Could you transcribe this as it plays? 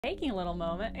Taking a little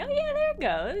moment. Oh yeah, there it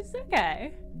goes.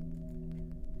 Okay.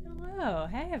 Hello.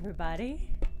 Hey everybody.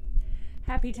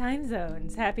 Happy time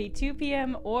zones. Happy 2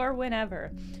 p.m. or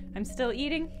whenever. I'm still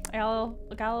eating. I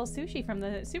got a little sushi from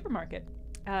the supermarket.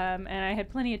 And I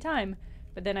had plenty of time,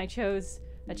 but then I chose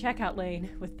a checkout lane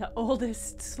with the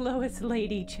oldest, slowest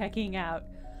lady checking out.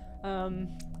 And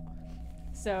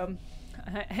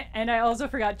I also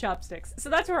forgot chopsticks. So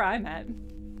that's where I'm at.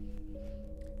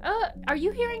 Are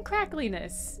you hearing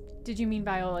crackliness? Did you mean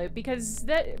Viola? Because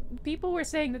people were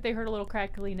saying that they heard a little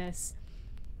crackliness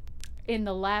in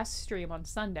the last stream on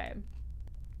Sunday.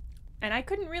 And I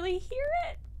couldn't really hear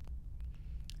it.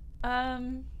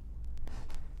 And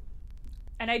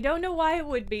I don't know why it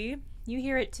would be. You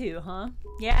hear it too, huh?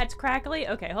 Yeah, it's crackly?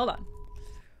 Okay, hold on.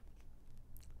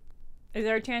 Is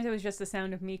there a chance it was just the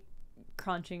sound of me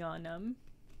crunching on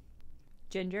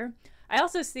ginger? I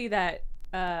also see that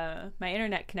my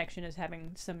internet connection is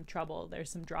having some trouble. There's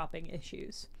some dropping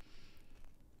issues.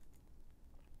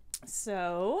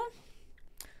 So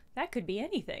that could be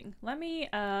anything. Let me,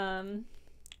 how am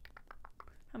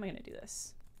I going to do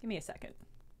this? Give me a second.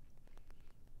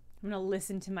 I'm going to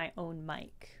listen to my own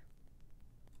mic.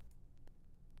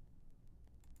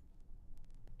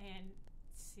 And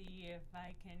see if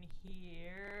I can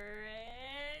hear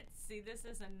it. See, this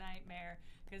is a nightmare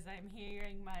because I'm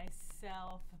hearing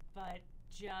myself, but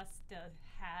just a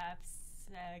half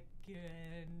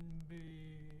second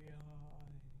behind.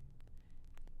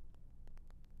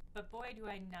 But boy, do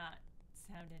I not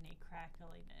sound any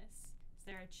crackliness. Is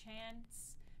there a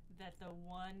chance that the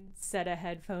one set of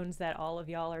headphones that all of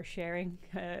y'all are sharing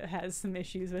has some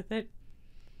issues with it?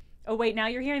 Oh wait, now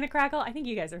you're hearing the crackle? I think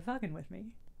you guys are fucking with me.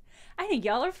 I think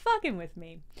y'all are fucking with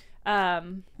me.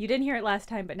 You didn't hear it last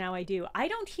time, but now I do. I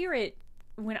don't hear it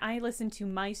when I listen to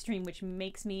my stream, which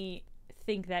makes me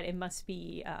think that it must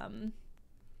be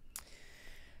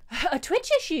a Twitch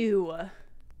issue.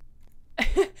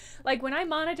 Like when I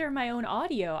monitor my own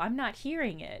audio, I'm not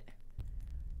hearing it.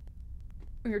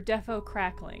 Or defo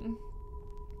crackling.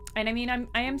 And I mean,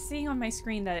 I am seeing on my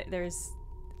screen that there's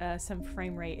some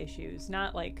frame rate issues,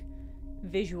 not like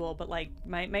visual, but like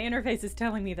my interface is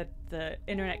telling me that the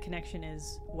internet connection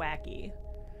is wacky.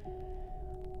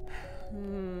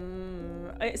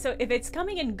 So if it's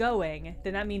coming and going,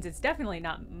 then that means it's definitely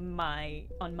not on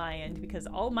my end, because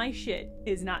all my shit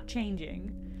is not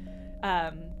changing.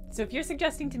 So if you're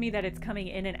suggesting to me that it's coming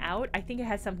in and out, I think it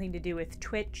has something to do with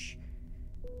Twitch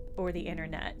or the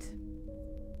internet.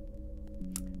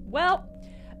 Well,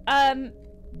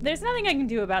 there's nothing I can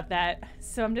do about that,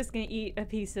 so I'm just gonna eat a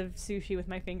piece of sushi with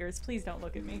my fingers. Please don't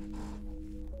look at me.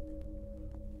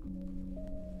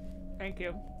 Thank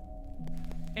you.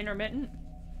 Intermittent?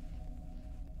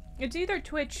 It's either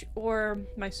Twitch or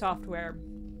my software.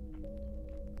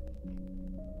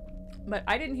 But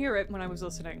I didn't hear it when I was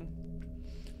listening.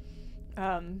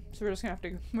 So we're just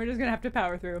gonna have to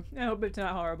power through. I hope it's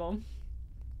not horrible.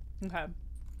 Okay.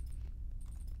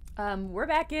 We're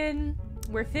back in.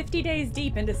 We're 50 days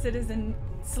deep into citizen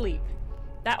sleep.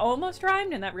 That almost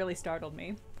rhymed, and that really startled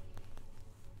me.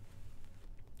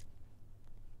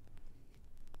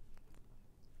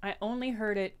 I only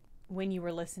heard it when you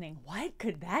were listening. What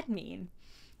could that mean?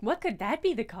 What could that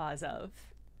be the cause of?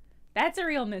 That's a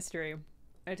real mystery.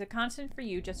 It's a constant for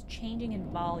you, just changing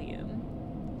in volume.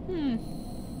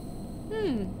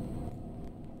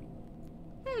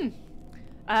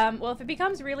 Well, if it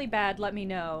becomes really bad, let me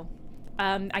know.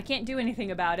 I can't do anything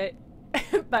about it,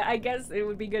 but I guess it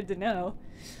would be good to know.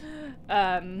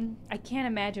 I can't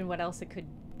imagine what else it could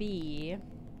be.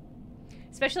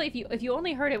 Especially if you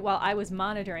only heard it while I was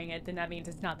monitoring it, then that means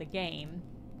it's not the game.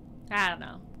 I don't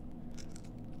know.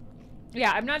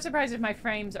 Yeah, I'm not surprised if my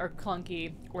frames are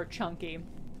clunky or chunky.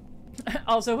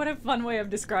 Also, what a fun way of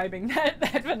describing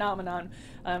that phenomenon.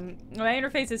 My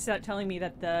interface is telling me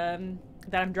that that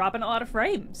I'm dropping a lot of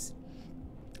frames.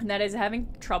 And that is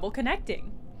having trouble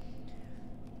connecting.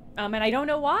 And I don't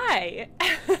know why.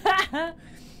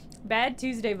 Bad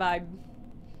Tuesday vibe.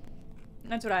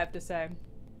 That's what I have to say.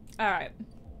 Alright.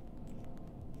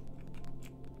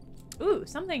 Ooh,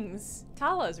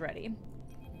 Tala's ready.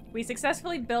 We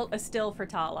successfully built a still for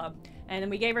Tala. And then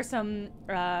we gave her some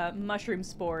mushroom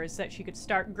spores that she could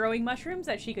start growing mushrooms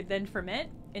that she could then ferment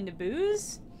into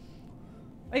booze.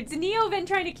 It's Neoven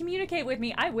trying to communicate with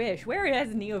me. I wish. Where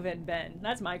has Neoven been?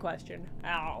 That's my question.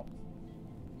 Ow.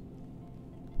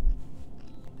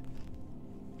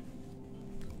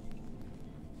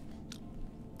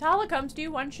 Tala comes to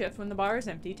you one shift when the bar is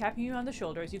empty, tapping you on the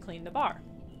shoulder as you clean the bar.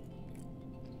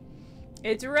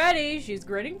 It's ready. She's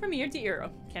grinning from ear to ear.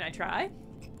 Can I try?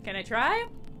 Can I try?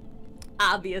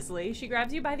 Obviously. She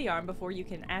grabs you by the arm before you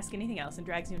can ask anything else and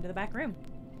drags you into the back room.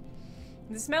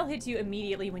 The smell hits you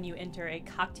immediately when you enter, a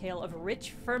cocktail of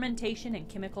rich fermentation and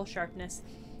chemical sharpness.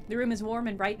 The room is warm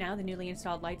and bright now, the newly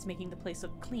installed lights making the place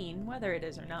look clean, whether it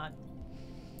is or not.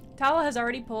 Tala has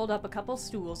already pulled up a couple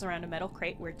stools around a metal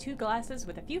crate where 2 glasses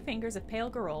with a few fingers of pale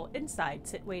girl inside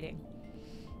sit waiting.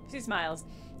 She smiles.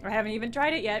 I haven't even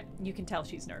tried it yet. You can tell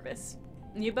she's nervous.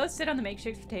 You both sit on the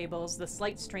makeshift tables, the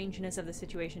slight strangeness of the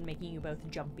situation making you both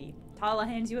jumpy. Tala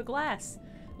hands you a glass.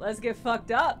 Let's get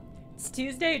fucked up. It's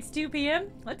Tuesday, it's 2 p.m.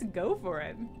 Let's go for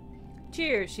it.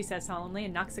 Cheers, she says solemnly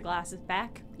and knocks the glasses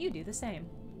back. You do the same.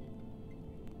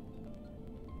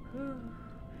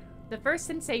 The first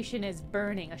sensation is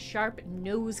burning, a sharp,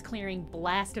 nose-clearing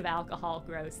blast of alcohol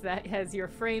gross that has your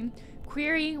frame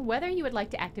querying whether you would like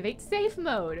to activate safe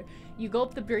mode. You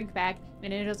gulp the drink back,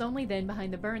 and it is only then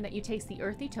behind the burn that you taste the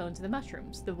earthy tones of the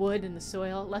mushrooms, the wood and the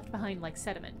soil left behind like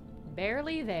sediment.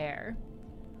 Barely there.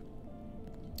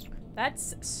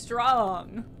 That's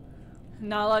strong.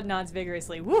 Nala nods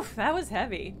vigorously. Woof, that was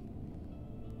heavy.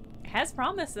 Has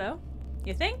promise, though.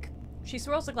 You think? She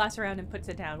swirls the glass around and puts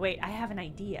it down. Wait, I have an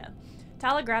idea.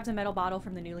 Tala grabs a metal bottle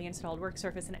from the newly installed work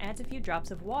surface and adds a few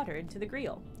drops of water into the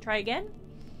grill. Try again?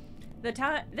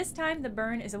 This time the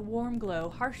burn is a warm glow,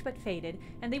 harsh but faded,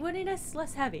 and the woodiness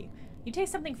less heavy. You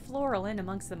taste something floral in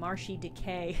amongst the marshy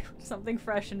decay, something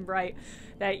fresh and bright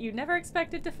that you never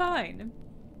expected to find.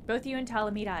 Both you and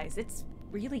Tala meet eyes. It's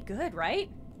really good, right?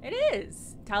 It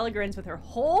is. Tala grins with her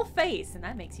whole face, and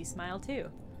that makes you smile too.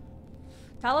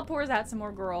 Tala pours out some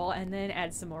more girl and then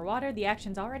adds some more water. The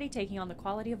action's already taking on the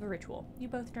quality of a ritual. You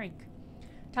both drink.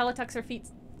 Tala tucks her feet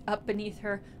up beneath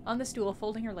her on the stool,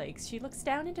 folding her legs. She looks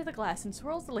down into the glass and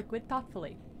swirls the liquid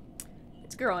thoughtfully.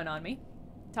 It's growing on me.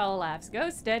 Tala laughs. Go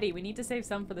steady. We need to save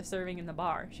some for the serving in the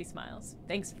bar. She smiles.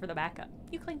 Thanks for the backup.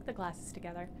 You clink the glasses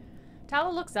together.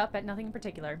 Tala looks up at nothing in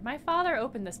particular. My father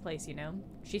opened this place, you know,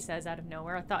 she says out of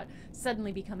nowhere, a thought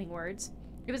suddenly becoming words.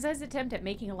 It was his attempt at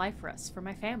making a life for us, for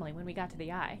my family, when we got to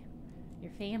the Eye.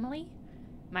 Your family?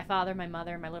 My father, my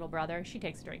mother, my little brother. She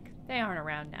takes a drink. They aren't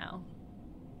around now.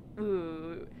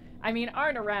 Ooh. I mean,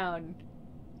 aren't around.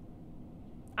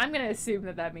 I'm gonna assume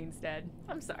that that means dead.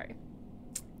 I'm sorry.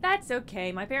 That's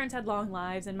okay. My parents had long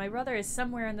lives, and my brother is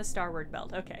somewhere in the Starward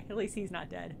Belt. Okay, at least he's not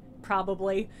dead.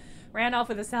 Probably. Ran off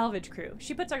with a salvage crew.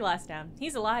 She puts her glass down.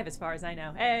 He's alive as far as I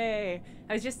know. Hey!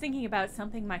 I was just thinking about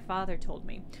something my father told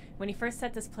me. When he first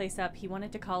set this place up, he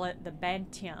wanted to call it the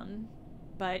Bantian.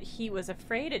 But he was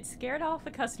afraid it scared off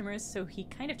the customers, so he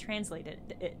kind of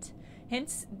translated it.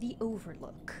 Hence, the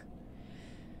Overlook.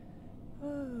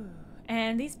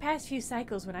 And these past few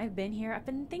cycles when I've been here, I've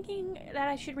been thinking that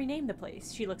I should rename the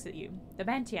place. She looks at you. The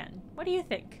Bantian. What do you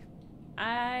think?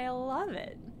 I love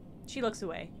it. She looks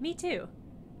away. Me too.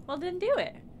 Well, then do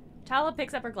it. Tala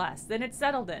picks up her glass. Then it's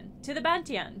settled in. To the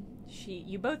Bantian.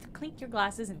 You both clink your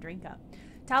glasses and drink up.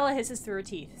 Tala hisses through her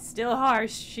teeth. Still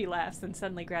harsh, she laughs, then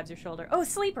suddenly grabs your shoulder. Oh,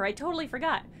 sleeper, I totally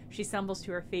forgot. She stumbles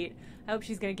to her feet. I hope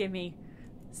she's gonna give me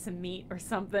some meat or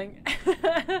something.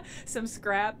 Some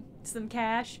scrap, some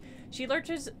cash. She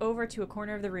lurches over to a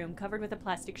corner of the room covered with a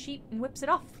plastic sheet and whips it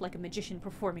off like a magician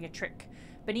performing a trick.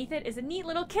 Beneath it is a neat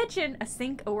little kitchen, a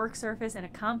sink, a work surface, and a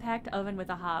compact oven with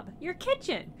a hob. Your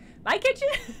kitchen! My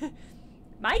kitchen?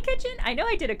 My kitchen? I know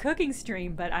I did a cooking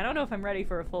stream, but I don't know if I'm ready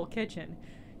for a full kitchen.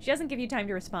 She doesn't give you time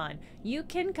to respond. You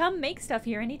can come make stuff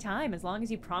here anytime, as long as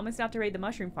you promise not to raid the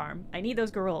mushroom farm. I need those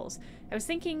girls. I was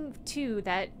thinking, too,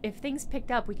 that if things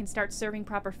picked up, we can start serving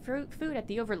proper food at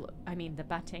the Overlook. I mean, the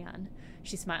Batian.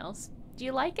 She smiles. Do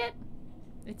you like it?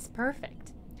 It's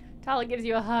perfect. Tala gives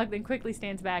you a hug, then quickly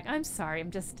stands back. I'm sorry,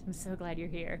 I'm so glad you're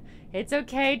here. It's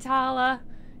okay, Tala.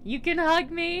 You can hug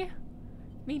me.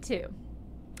 Me too.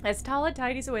 As Tala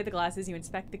tidies away the glasses, you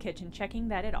inspect the kitchen, checking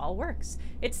that it all works.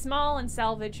 It's small and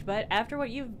salvaged, but after what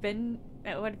you've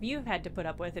had to put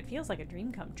up with, it feels like a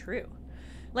dream come true.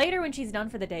 Later, when she's done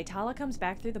for the day, Tala comes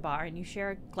back through the bar and you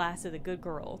share a glass of the good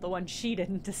girl, the one she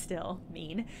didn't distill,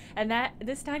 and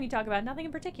this time you talk about nothing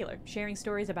in particular, sharing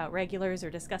stories about regulars or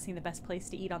discussing the best place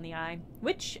to eat on the Eye,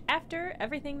 which, after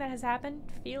everything that has happened,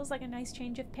 feels like a nice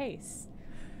change of pace.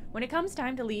 When it comes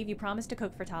time to leave, you promise to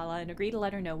cook for Tala and agree to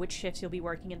let her know which shifts you'll be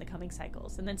working in the coming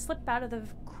cycles, and then slip out of the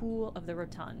cool of the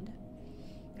rotund.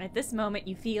 At this moment,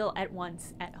 you feel at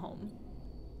once at home.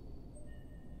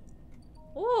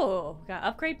 Ooh, got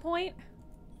upgrade point.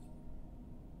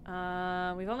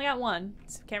 We've only got one,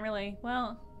 so can't really,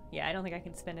 well, yeah, I don't think I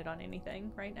can spend it on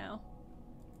anything right now.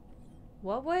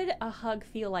 What would a hug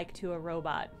feel like to a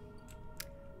robot?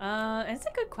 It's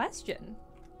a good question.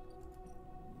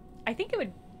 I think it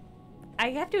would, I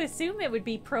have to assume it would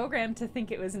be programmed to think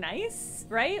it was nice,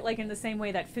 right? Like in the same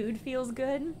way that food feels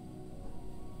good.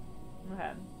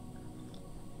 Okay.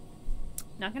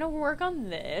 Not gonna work on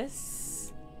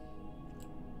this.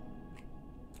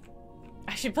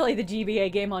 I should play the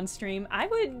GBA game on stream. I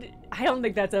don't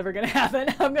think that's ever gonna happen.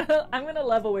 I'm gonna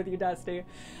level with you, Dusty.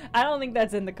 I don't think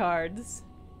that's in the cards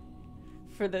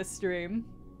for this stream.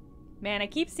 Man, I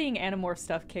keep seeing Animorph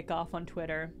stuff kick off on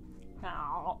Twitter.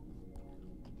 Ow.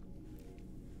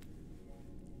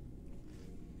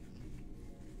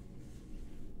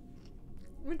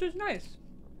 Which is nice.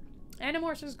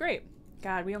 Animorphs is great.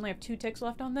 God, we only have 2 ticks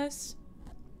left on this?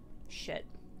 Shit.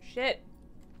 Shit.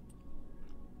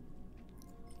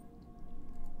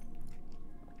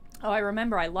 Oh, I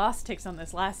remember I lost ticks on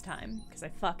this last time, because I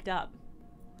fucked up.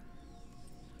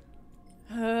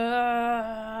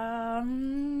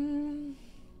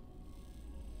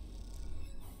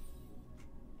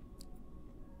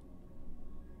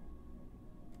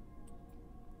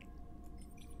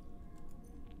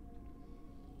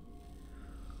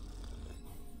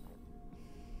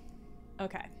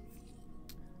 Okay.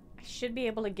 I should be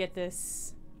able to get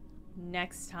this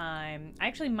next time. I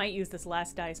actually might use this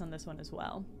last dice on this one as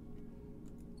well.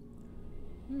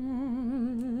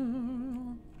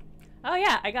 Oh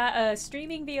yeah, I got a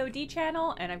streaming VOD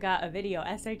channel, and I've got a video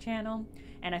essay channel,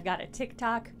 and I've got a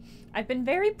TikTok. I've been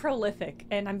very prolific,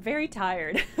 and I'm very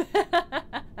tired.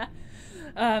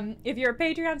 If you're a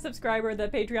Patreon subscriber, the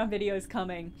Patreon video is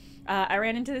coming. I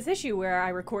ran into this issue where I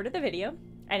recorded the video,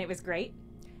 and it was great.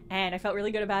 And I felt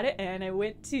really good about it, and I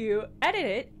went to edit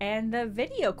it, and the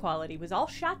video quality was all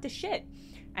shot to shit.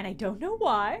 And I don't know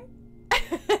why.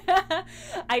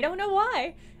 I don't know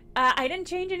why. I didn't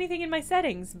change anything in my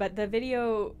settings, but the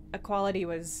video quality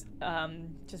was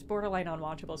just borderline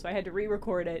unwatchable, so I had to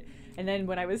re-record it. And then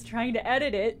when I was trying to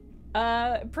edit it,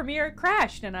 Premiere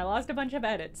crashed, and I lost a bunch of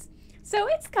edits. So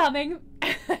it's coming.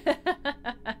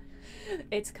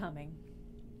 It's coming.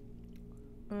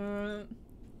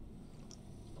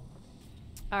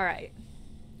 Alright.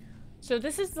 So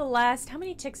this is the last... How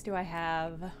many ticks do I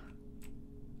have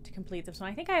to complete this one?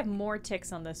 I think I have more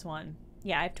ticks on this one.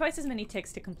 Yeah, I have twice as many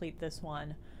ticks to complete this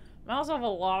one. I also have a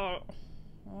lot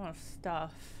of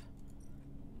stuff.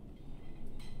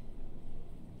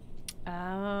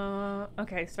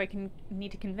 Okay, so I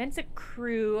need to convince a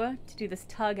crew to do this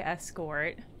tug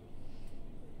escort.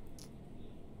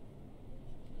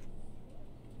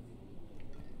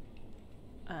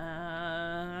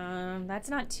 That's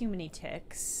not too many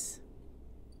ticks.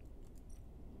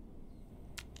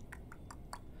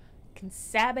 Can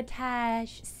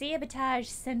sabotage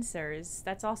sensors.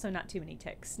 That's also not too many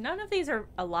ticks. None of these are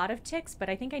a lot of ticks, but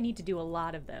I think I need to do a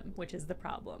lot of them, which is the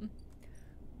problem.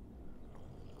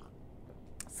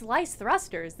 Slice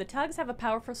thrusters. The tugs have a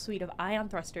powerful suite of ion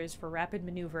thrusters for rapid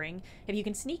maneuvering. If you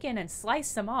can sneak in and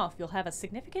slice some off, you'll have a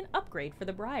significant upgrade for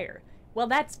the Briar. Well,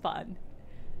 that's fun.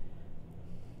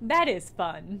 That is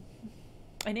fun.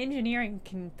 And engineering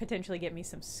can potentially get me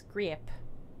some script.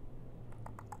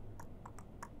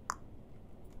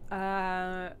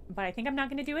 But I think I'm not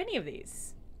going to do any of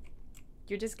these.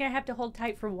 You're just going to have to hold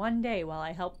tight for one day while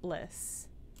I help Bliss.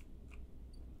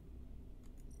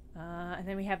 And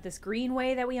then we have this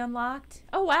greenway that we unlocked.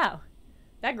 Oh, wow.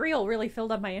 That grill really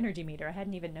filled up my energy meter. I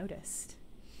hadn't even noticed.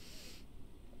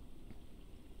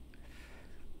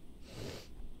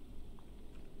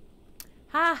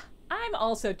 Ha! I'm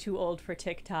also too old for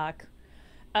TikTok.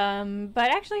 But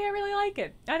actually I really like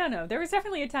it. I don't know. There was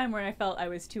definitely a time where I felt I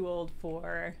was too old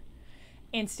for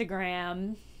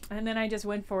Instagram. And then I just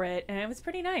went for it, and it was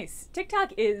pretty nice.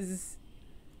 TikTok is,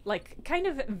 like, kind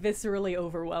of viscerally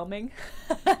overwhelming.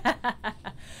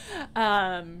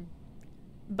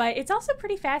 But it's also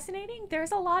pretty fascinating.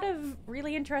 There's a lot of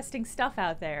really interesting stuff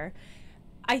out there.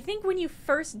 I think when you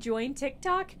first join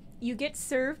TikTok, you get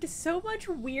served so much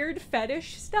weird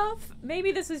fetish stuff.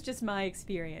 Maybe this was just my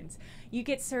experience. You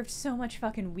get served so much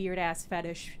fucking weird-ass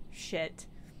fetish shit.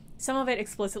 Some of it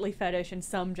explicitly fetish, and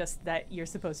some just that you're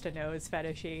supposed to know is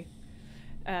fetishy.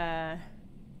 I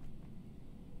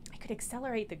could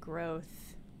accelerate the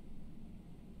growth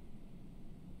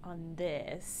on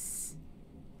this.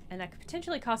 And that could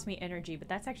potentially cost me energy, but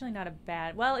that's actually not a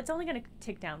bad... Well, it's only going to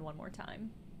tick down one more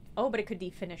time. Oh, but it could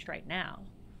be finished right now.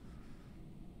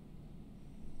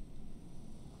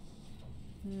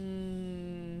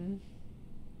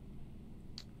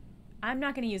 I'm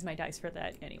not going to use my dice for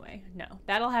that anyway. No,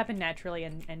 that'll happen naturally,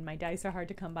 and my dice are hard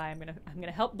to come by. I'm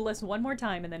gonna help Bliss one more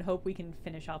time, and then hope we can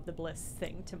finish off the Bliss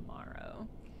thing tomorrow.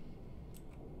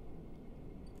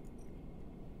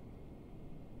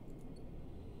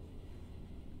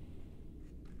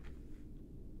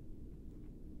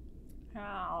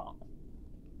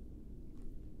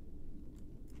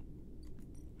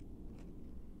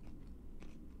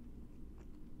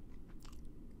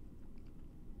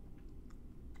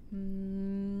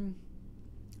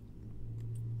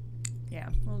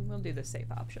 We'll do the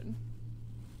safe option.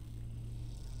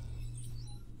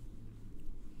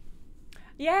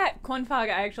 Yeah, Quanfog,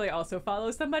 I actually also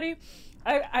follow somebody.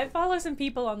 I follow some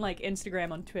people on like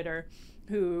Instagram, on Twitter,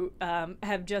 who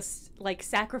have just like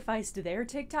sacrificed their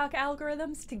TikTok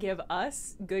algorithms to give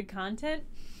us good content.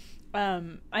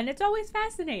 And it's always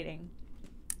fascinating.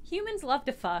 Humans love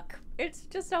to fuck. It's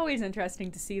just always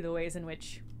interesting to see the ways in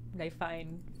which they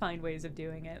find ways of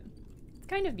doing it. It's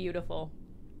kind of beautiful.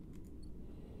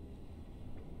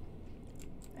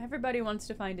 Everybody wants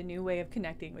to find a new way of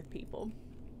connecting with people.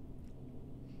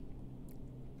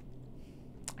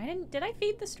 Did I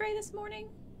feed the stray this morning?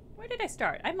 Where did I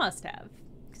start? I must have,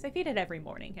 because I feed it every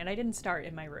morning, and I didn't start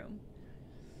in my room.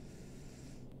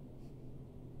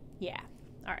 Yeah,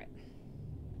 alright.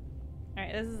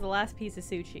 Alright, this is the last piece of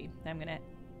sushi I'm gonna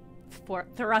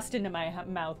thrust into my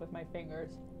mouth with my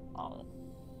fingers. Oh.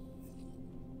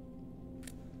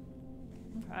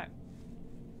 Okay.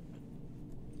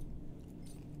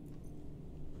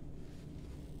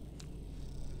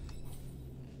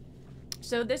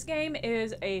 So this game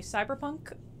is a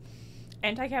cyberpunk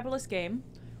anti-capitalist game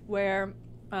where,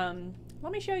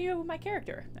 let me show you my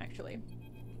character, actually.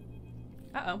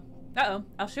 Uh-oh. Uh-oh.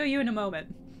 I'll show you in a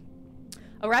moment.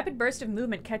 A rapid burst of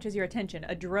movement catches your attention.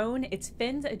 A drone, its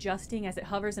fins adjusting as it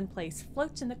hovers in place,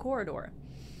 floats in the corridor.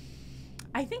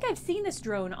 I think I've seen this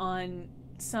drone on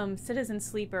some Citizen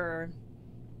Sleeper,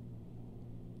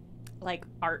 like,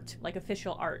 art, like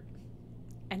official art.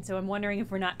 And so I'm wondering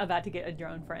if we're not about to get a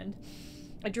drone friend.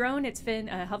 A drone, its fin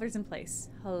hovers in place.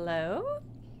 Hello?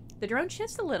 The drone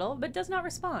shifts a little, but does not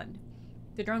respond.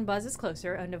 The drone buzzes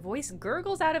closer, and a voice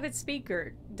gurgles out of its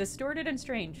speaker. Distorted and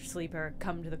strange. Sleeper,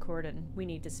 come to the cordon. We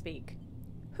need to speak.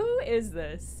 Who is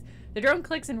this? The drone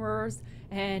clicks and roars,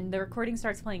 and the recording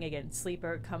starts playing again.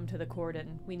 Sleeper, come to the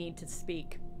cordon. We need to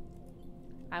speak.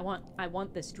 I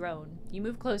want this drone. You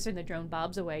move closer, and the drone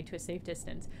bobs away to a safe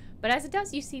distance. But as it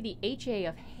does, you see the HA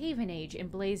of Haven Age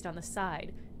emblazed on the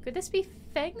side. Could this be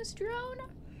Feng's drone?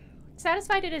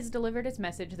 Satisfied it has delivered its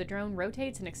message, the drone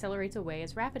rotates and accelerates away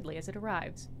as rapidly as it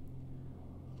arrives.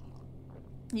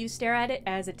 You stare at it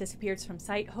as it disappears from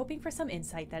sight, hoping for some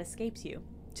insight that escapes you.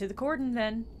 To the cordon,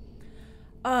 then.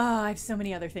 Oh, I have so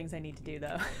many other things I need to do,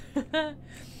 though.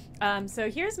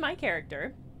 So here's my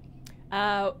character.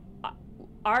 Our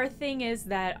thing is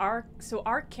that our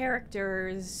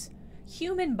character's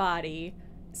human body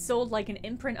sold like an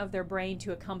imprint of their brain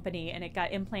to a company, and it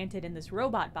got implanted in this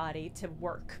robot body to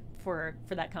work for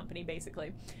that company,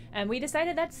 basically. And we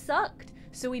decided that sucked,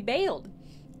 so we bailed.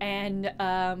 And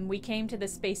we came to the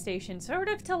space station sort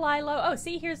of to lie low. Oh,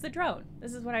 see, here's the drone.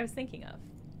 This is what I was thinking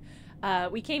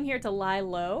of. We came here to lie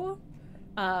low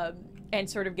and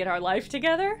sort of get our life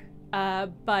together.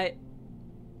 But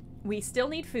we still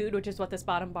need food, which is what this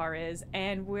bottom bar is.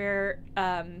 And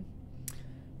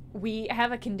we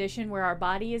have a condition where our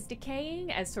body is decaying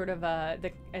as sort of a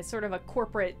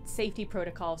corporate safety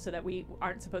protocol, so that we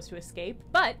aren't supposed to escape.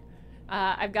 But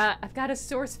I've got a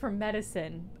source for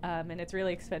medicine, and it's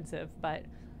really expensive, but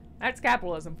that's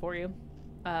capitalism for you.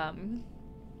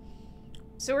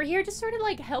 So we're here just sort of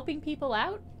like helping people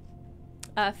out.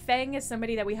 Feng is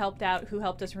somebody that we helped out, who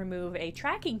helped us remove a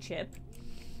tracking chip,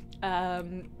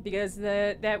 because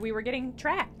that we were getting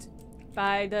tracked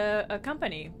by a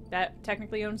company that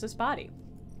technically owns this body.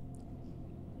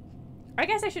 Or I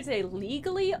guess I should say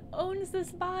legally owns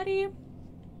this body.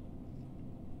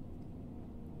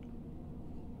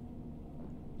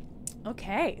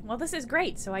 Okay, well this is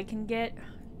great. So I can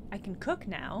cook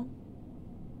now.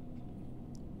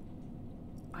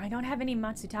 I don't have any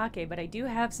matsutake, but I do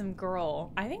have some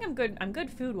girl. I think I'm good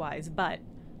food-wise, but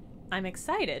I'm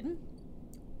excited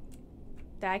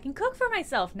that I can cook for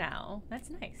myself now. That's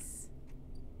nice.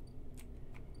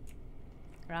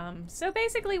 So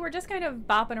basically we're just kind of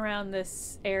bopping around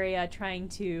this area trying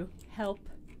to help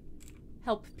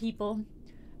people.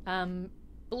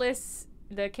 Bliss,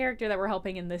 the character that we're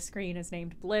helping in this screen, is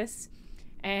named Bliss,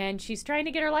 and she's trying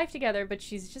to get her life together, but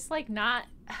she's just like not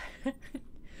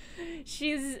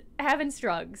she's having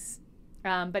struggles.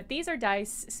 But these are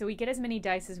dice, so we get as many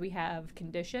dice as we have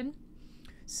condition.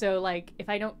 So like if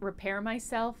I don't repair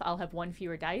myself, I'll have one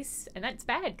fewer dice, and that's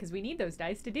bad because we need those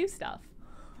dice to do stuff.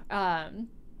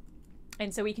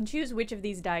 And so we can choose which of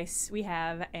these dice we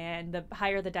have, and the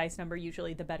higher the dice number,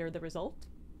 usually the better the result.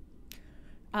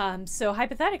 So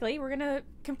hypothetically, we're gonna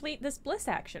complete this bliss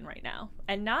action right now,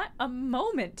 and not a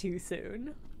moment too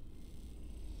soon.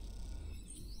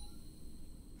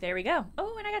 There we go.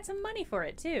 Oh, and I got some money for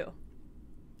it too.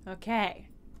 Okay.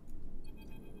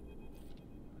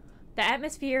 The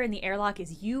atmosphere in the airlock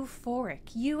is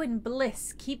euphoric. You and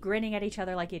Bliss keep grinning at each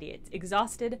other like idiots.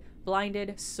 Exhausted,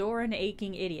 blinded, sore and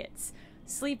aching idiots.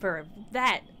 Sleeper,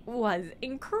 that was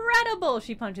incredible!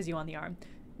 She punches you on the arm.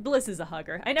 Bliss is a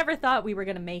hugger. I never thought we were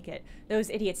gonna make it. Those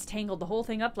idiots tangled the whole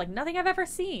thing up like nothing I've ever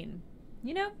seen.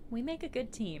 You know, we make a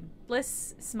good team.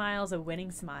 Bliss smiles a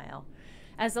winning smile.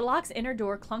 As the lock's inner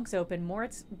door clunks open,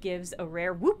 Moritz gives a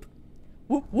rare whoop.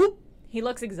 Whoop, whoop. He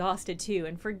looks exhausted too,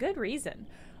 and for good reason.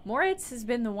 Moritz has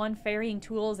been the one ferrying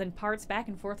tools and parts back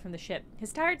and forth from the ship.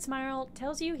 His tired smile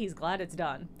tells you he's glad it's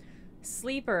done.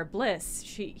 Sleeper, Bliss,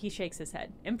 he shakes his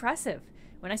head. Impressive.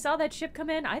 When I saw that ship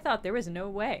come in, I thought there was no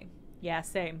way. Yeah,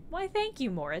 same. Why, thank you,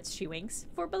 Moritz, she winks,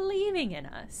 for believing in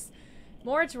us.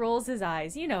 Moritz rolls his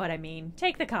eyes. You know what I mean.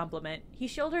 Take the compliment. He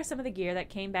shoulders some of the gear that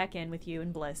came back in with you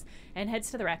and Bliss and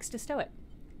heads to the Rex to stow it.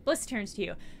 Bliss turns to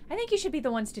you. I think you should be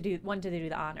the one to do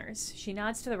the honors. She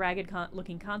nods to the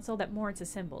ragged-looking console that Moritz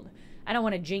assembled. I don't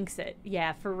want to jinx it.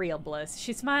 Yeah, for real, Bliss.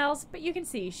 She smiles, but you can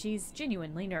see she's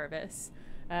genuinely nervous.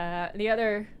 The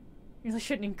other... You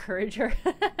shouldn't encourage her.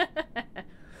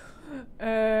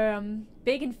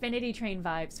 Big Infinity Train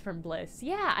vibes from Bliss.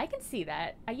 Yeah, I can see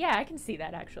that. Yeah, I can see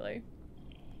that, actually.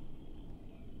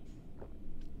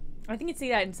 I think you see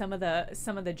that in some of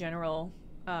the general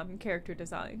character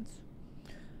designs.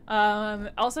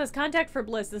 Also, as contact for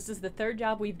Bliss, this is the third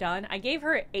job we've done. I gave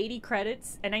her 80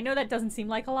 credits, and I know that doesn't seem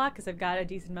like a lot because I've got a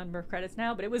decent number of credits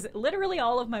now, but it was literally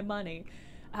all of my money.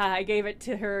 I gave it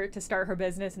to her to start her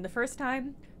business, and the first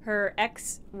time, her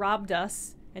ex robbed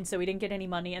us, and so we didn't get any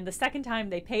money, and the second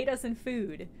time, they paid us in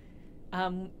food.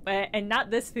 And not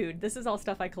this food. This is all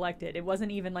stuff I collected. It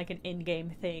wasn't even like an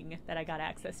in-game thing that I got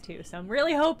access to, so I'm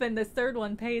really hoping this third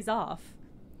one pays off.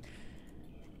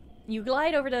 You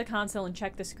glide over to the console and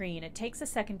check the screen. It takes a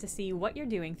second to see what you're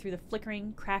doing through the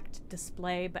flickering, cracked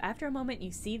display, but after a moment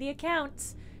you see the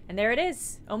accounts, and there it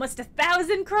is. Almost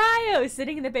 1,000 cryo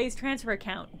sitting in the base transfer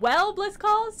account. Well, Bliss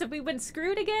calls, have we been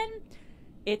screwed again?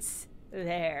 It's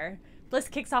there. Bliss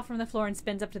kicks off from the floor and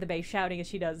spins up to the base, shouting as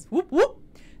she does, whoop whoop!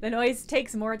 The noise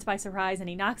takes Moritz by surprise, and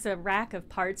he knocks a rack of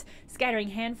parts, scattering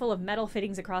a handful of metal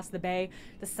fittings across the bay.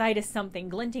 The sight is something,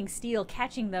 glinting steel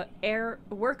catching the air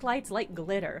work lights like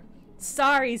glitter.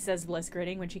 Sorry, says Bliss,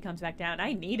 grinning when she comes back down.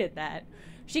 I needed that.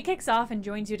 She kicks off and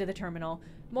joins you to the terminal.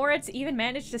 Moritz even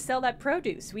managed to sell that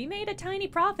produce. We made a tiny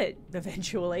profit.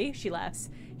 Eventually, she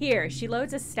laughs. Here, she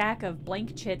loads a stack of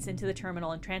blank chits into the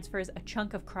terminal and transfers a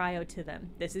chunk of cryo to them.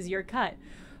 This is your cut.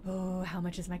 Oh, how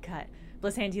much is my cut?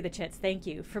 Bliss hands you the chits. Thank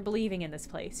you for believing in this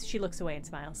place. She looks away and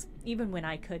smiles. Even when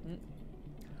I couldn't.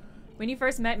 When you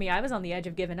first met me, I was on the edge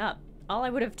of giving up. All I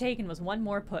would have taken was one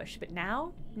more push, but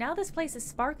now this place is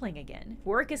sparkling again.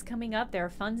 Work is coming up, there are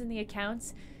funds in the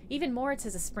accounts. Even Moritz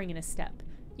has a spring in his step.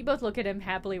 You both look at him,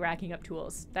 happily racking up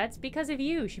tools. That's because of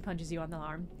you, she punches you on the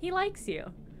arm. He likes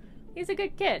you. He's a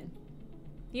good kid.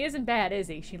 He isn't bad, is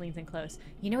he? She leans in close.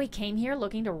 You know he came here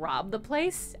looking to rob the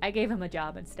place? I gave him a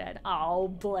job instead. Oh,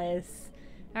 Bliss.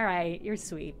 Alright, you're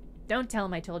sweet. Don't tell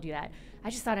him I told you that. I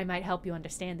just thought I might help you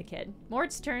understand the kid.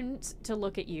 Moritz turns to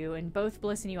look at you, and both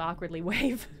Bliss and you awkwardly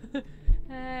wave.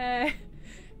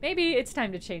 Maybe it's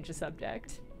time to change the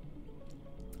subject.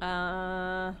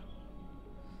 What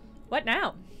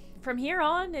now? From here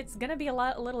on, it's gonna be a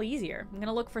little easier. I'm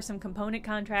gonna look for some component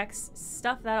contracts,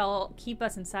 stuff that'll keep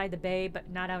us inside the bay, but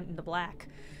not out in the black.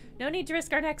 No need to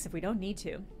risk our necks if we don't need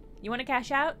to. You want to cash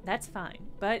out? That's fine.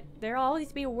 But there'll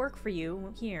always be a work for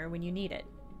you here when you need it.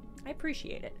 I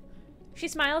appreciate it. She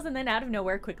smiles and then out of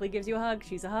nowhere quickly gives you a hug.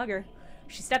 She's a hugger.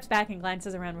 She steps back and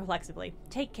glances around reflexively.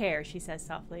 Take care, she says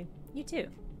softly. You too.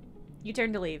 You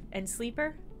turn to leave. And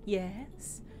Sleeper?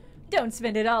 Yes? Don't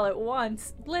spend it all at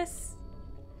once. Bliss.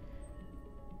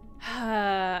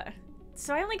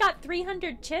 So I only got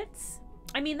 300 chits?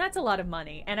 I mean, that's a lot of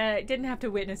money. And I didn't have to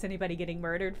witness anybody getting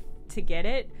murdered to get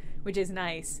it, which is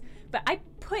nice. But I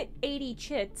put 80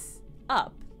 chits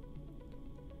up.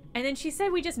 And then she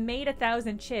said we just made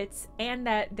 1,000 chits and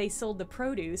that they sold the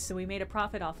produce, so we made a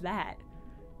profit off that.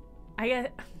 I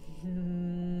get... I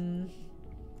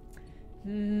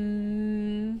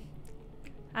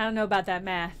don't know about that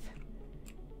math.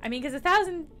 I mean, because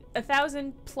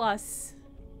 1,000 plus...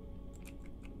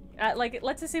 like,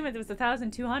 let's assume it was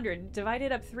 1,200.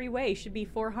 Divided up 3 ways should be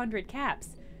 400 caps.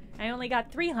 I only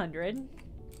got 300.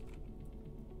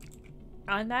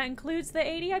 And that includes the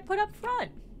 80 I put up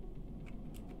front.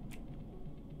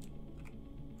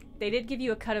 They did give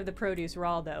you a cut of the produce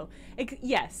raw, though.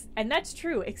 Yes, and that's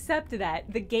true, except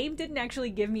that the game didn't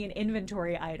actually give me an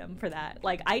inventory item for that.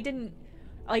 Like, I didn't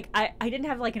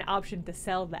have, like, an option to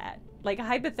sell that. Like,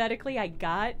 hypothetically, I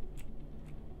got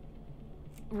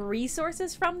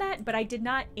resources from that, but I did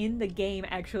not in the game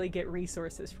actually get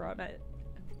resources from it.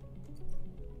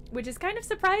 Which is kind of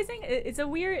surprising. It's a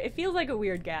weird, it feels like a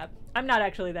weird gap. I'm not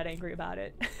actually that angry about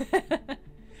it.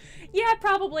 Yeah,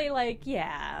 probably like,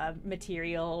 yeah,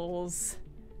 materials,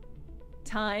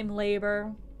 time,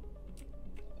 labor.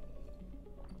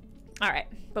 Alright,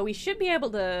 but we should be able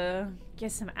to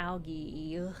get some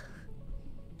algae. Ugh.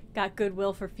 Got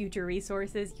goodwill for future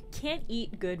resources. You can't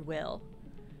eat goodwill.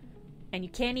 And you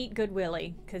can't eat Good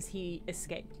Willy, because he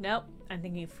escaped. Nope, I'm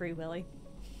thinking of Free Willy.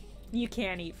 You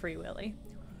can't eat Free Willy.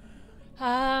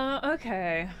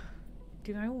 Okay.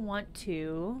 Do I want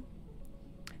to...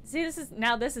 See, this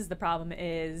is the problem,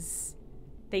 is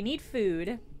they need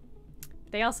food.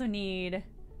 They also need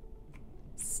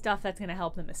stuff that's going to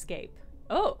help them escape.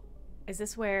 Oh! Is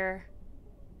this where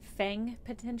Feng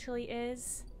potentially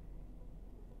is?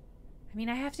 I mean,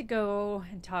 I have to go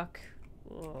and talk...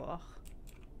 Ugh.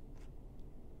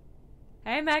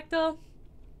 Hey, Macdel.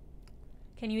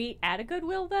 Can you eat at a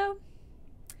Goodwill, though?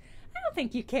 I don't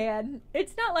think you can.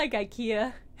 It's not like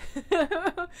IKEA,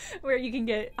 where you can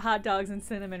get hot dogs and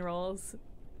cinnamon rolls.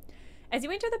 As you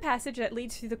enter the passage that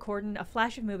leads through the cordon, a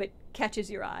flash of movement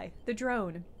catches your eye. The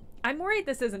drone. I'm worried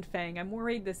this isn't Feng. I'm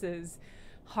worried this is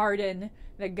Hardin,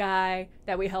 the guy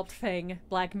that we helped Feng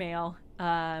blackmail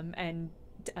and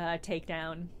take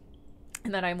down.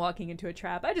 And then I'm walking into a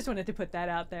trap. I just wanted to put that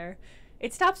out there.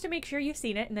 It stops to make sure you've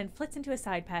seen it and then flits into a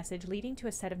side passage leading to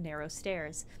a set of narrow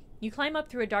stairs. You climb up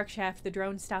through a dark shaft, the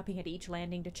drone stopping at each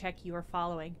landing to check you are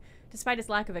following. Despite its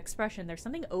lack of expression, there's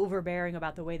something overbearing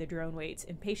about the way the drone waits,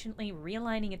 impatiently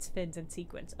realigning its fins in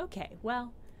sequence. Okay,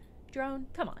 well, drone,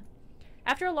 come on.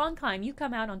 After a long climb, you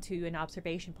come out onto an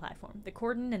observation platform. The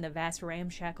cordon and the vast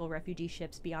ramshackle refugee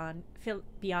ships beyond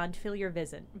fill your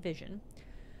vision.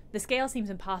 The scale seems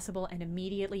impossible, and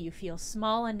immediately you feel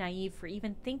small and naive for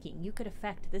even thinking you could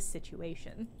affect this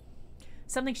situation.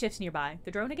 Something shifts nearby.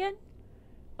 The drone again?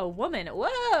 A woman.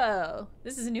 Whoa!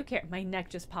 This is a new character. My neck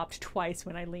just popped twice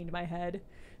when I leaned my head.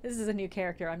 This is a new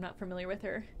character. I'm not familiar with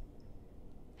her.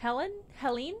 Helen?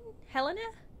 Helene? Helena?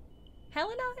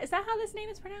 Helena? Is that how this name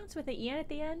is pronounced with an E at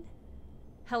the end?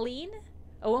 Helene?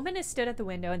 A woman has stood at the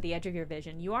window at the edge of your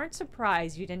vision. You aren't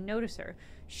surprised you didn't notice her.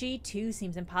 She, too,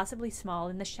 seems impossibly small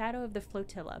in the shadow of the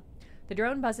flotilla. The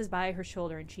drone buzzes by her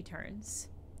shoulder and she turns.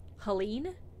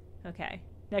 Helene? Okay.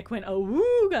 Neck went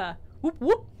awooga! Whoop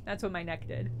whoop! That's what my neck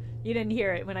did. You didn't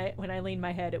hear it when I leaned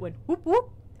my head. It went whoop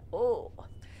whoop! Oh.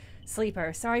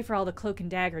 Sleeper, sorry for all the cloak and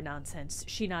dagger nonsense.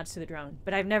 She nods to the drone,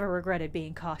 but I've never regretted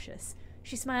being cautious.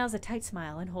 She smiles a tight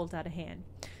smile and holds out a hand.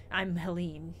 I'm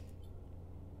Helene.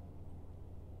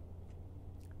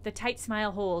 The tight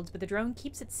smile holds, but the drone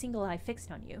keeps its single eye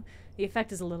fixed on you. The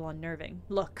effect is a little unnerving.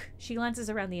 Look. She glances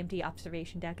around the empty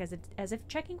observation deck as if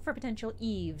checking for potential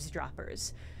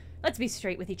eavesdroppers. Let's be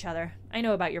straight with each other. I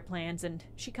know about your plans, and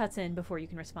she cuts in before you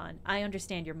can respond. I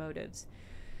understand your motives.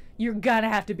 You're gonna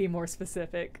have to be more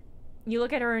specific. You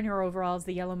look at her in her overalls,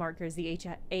 the yellow markers, the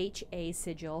HA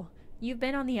sigil. You've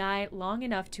been on the eye long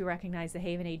enough to recognize the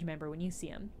Haven Age member when you see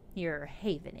him. You're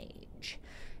Haven Age.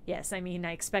 Yes, I mean,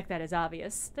 I expect that is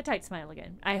obvious. The tight smile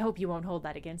again. I hope you won't hold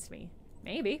that against me.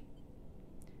 Maybe.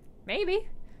 Maybe.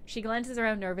 She glances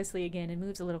around nervously again and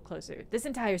moves a little closer. This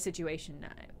entire situation,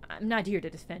 I'm not here to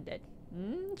defend it.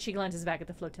 She glances back at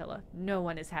the flotilla. No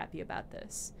one is happy about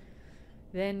this.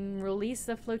 Then release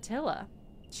the flotilla.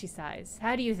 She sighs.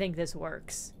 How do you think this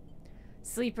works?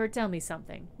 Sleeper, tell me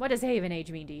something. What does Haven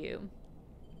Age mean to you?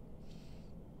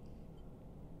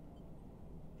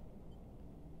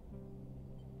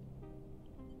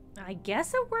 I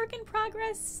guess a work in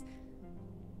progress?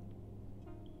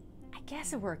 I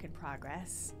guess a work in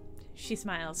progress. She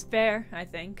smiles. Fair, I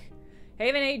think.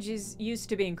 Haven Age is used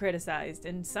to being criticized.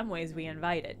 In some ways, we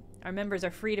invite it. Our members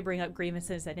are free to bring up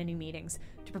grievances at any meetings,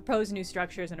 to propose new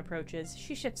structures and approaches.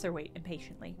 She shifts her weight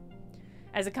impatiently.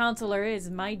 As a counselor, it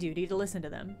is my duty to listen to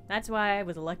them. That's why I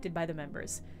was elected by the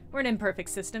members. We're an imperfect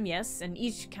system, yes, and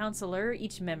each counselor,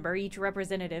 each member, each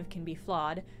representative can be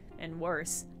flawed, and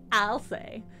worse. I'll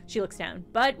say. She looks down.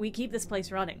 But we keep this place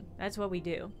running. That's what we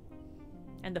do.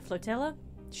 And the flotilla?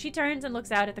 She turns and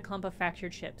looks out at the clump of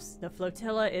fractured ships. The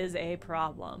flotilla is a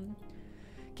problem.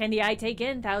 Can the Eye take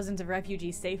in thousands of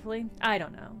refugees safely? I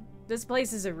don't know. This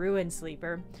place is a ruin,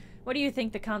 Sleeper. What do you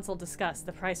think the council discussed?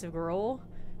 The price of Garol?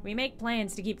 We make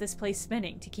plans to keep this place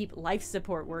spinning, to keep life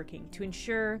support working, to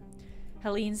ensure...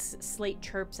 Helene's slate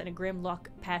chirps and a grim look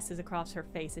passes across her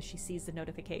face as she sees the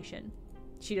notification.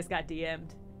 She just got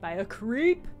DM'd. By a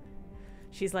creep.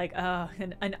 She's like,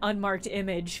 an unmarked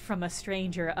image from a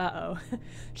stranger. Uh-oh.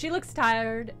 She looks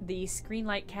tired, the screen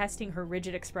light casting her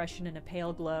rigid expression in a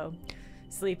pale glow.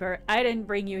 Sleeper, I didn't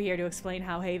bring you here to explain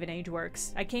how Haven Age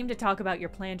works. I came to talk about your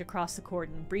plan to cross the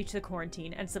cordon, breach the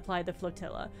quarantine, and supply the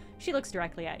flotilla. She looks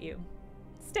directly at you.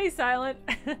 Stay silent.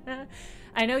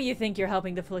 I know you think you're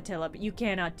helping the flotilla, but you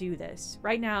cannot do this.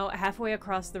 Right now, halfway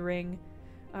along the ring,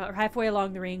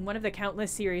 one of the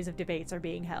countless series of debates are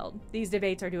being held. These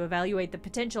debates are to evaluate the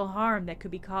potential harm that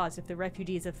could be caused if the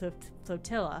refugees of the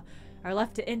flotilla are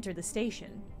left to enter the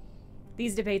station.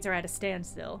 These debates are at a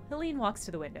standstill. Helene walks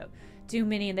to the window. Too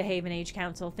many in the Haven Age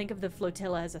Council think of the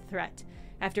flotilla as a threat.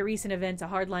 After recent events, a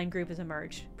hardline group has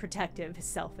emerged. Protective,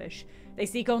 selfish. They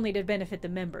seek only to benefit the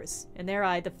members. In their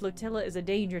eye, the flotilla is a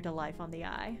danger to life on the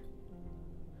Eye.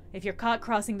 If you're caught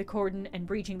crossing the cordon and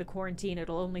breaching the quarantine,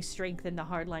 it'll only strengthen the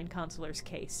hardline consular's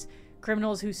case.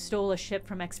 Criminals who stole a ship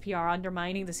from XP are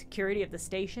undermining the security of the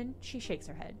station? She shakes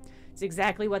her head. It's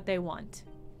exactly what they want.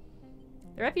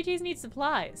 The refugees need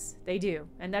supplies. They do,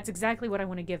 and that's exactly what I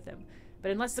want to give them.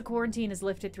 But unless the quarantine is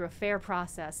lifted through a fair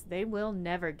process, they will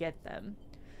never get them.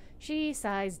 She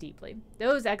sighs deeply.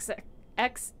 Those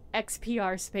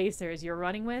XPR spacers you're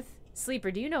running with?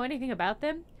 Sleeper, do you know anything about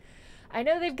them? I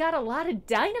know they've got a lot of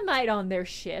dynamite on their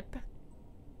ship.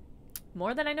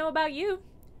 More than I know about you.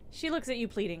 She looks at you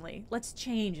pleadingly. Let's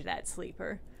change that,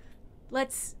 Sleeper.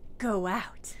 Let's go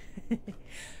out.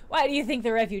 Why do you think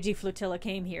the refugee flotilla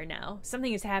came here now?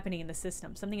 Something is happening in the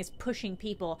system. Something is pushing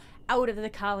people out of the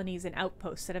colonies and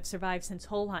outposts that have survived since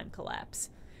Holheim collapse.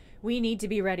 We need to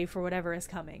be ready for whatever is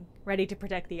coming. Ready to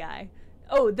protect the Eye.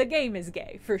 Oh, the game is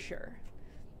gay, for sure.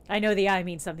 I know the Eye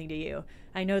means something to you.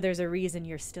 I know there's a reason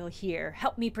you're still here.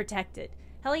 Help me protect it.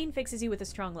 Helene fixes you with a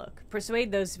strong look.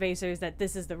 Persuade those spacers that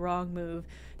this is the wrong move,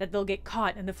 that they'll get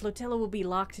caught and the flotilla will be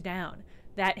locked down.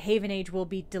 That Haven Age will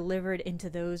be delivered into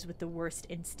those with the worst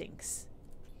instincts.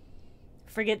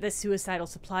 Forget this suicidal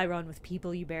supply run with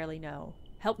people you barely know.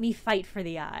 Help me fight for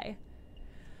the Eye.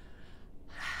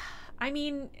 I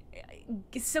mean,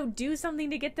 so do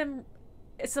something to get them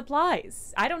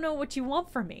supplies. I don't know what you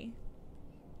want from me.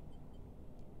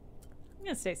 I'm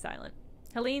gonna stay silent.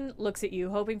 Helene looks at you,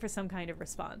 hoping for some kind of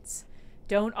response.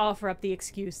 Don't offer up the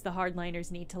excuse the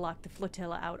hardliners need to lock the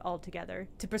flotilla out altogether,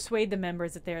 to persuade the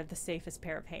members that they're the safest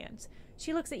pair of hands.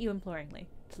 She looks at you imploringly.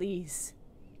 Please.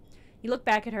 You look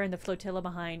back at her and the flotilla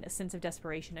behind, a sense of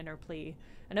desperation in her plea.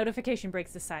 A notification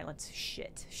breaks the silence.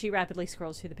 Shit. She rapidly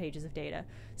scrolls through the pages of data.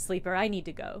 Sleeper, I need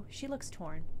to go. She looks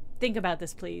torn. Think about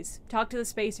this, please. Talk to the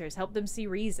spacers. Help them see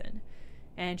reason.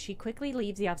 And she quickly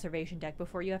leaves the observation deck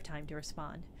before you have time to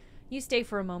respond. You stay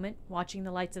for a moment, watching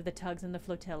the lights of the tugs and the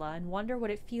flotilla, and wonder what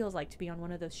it feels like to be on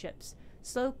one of those ships,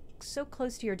 so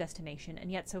close to your destination, and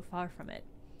yet so far from it.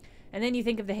 And then you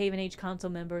think of the Haven Age Council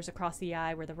members across the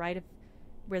Eye, where the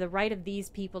right of these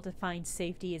people to find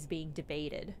safety is being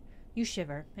debated. You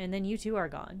shiver, and then you too are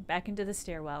gone, back into the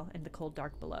stairwell and the cold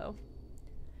dark below.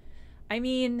 I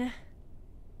mean,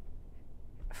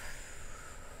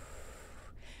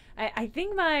 I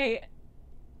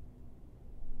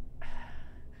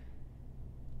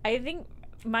think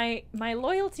my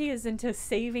loyalty is into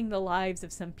saving the lives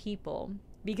of some people,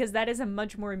 because that is a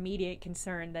much more immediate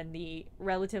concern than the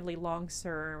relatively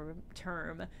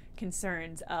long-term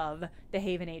concerns of the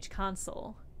Haven Age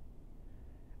Council.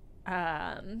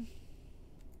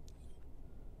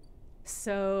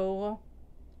 So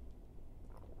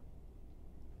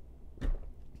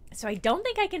I don't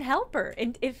think I can help her.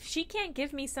 And if she can't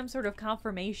give me some sort of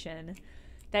confirmation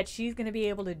that she's going to be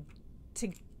able to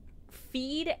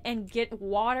feed and get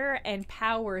water and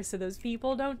power so those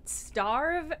people don't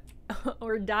starve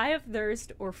or die of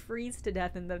thirst or freeze to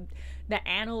death in the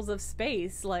annals of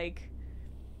space, like,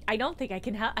 I don't think I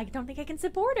can help. I don't think I can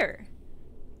support her.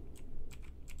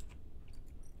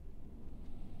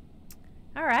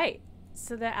 All right,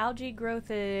 so the algae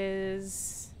growth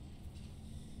is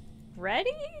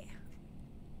ready.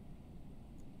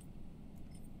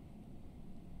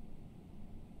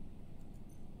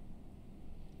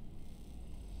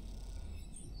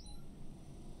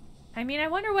 I mean, I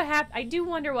wonder what I do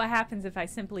wonder what happens if I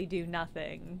simply do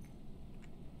nothing.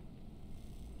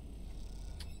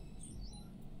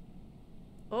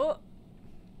 Oh.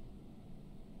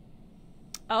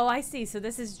 Oh, I see. So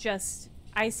this is just,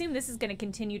 I assume this is going to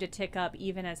continue to tick up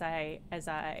even as I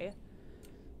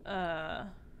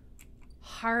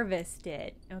harvest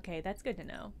it. Okay, that's good to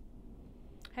know.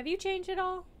 Have you changed it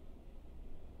all?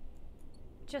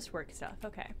 Just work stuff.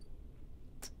 Okay.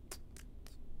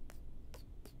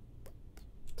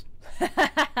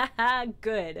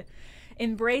 Good.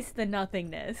 Embrace the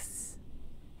nothingness.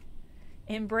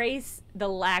 Embrace the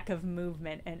lack of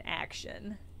movement and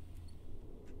action.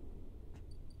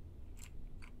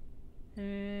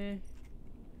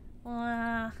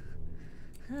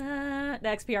 The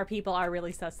XPR people are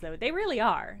really sus, though. They really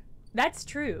are. That's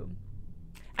true.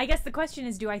 I guess the question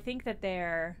is, do I think that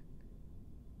they're...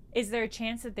 Is there a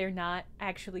chance that they're not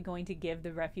actually going to give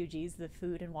the refugees the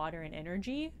food and water and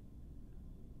energy?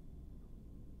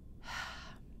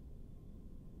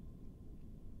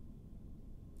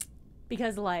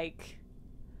 Because, like,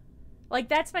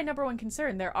 that's my number one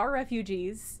concern. There are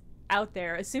refugees out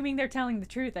there, assuming they're telling the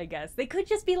truth, I guess. They could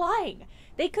just be lying.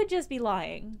 They could just be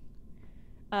lying.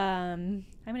 I'm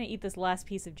gonna eat this last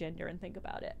piece of ginger and think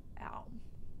about it. Ow.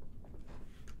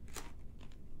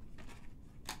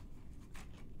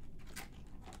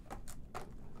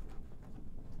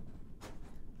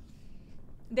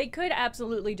 They could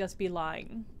absolutely just be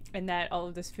lying, and that all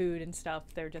of this food and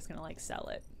stuff, they're just gonna, like, sell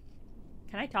it.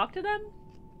 Can I talk to them?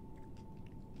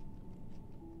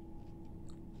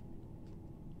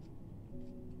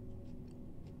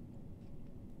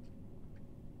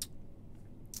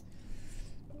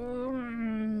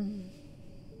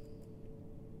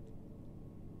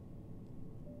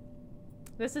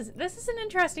 This is an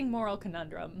interesting moral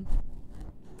conundrum.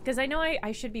 Because I know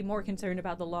I should be more concerned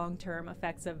about the long-term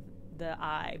effects of the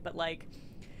eye, but, like,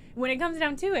 when it comes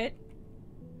down to it,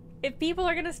 if people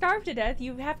are gonna starve to death,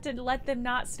 you have to let them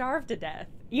not starve to death.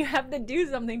 You have to do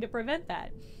something to prevent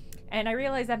that. And I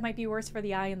realize that might be worse for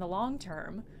the eye in the long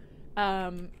term,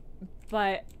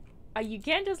 but you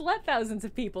can't just let thousands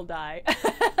of people die.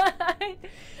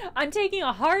 I'm taking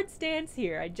a hard stance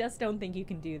here. I just don't think you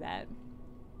can do that.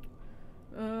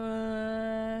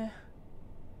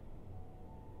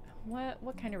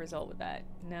 What kind of result would that?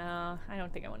 No, I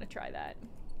don't think I want to try that.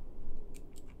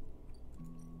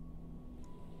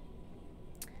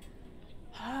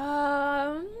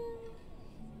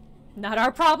 Not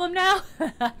our problem now?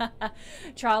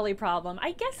 Trolley problem.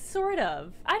 I guess sort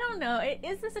of. I don't know.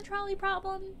 Is this a trolley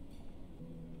problem?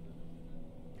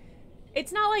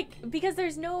 It's not like, because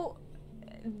there's no...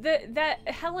 That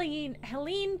Helene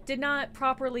did not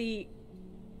properly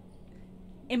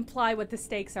imply what the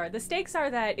stakes are. The stakes are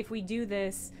that if we do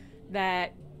this,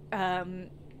 that the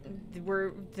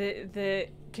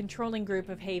controlling group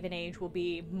of Haven Age will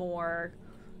be more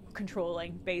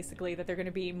controlling, basically, that they're going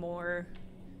to be more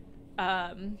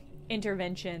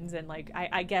interventions and, like,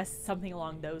 I guess something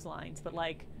along those lines, but,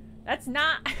 like, that's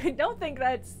not... I don't think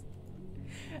that's...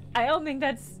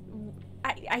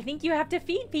 I think you have to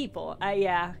feed people.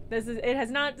 Yeah, it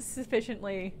has not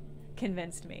sufficiently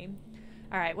convinced me.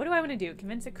 All right, what do I want to do?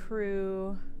 Convince a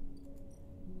crew.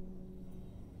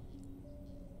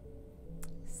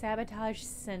 Sabotage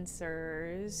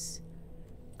sensors.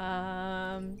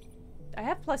 I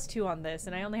have +2 on this,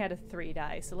 and I only had a 3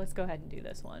 die, so let's go ahead and do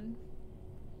this one.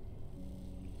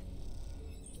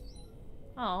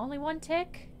 Oh, only 1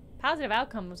 tick? Positive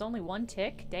outcome was only 1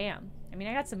 tick? Damn. I mean,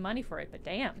 I got some money for it, but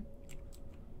damn.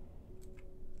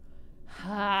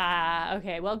 Ah,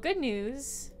 okay, well, good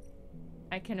news.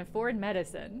 I can afford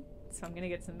medicine, so I'm gonna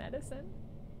get some medicine.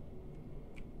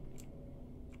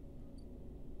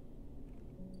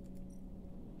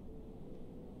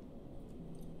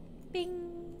 Bing!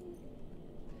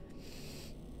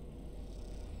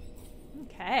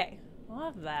 Okay,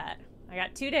 love that. I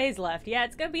got 2 days left. Yeah,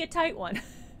 it's gonna be a tight one.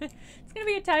 It's gonna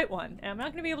be a tight one, and I'm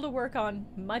not gonna be able to work on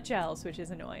much else, which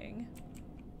is annoying.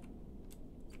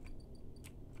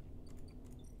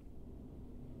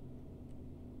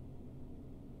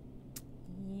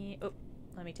 Yeah, oh,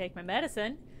 let me take my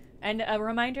medicine. And a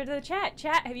reminder to the chat.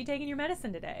 Chat, have you taken your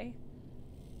medicine today?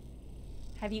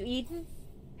 Have you eaten?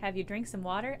 Have you drank some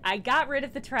water? I got rid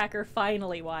of the tracker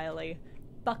finally, Wiley.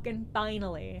 Fucking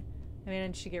finally. I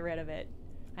managed to get rid of it.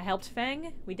 I helped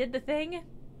Feng. We did the thing.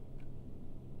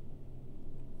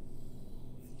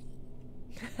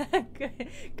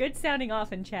 Good sounding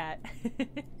off in chat.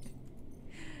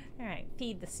 Alright,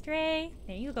 feed the stray.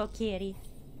 There you go, kitty.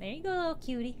 There you go, little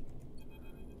cutie.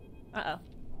 Uh-oh.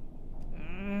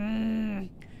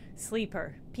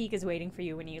 Sleeper. Peak is waiting for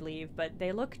you when you leave, but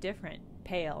they look different.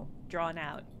 Pale. Drawn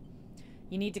out.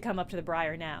 You need to come up to the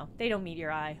Briar now. They don't meet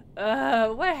your eye.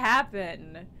 What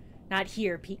happened? Not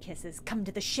here, Peak hisses. Come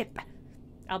to the ship.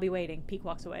 I'll be waiting. Peak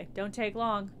walks away. Don't take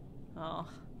long. Oh.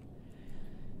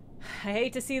 I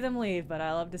hate to see them leave, but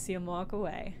I love to see them walk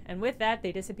away. And with that,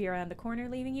 they disappear around the corner,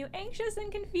 leaving you anxious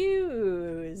and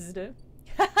confused.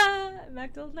 Haha!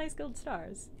 Back to nice gold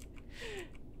stars.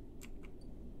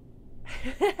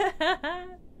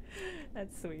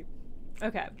 That's sweet.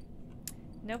 Okay.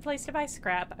 No place to buy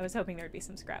scrap. I was hoping there would be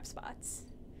some scrap spots.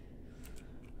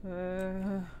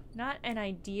 Not an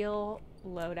ideal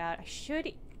loadout. I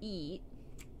should eat.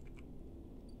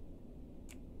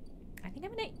 I think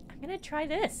I'm gonna try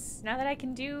this. Now that I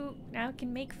can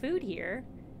make food here.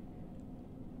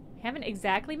 Haven't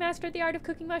exactly mastered the art of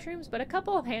cooking mushrooms, but a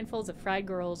couple of handfuls of fried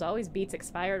girls always beats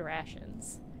expired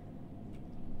rations.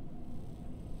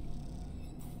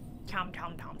 Tom,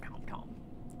 tom, tom, tom, tom.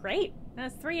 Great.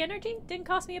 That's 3 energy. Didn't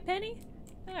cost me a penny.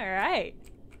 Alright.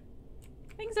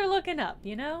 Things are looking up,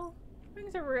 you know?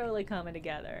 Things are really coming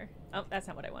together. Oh, that's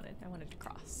not what I wanted. I wanted to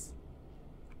cross.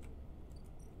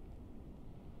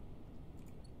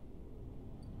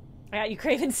 I got you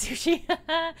craving sushi.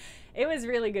 It was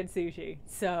really good sushi.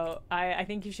 So I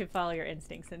think you should follow your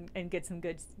instincts and get some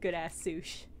good ass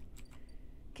sushi.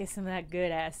 Get some of that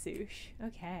good ass sushi.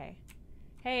 Okay.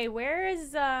 Hey, where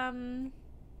is the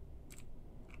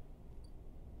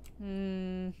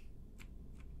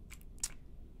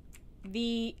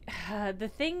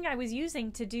thing I was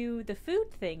using to do the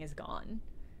food thing is gone.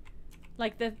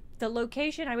 Like the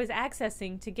location I was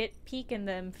accessing to get Peek and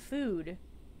them food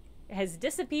has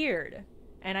disappeared,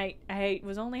 and I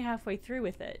was only halfway through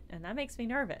with it, and that makes me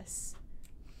nervous.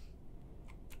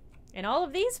 And all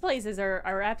of these places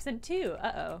are absent too.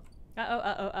 Uh-oh. Uh-oh,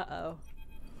 uh-oh, uh-oh.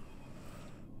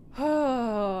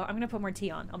 Oh, I'm gonna put more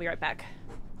tea on. I'll be right back.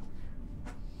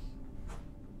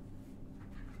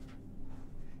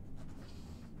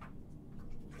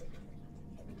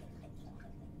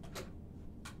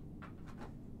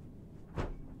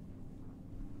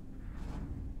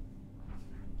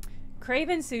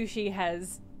 Craven Sushi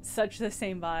has such the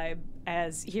same vibe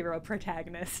as Hero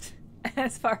Protagonist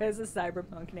as far as a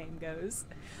cyberpunk name goes.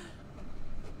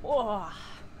 Oh.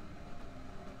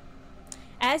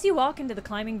 As you walk into the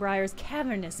Climbing Briar's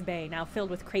cavernous bay, now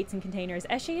filled with crates and containers,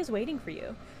 Eshe is waiting for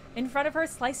you. In front of her,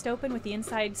 sliced open with the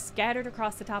inside scattered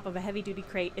across the top of a heavy-duty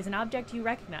crate, is an object you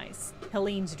recognize.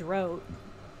 Helene's drone.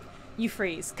 You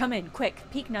freeze. Come in, quick.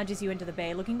 Peek nudges you into the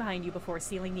bay, looking behind you before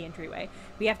sealing the entryway.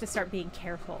 We have to start being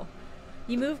careful.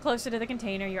 You move closer to the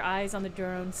container, your eyes on the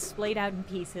drone splayed out in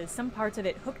pieces, some parts of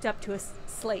it hooked up to a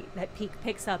slate that Peek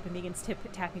picks up and begins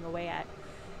tapping away at.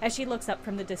 As she looks up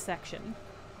from the dissection.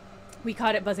 We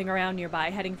caught it buzzing around nearby,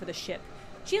 heading for the ship.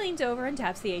 She leans over and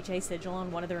taps the HA sigil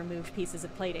on one of the removed pieces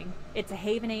of plating. It's a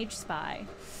Haven Age spy.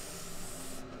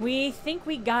 We think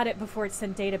we got it before it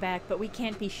sent data back, but we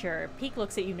can't be sure. Peek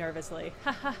looks at you nervously.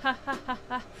 Ha ha ha ha ha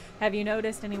ha. Have you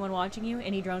noticed anyone watching you?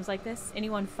 Any drones like this?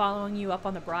 Anyone following you up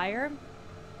on the Briar?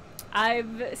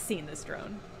 I've seen this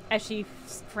drone. As she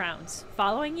frowns.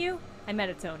 Following you? I met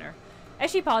its owner.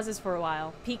 As she pauses for a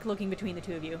while, Peek looking between the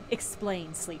two of you.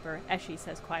 Explain, Sleeper, as she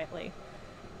says quietly.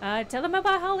 Tell them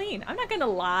about Helene. I'm not gonna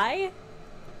lie.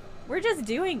 We're just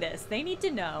doing this. They need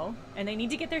to know, and they need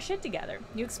to get their shit together.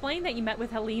 You explain that you met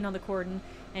with Helene on the cordon,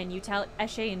 and you tell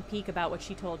Eshe and Peek about what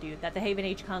she told you, that the Haven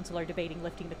Age Council are debating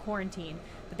lifting the quarantine,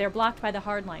 but they're blocked by the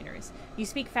hardliners. You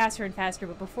speak faster and faster,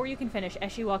 but before you can finish,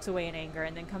 Eshe walks away in anger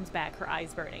and then comes back, her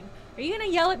eyes burning. Are you gonna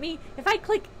yell at me? If I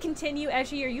click continue,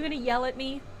 Eshe, are you gonna yell at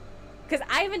me? Because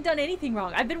I haven't done anything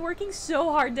wrong. I've been working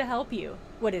so hard to help you.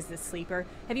 What is this, Sleeper?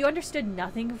 Have you understood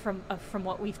nothing from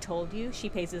what we've told you? She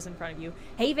paces in front of you.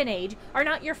 Haven Age are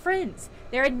not your friends.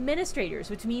 They're administrators,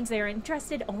 which means they are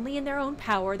interested only in their own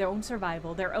power, their own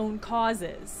survival, their own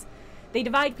causes. They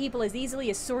divide people as easily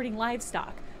as sorting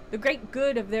livestock. The greater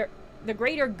good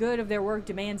of their work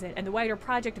demands it, and the wider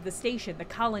project of the station, the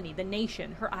colony, the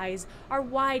nation. Her eyes are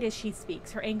wide as she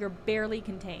speaks, her anger barely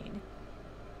contained.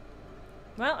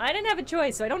 Well, I didn't have a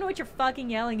choice, so I don't know what you're fucking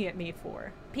yelling at me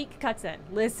for. Peek cuts in.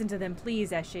 Listen to them,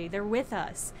 please, Eshe. They're with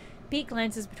us. Peek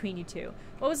glances between you two.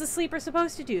 What was the Sleeper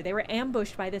supposed to do? They were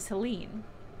ambushed by this Helene.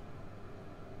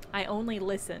 I only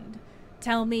listened.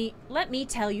 Let me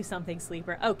tell you something,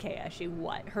 Sleeper. Okay, Eshe,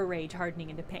 what? Her rage hardening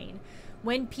into pain.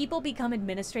 When people become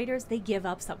administrators, they give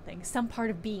up something. Some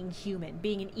part of being human,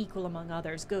 being an equal among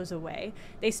others, goes away.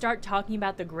 They start talking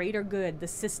about the greater good, the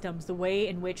systems, the way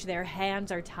in which their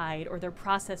hands are tied or their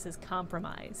process is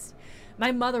compromised.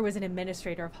 My mother was an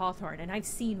administrator of Hawthorne, and I've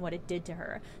seen what it did to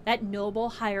her. That noble,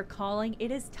 higher calling, it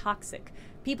is toxic.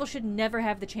 People should never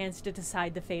have the chance to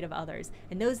decide the fate of others,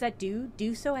 and those that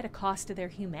do so at a cost to their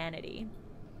humanity.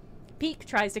 Peek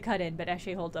tries to cut in, but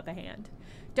Eshe holds up a hand.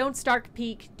 Don't start,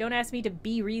 Peek. Don't ask me to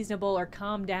be reasonable or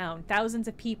calm down. Thousands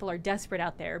of people are desperate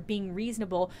out there. Being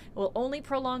reasonable will only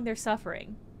prolong their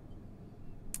suffering.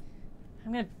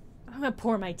 I'm gonna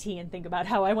pour my tea and think about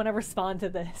how I want to respond to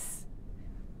this.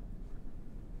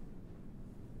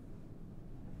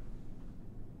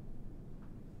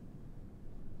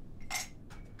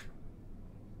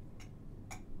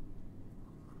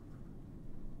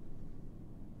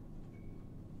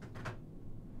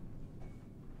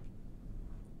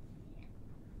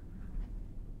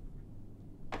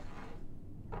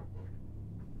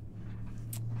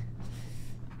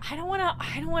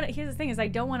 I don't want to, here's the thing is I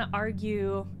don't want to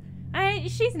argue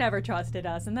She's never trusted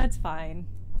us, and that's fine.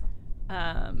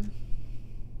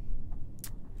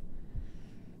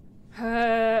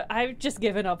 I've just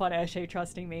given up on Eshe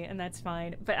trusting me, and that's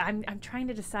fine. But I'm trying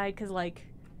to decide, because, like,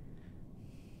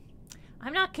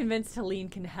 I'm not convinced Helene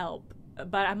can help,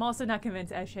 but I'm also not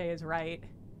convinced Eshe is right.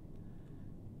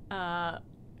 And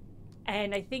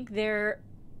I think they're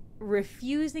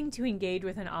refusing to engage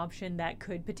with an option that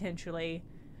could potentially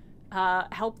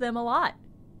help them a lot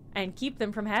and keep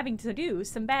them from having to do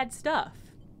some bad stuff.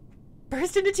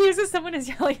 Burst into tears as someone is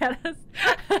yelling at us.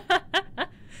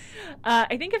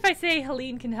 I think if I say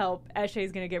Helene can help, Eshe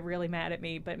is going to get really mad at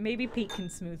me, but maybe Peek can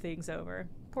smooth things over.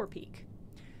 Poor Peek.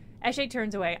 Eshe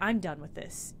turns away. I'm done with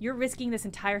this. You're risking this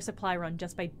entire supply run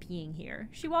just by being here.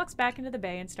 She walks back into the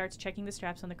bay and starts checking the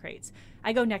straps on the crates.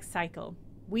 I go next cycle.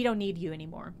 We don't need you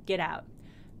anymore. Get out.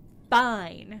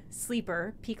 Fine.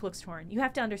 Sleeper. Peek looks torn. You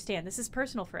have to understand, this is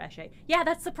personal for Eshe. Yeah,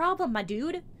 that's the problem, my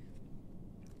dude.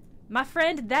 My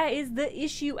friend, that is the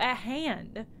issue at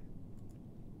hand.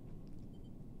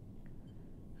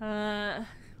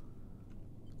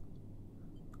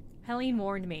 Helene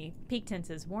warned me. Peek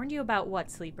tenses. Warned you about what,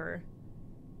 Sleeper?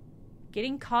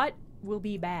 Getting caught will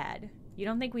be bad. You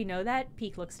don't think we know that?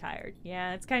 Peek looks tired.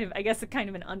 Yeah, it's kind of, I guess, kind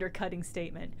of an undercutting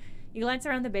statement. You glance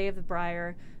around the bay of the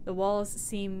Briar. The walls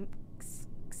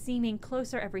seeming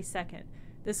closer every second.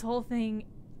 This whole thing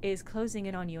is closing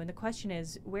in on you, and the question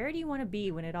is, where do you want to be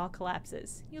when it all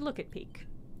collapses? You look at Peek.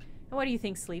 And what do you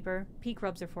think, Sleeper? Peek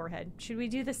rubs her forehead. Should we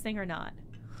do this thing or not?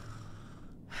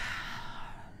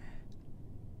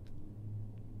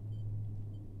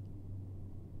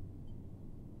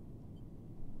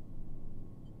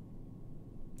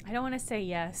 I don't want to say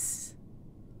yes.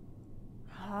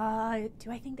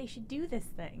 Do I think they should do this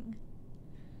thing?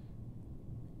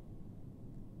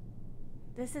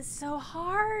 This is so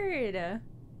hard.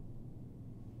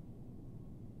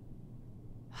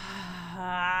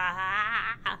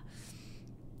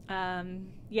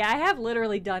 Yeah, I have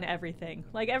literally done everything.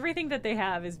 Like, everything that they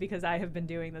have is because I have been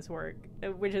doing this work,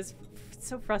 which is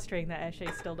so frustrating that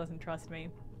Eshe still doesn't trust me.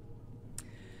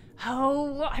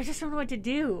 Oh, I just don't know what to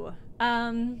do.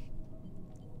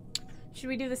 Should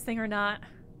we do this thing or not?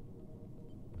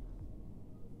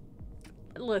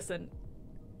 Listen,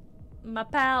 my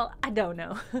pal, I don't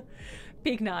know.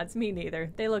 Peek nods, me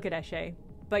neither. They look at Eshe.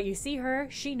 But you see her,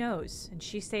 she knows, and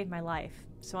she saved my life.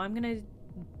 So I'm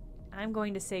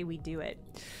going to say we do it.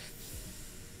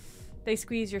 They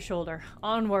squeeze your shoulder.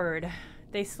 Onward.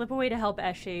 They slip away to help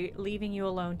Eshe, leaving you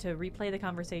alone to replay the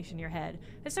conversation in your head.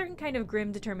 A certain kind of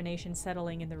grim determination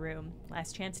settling in the room.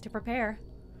 Last chance to prepare.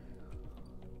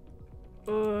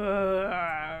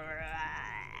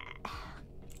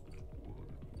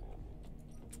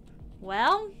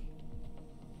 Well,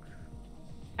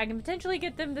 I can potentially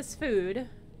get them this food.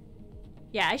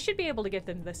 Yeah, I should be able to get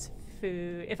them this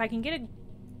food. If I can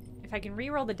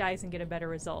re-roll the dice and get a better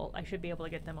result, I should be able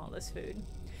to get them all this food.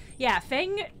 Yeah,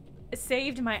 Feng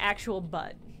saved my actual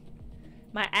butt.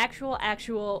 My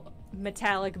actual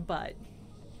metallic butt.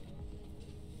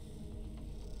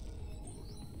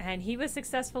 And he was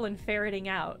successful in ferreting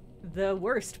out the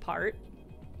worst part.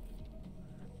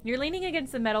 You're leaning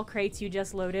against the metal crates you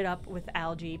just loaded up with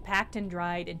algae, packed and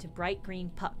dried into bright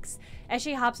green pucks.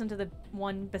 Eshe hops into the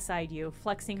one beside you,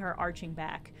 flexing her arching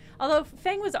back. Although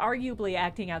Feng was arguably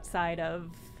acting outside of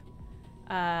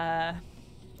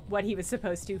what he was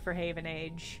supposed to for Haven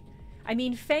Age. I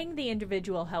mean, Feng the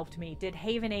individual helped me. Did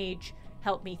Haven Age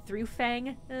help me through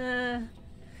Feng?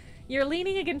 You're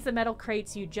leaning against the metal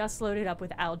crates you just loaded up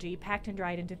with algae, packed and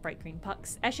dried into bright green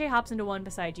pucks. Eshe hops into one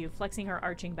beside you, flexing her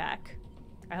arching back.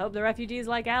 I hope the refugees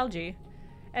like algae.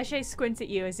 Eshe squints at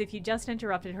you as if you just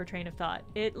interrupted her train of thought.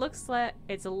 It looks like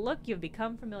it's a look you've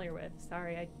become familiar with.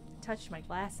 Sorry, I touched my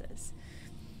glasses.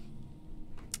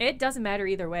 It doesn't matter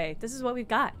either way. This is what we've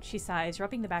got, she sighs,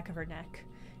 rubbing the back of her neck.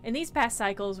 In these past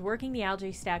cycles, working the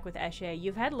algae stack with Eshe,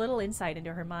 you've had little insight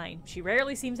into her mind. She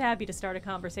rarely seems happy to start a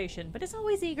conversation, but is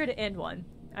always eager to end one.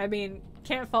 I mean,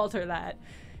 can't fault her that.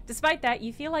 Despite that,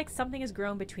 you feel like something has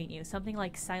grown between you, something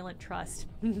like silent trust.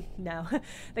 No,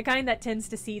 the kind that tends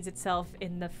to seeds itself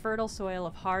in the fertile soil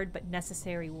of hard but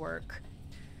necessary work.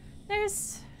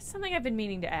 There's something I've been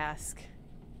meaning to ask.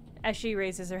 Eshe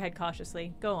raises her head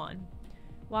cautiously. Go on.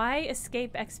 Why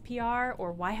escape XPR,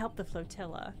 or why help the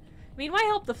flotilla? I mean, why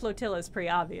help the flotilla is pretty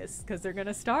obvious, because they're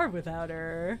gonna starve without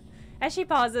her. As she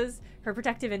pauses, her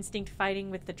protective instinct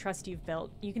fighting with the trust you've built,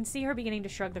 you can see her beginning to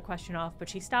shrug the question off, but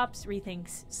she stops,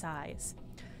 rethinks, sighs.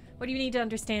 What do you need to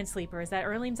understand, Sleeper, is that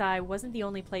Erling's Eye wasn't the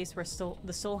only place where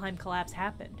the Solheim collapse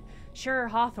happened. Sure,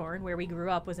 Hawthorne, where we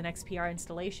grew up, was an XPR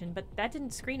installation, but that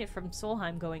didn't screen it from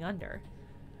Solheim going under.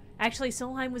 Actually,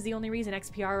 Solheim was the only reason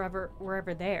XPR were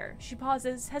ever there. She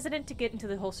pauses, hesitant to get into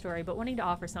the whole story, but wanting to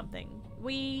offer something.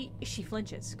 She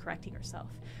flinches, correcting herself.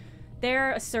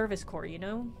 They're a service corps, you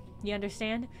know? You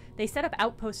understand? They set up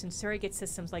outposts and surrogate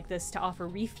systems like this to offer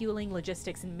refueling,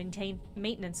 logistics, and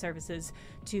maintenance services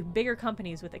to bigger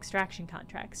companies with extraction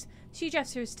contracts. She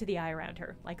gestures to the eye around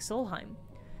her, like Solheim.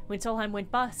 When Solheim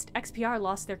went bust, XPR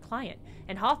lost their client,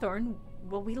 and Hawthorne,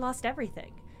 well, we lost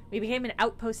everything. We became an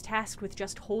outpost tasked with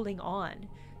just holding on.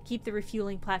 Keep the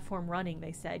refueling platform running,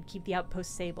 they said. Keep the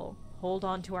outpost stable. Hold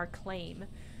on to our claim.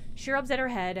 She rubs at her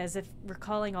head as if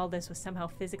recalling all this was somehow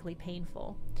physically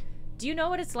painful. Do you know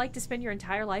what it's like to spend your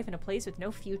entire life in a place with no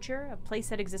future? A place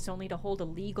that exists only to hold a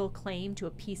legal claim to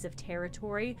a piece of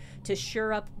territory? To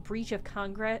shore up breach of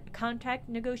contract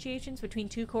negotiations between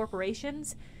two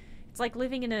corporations? It's like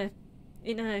living in a...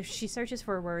 She searches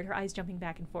for a word, her eyes jumping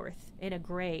back and forth. In a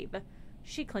grave.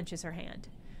 She clenches her hand.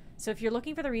 So if you're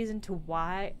looking for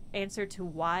the answer to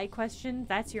why question,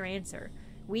 that's your answer.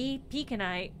 We, Peek and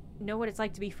I, know what it's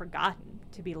like to be forgotten,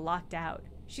 to be locked out.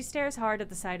 She stares hard at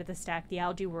the side of the stack, the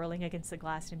algae whirling against the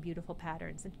glass in beautiful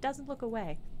patterns, and doesn't look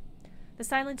away. The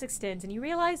silence extends, and you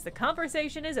realize the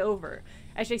conversation is over.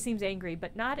 Ashley seems angry,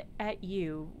 but not at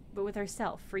you, but with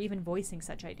herself, for even voicing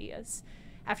such ideas.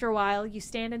 After a while, you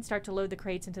stand and start to load the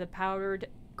crates into the powdered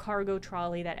cargo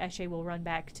trolley that Eshe will run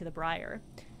back to the Briar.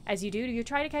 As you do, you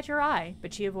try to catch her eye,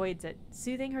 but she avoids it,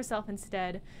 soothing herself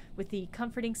instead with the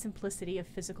comforting simplicity of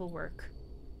physical work.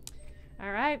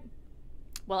 Alright.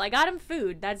 Well, I got him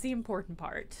food. That's the important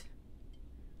part.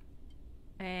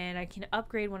 And I can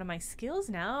upgrade one of my skills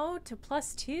now to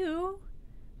 +2,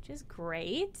 which is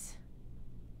great.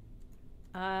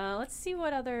 Let's see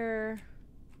what other...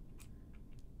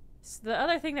 So the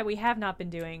other thing that we have not been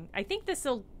doing, I think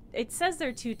this'll... It says there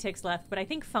are 2 ticks left, but I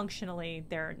think functionally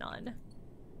there are none.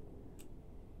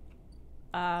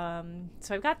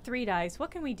 So I've got 3 dice.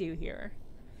 What can we do here?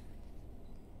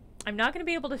 I'm not going to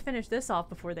be able to finish this off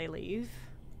before they leave.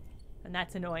 And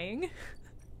that's annoying.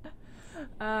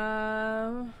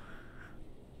 I'm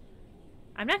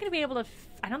not going to be able to...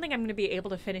 I don't think I'm going to be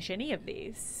able to finish any of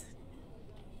these.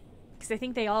 Because I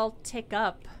think they all tick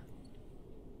up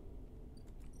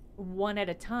one at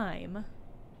a time.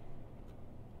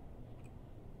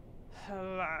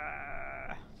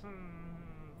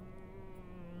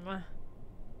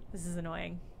 This is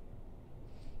annoying.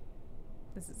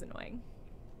 This is annoying.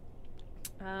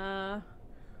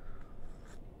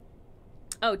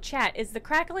 Oh, chat, is the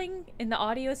crackling in the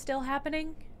audio still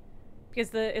happening?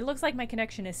 Because it looks like my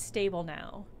connection is stable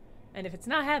now. And if it's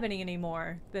not happening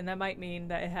anymore, then that might mean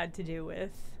that it had to do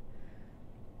with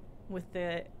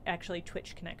the actually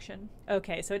Twitch connection.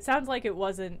 Okay, so it sounds like it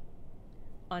wasn't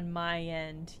on my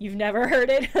end. You've never heard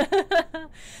it?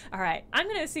 Alright, I'm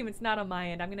gonna assume it's not on my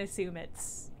end. I'm gonna assume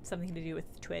it's something to do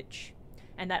with Twitch.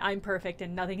 And that I'm perfect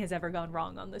and nothing has ever gone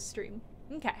wrong on this stream.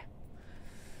 Okay.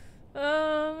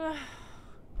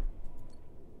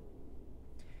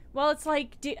 Well, it's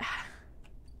like...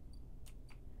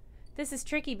 This is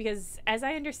tricky because, as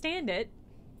I understand it,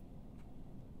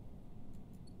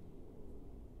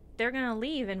 they're gonna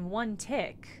leave in 1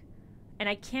 tick. And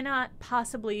I cannot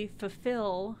possibly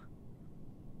fulfill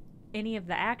any of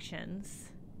the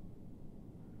actions.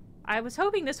 I was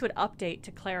hoping this would update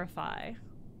to clarify.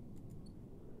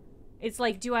 It's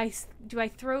like, do I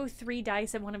throw 3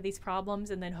 dice at one of these problems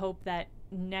and then hope that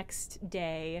next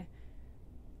day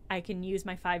I can use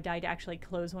my 5 die to actually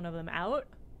close one of them out?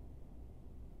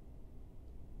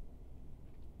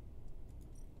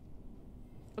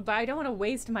 But I don't want to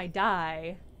waste my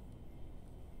die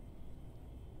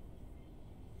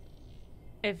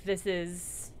if this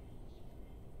is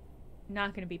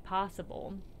not going to be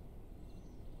possible.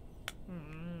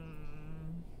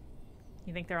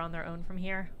 You think they're on their own from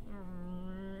here?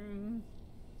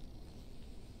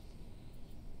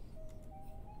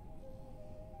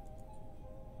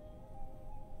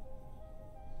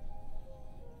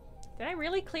 Did I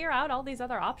really clear out all these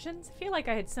other options? I feel like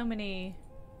I had so many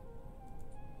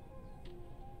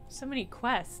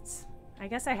quests. I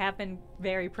guess I have been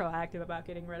very proactive about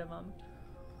getting rid of them.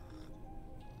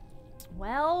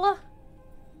 Well,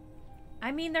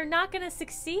 I mean, they're not gonna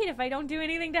succeed if I don't do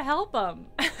anything to help them.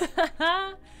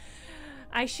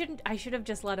 I should have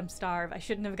just let them starve. I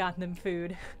shouldn't have gotten them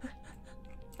food.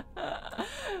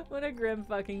 What a grim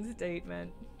fucking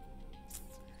statement.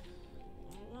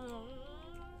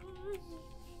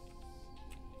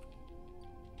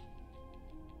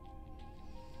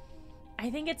 I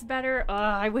think it's better.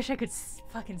 I wish I could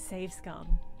fucking save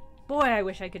Scum. Boy, I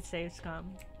wish I could save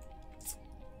Scum.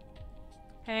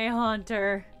 Hey,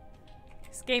 Haunter.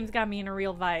 This game's got me in a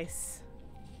real vice.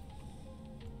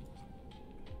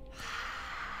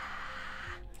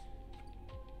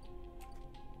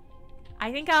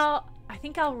 I think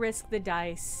I'll risk the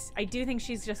dice. I do think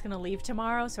she's just gonna leave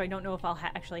tomorrow, so I don't know if I'll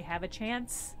actually have a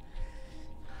chance.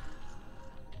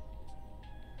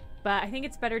 But I think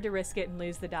it's better to risk it and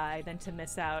lose the die than to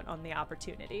miss out on the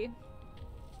opportunity.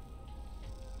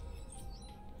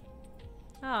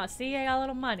 Oh, see, I got a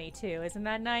little money too. Isn't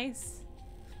that nice?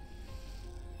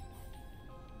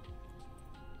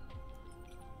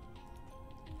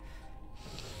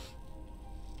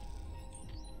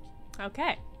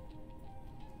 Okay.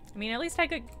 I mean, at least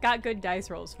I got good dice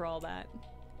rolls for all that.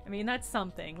 I mean, that's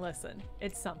something. Listen,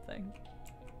 it's something.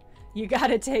 You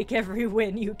gotta take every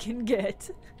win you can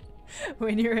get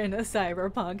when you're in a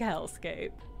cyberpunk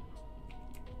hellscape.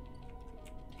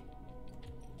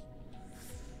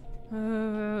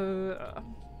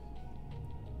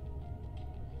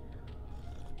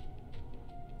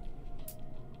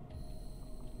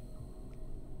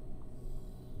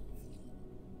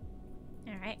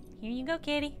 Alright, here you go,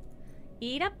 kitty.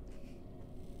 Eat up.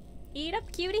 Eat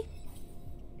up, cutie.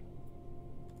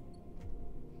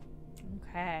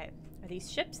 Okay. Are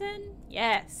these ships in?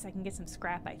 Yes, I can get some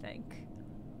scrap, I think.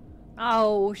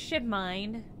 Oh, ship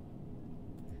mind.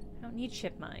 I don't need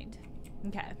ship mind.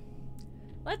 Okay.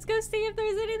 Let's go see if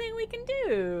there's anything we can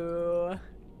do.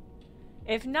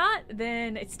 If not,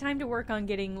 then it's time to work on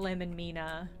getting Lim and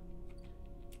Mina.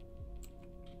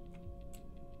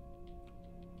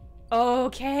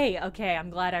 Okay, okay, I'm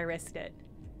glad I risked it.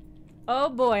 Oh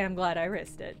boy, I'm glad I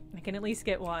risked it. I can at least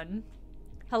get one.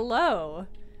 Hello?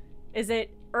 Is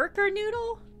it Urker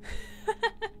Noodle?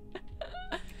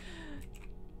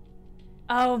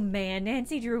 Oh man,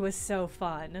 Nancy Drew was so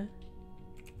fun.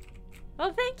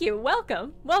 Well, thank you.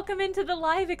 Welcome. Welcome into the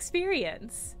live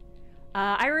experience.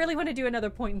 I really want to do another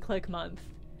point and click month.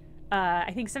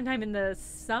 I think sometime in the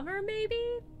summer,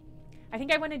 maybe? I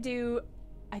think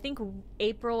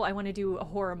April I want to do a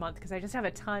horror month because I just have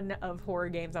a ton of horror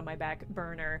games on my back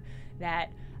burner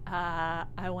that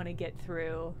I want to get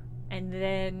through. And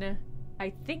then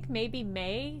I think maybe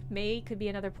May could be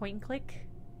another point and click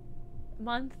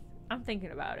month. I'm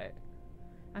thinking about it.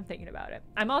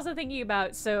 I'm also thinking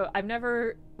about, so I've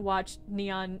never watched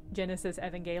Neon Genesis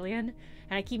Evangelion, and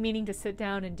I keep meaning to sit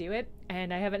down and do it,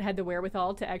 and I haven't had the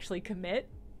wherewithal to actually commit,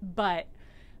 but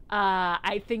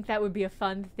I think that would be a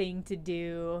fun thing to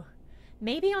do.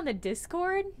 Maybe on the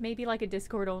Discord? Maybe like a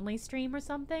Discord-only stream or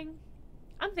something?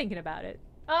 I'm thinking about it.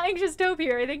 Anxious Dope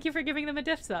here. Thank you for giving them a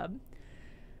gift sub.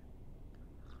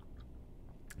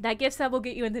 That gift sub will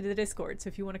get you into the Discord, so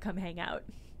if you want to come hang out.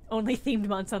 Only themed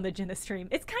months on the Jenna stream.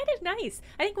 It's kind of nice.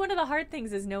 I think one of the hard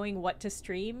things is knowing what to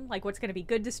stream, like what's going to be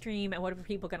good to stream and what are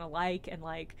people going to like, and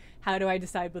like how do I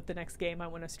decide what the next game I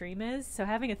want to stream is. So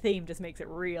having a theme just makes it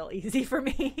real easy for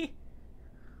me.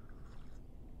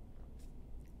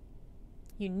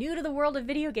 You new to the world of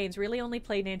video games, really only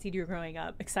played Nancy Drew growing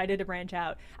up. Excited to branch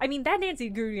out. I mean, that Nancy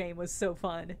Drew game was so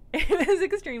fun. It was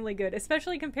extremely good,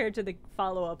 especially compared to the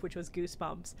follow-up, which was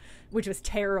Goosebumps, which was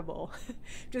terrible.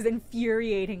 Which was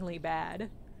infuriatingly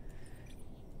bad.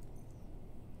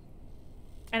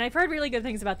 And I've heard really good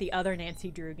things about the other Nancy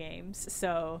Drew games,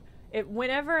 so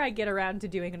whenever I get around to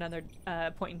doing another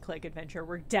point-and-click adventure,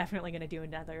 we're definitely going to do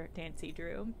another Nancy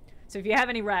Drew. So if you have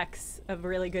any recs of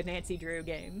really good Nancy Drew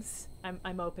games,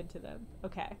 I'm open to them.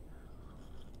 Okay.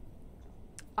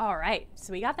 All right,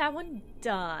 so we got that one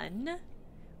done.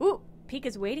 Ooh, Peek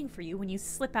is waiting for you when you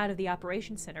slip out of the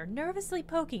operations center, nervously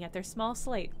poking at their small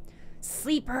slate.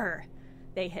 Sleeper,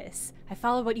 they hiss. I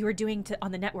followed what you were doing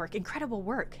on the network. Incredible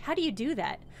work. How do you do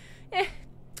that?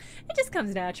 It just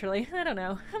comes naturally. I don't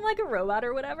know. I'm like a robot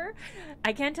or whatever.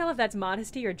 I can't tell if that's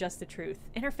modesty or just the truth.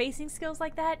 Interfacing skills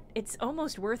like that, it's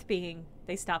almost worth being...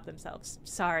 They stop themselves.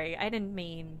 Sorry, I didn't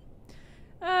mean...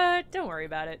 don't worry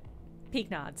about it. Peek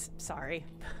nods. Sorry.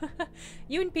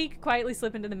 You and Peek quietly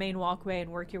slip into the main walkway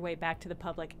and work your way back to the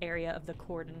public area of the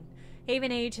cordon.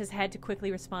 Haven Age has had to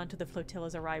quickly respond to the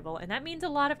flotilla's arrival, and that means a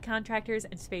lot of contractors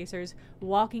and spacers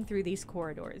walking through these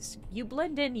corridors. You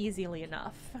blend in easily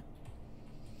enough.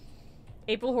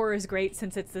 April Horror is great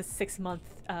since it's the 6th month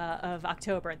of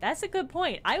October. That's a good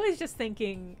point. I was just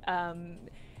thinking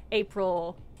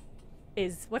April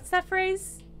is... What's that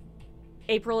phrase?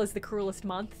 April is the cruelest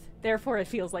month. Therefore, it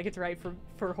feels like it's right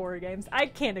for horror games. I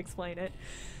can't explain it.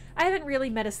 I haven't really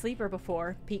met a sleeper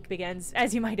before, Peek begins,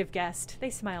 as you might have guessed. They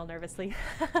smile nervously.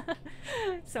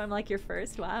 So I'm like, you're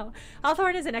first? Wow.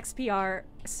 Hawthorne is an XPR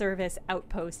service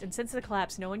outpost, and since the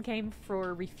collapse, no one came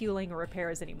for refueling or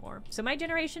repairs anymore. So my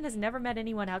generation has never met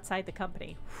anyone outside the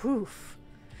company. Whew.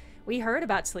 We heard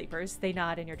about sleepers, they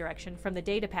nod in your direction, from the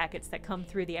data packets that come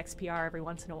through the XPR every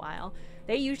once in a while.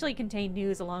 They usually contain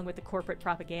news along with the corporate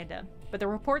propaganda, but the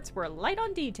reports were light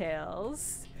on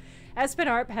details. Espen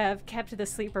Arp have kept the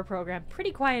sleeper program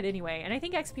pretty quiet anyway, and I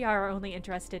think XPR are only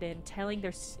interested in telling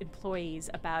their employees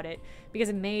about it because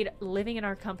it made living in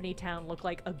our company town look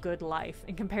like a good life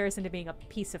in comparison to being a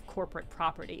piece of corporate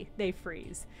property. They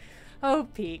freeze. Oh,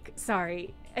 Peak.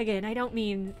 Sorry. Again, I don't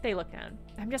mean they look down.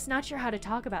 I'm just not sure how to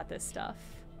talk about this stuff.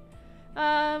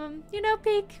 You know,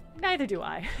 Peak, neither do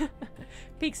I.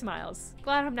 Peak smiles.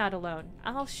 Glad I'm not alone.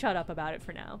 I'll shut up about it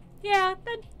for now. Yeah,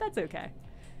 that's okay.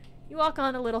 You walk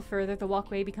on a little further, the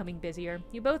walkway becoming busier.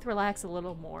 You both relax a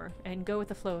little more and go with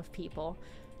the flow of people.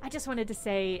 I just wanted to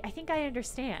say, I think I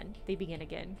understand, they begin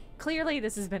again. Clearly,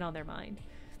 this has been on their mind.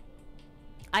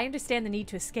 I understand the need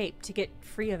to escape, to get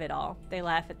free of it all. They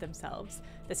laugh at themselves.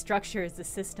 The structure is the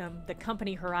system, the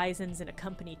company horizons in a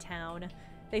company town.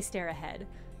 They stare ahead.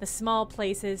 The small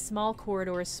places, small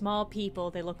corridors, small people,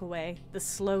 they look away. The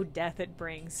slow death it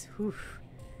brings. Whew.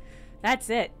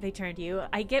 That's it, they turn to you.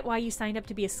 I get why you signed up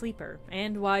to be a sleeper,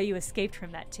 and why you escaped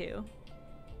from that too.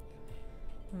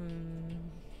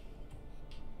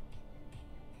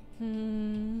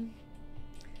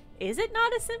 Is it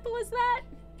not as simple as that?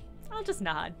 I'll just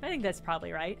nod. I think that's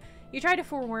probably right. You try to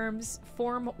form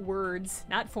words,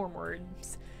 not form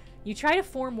words. You try to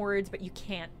form words, but you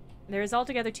can't. There is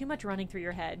altogether too much running through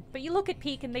your head. But you look at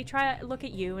Peak and they try to look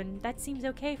at you, and that seems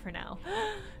okay for now.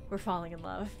 We're falling in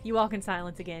love. You walk in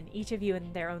silence again, each of you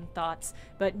in their own thoughts,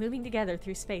 but moving together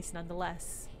through space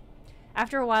nonetheless.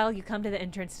 After a while, you come to the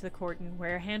entrance to the cordon,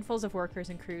 where handfuls of workers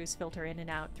and crews filter in and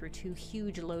out through two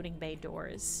huge loading bay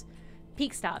doors.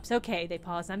 Peak stops. Okay, they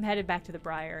pause. I'm headed back to the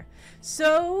Briar.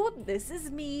 So, this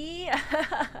is me.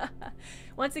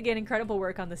 Once again, incredible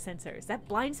work on the sensors. That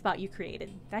blind spot you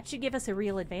created, that should give us a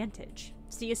real advantage.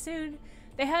 See you soon.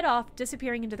 They head off,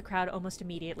 disappearing into the crowd almost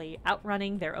immediately,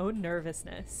 outrunning their own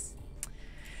nervousness.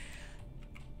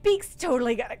 Peak's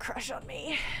totally got a crush on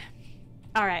me.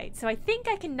 Alright, so I think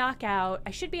I can knock out...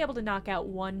 I should be able to knock out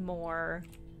one more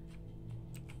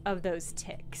of those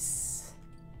ticks.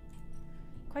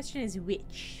 Question is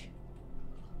which?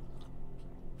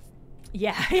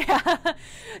 Yeah, yeah.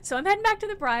 So I'm heading back to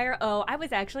the Briar. Oh, I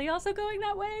was actually also going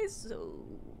that way, so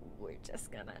we're just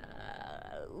gonna...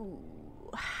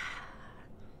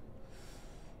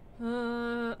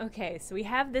 okay, so we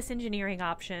have this engineering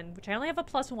option, which I only have a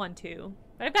 +1 to,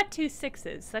 but I've got 2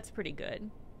 6s. That's pretty good.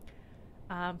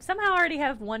 Somehow I already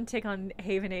have 1 tick on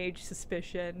Haven Age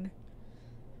Suspicion.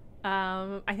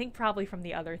 I think probably from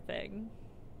the other thing.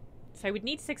 So I would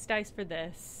need 6 dice for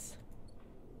this,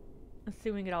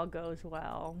 assuming it all goes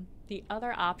well. The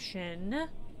other option...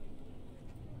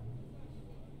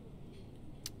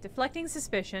 Deflecting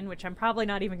Suspicion, which I'm probably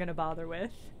not even going to bother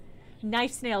with.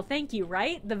 Knife Snail, thank you,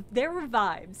 right? There were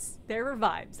vibes. There were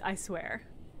vibes, I swear.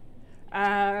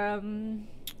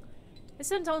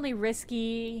 This one's only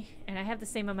risky, and I have the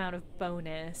same amount of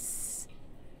bonus.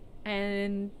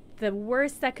 And the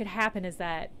worst that could happen is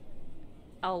that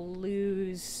I'll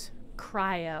lose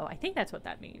cryo. I think that's what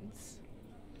that means.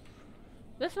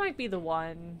 This might be the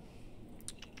one.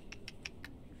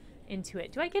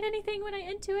 Intuit. Do I get anything when I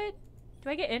intuit? Do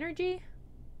I get energy?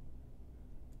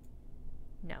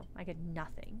 No, I get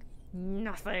nothing.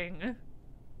 Nothing.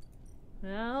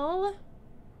 Well...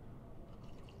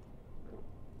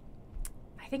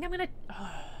 I think I'm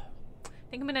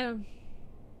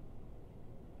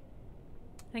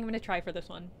gonna try for this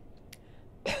one.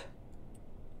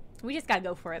 We just gotta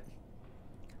go for it.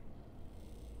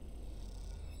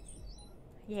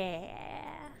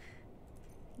 Yeah.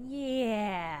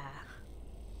 Yeah.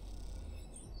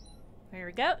 There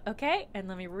we go. Okay, and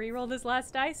let me re-roll this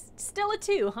last dice. Still a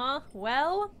 2, huh?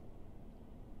 Well,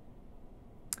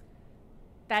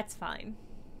 that's fine.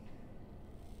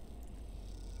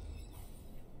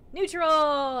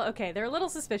 Neutral! Okay, they're a little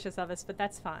suspicious of us, but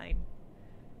that's fine.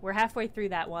 We're halfway through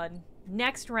that one.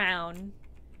 Next round.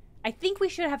 I think we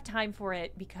should have time for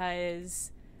it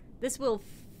because this will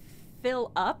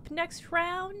fill up next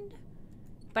round.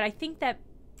 But I think that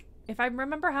if I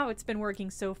remember how it's been working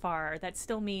so far, that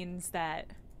still means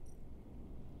that,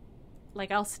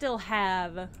 like, I'll still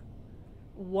have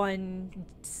 1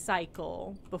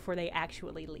 cycle before they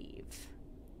actually leave.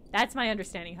 That's my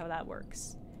understanding how that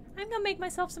works. I'm gonna make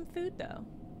myself some food, though.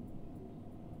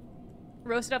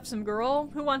 Roasted up some girl.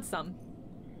 Who wants some?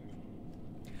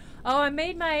 Oh, I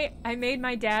made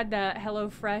my dad the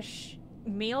HelloFresh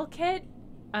meal kit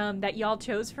that y'all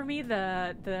chose for me.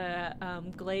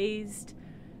 The glazed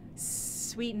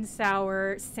sweet and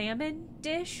sour salmon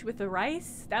dish with the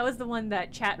rice. That was the one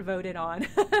that chat voted on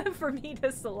for me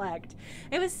to select.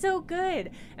 It was so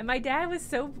good, and my dad was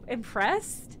so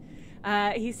impressed.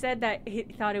 He said that he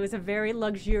thought it was a very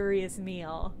luxurious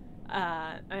meal,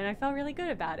 and I felt really good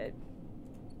about it.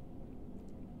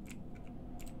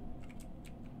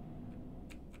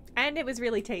 And it was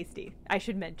really tasty, I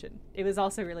should mention. It was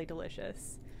also really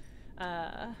delicious.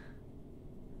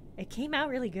 It came out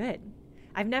really good.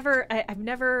 I've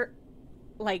never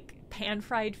like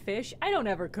pan-fried fish. I don't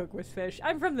ever cook with fish.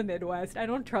 I'm from the Midwest. I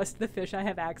don't trust the fish I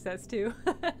have access to.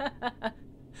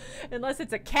 Unless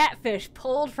it's a catfish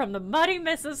pulled from the muddy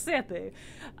Mississippi.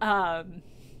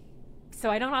 So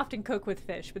I don't often cook with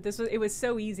fish, but it was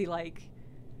so easy. Like,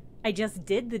 I just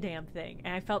did the damn thing,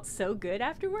 and I felt so good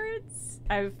afterwards.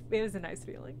 It was a nice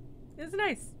feeling. It was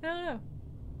nice. I don't know.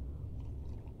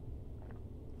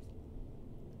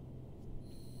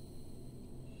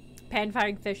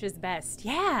 Pan-frying fish is best.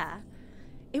 Yeah,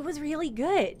 it was really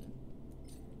good.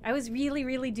 I was really,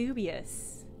 really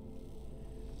dubious.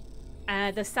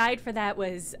 The side for that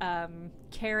was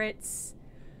carrots.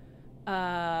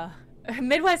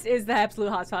 Midwest is the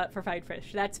absolute hotspot for fried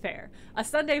fish. That's fair. A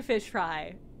Sunday fish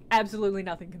fry, absolutely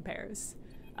nothing compares.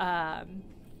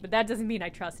 But that doesn't mean I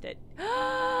trust it.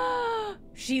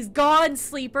 She's gone,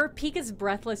 Sleeper. Peek is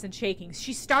breathless and shaking.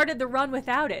 She started the run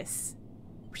without us.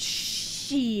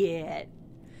 Shit.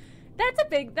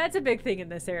 That's a big thing in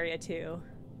this area too.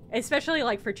 Especially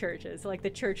like for churches. Like the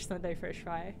church Sunday fish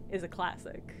fry is a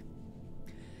classic.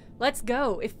 Let's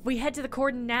go. If we head to the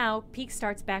cordon now, Peek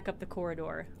starts back up the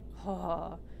corridor.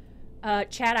 Oh.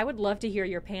 Chad, I would love to hear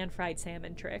your pan-fried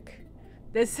salmon trick.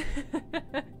 This...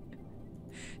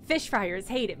 Fish fryers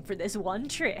hate him for this one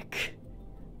trick.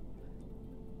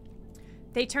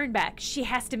 They turn back. She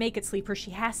has to make it, Sleeper.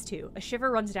 She has to. A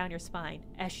shiver runs down your spine.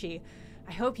 Eshi,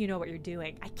 I hope you know what you're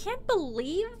doing. I can't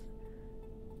believe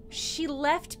she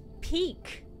left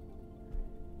Peek.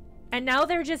 And now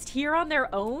they're just here on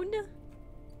their own?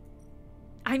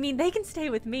 I mean, they can stay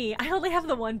with me. I only have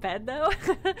the one bed, though.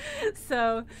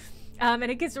 So, and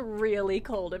it gets really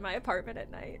cold in my apartment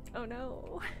at night. Oh,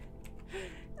 no.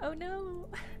 Oh, no.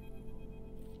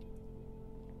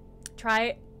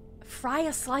 Fry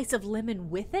a slice of lemon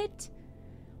with it?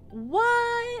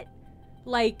 What?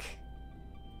 Like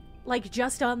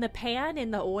just on the pan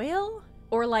in the oil?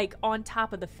 Or like on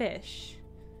top of the fish?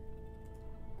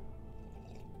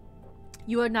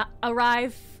 You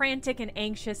arrive frantic and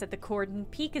anxious at the cordon.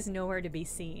 Peek is nowhere to be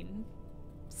seen.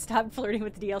 Stop flirting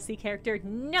with the DLC character.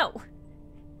 No!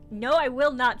 No, I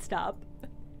will not stop.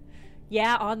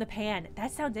 Yeah, on the pan.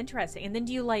 That sounds interesting. And then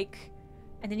do you like...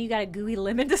 And then you got a gooey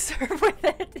lemon to serve with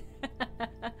it?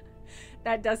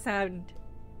 That does sound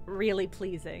really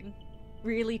pleasing.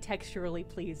 Really texturally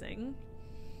pleasing.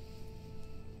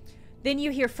 Then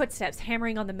you hear footsteps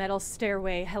hammering on the metal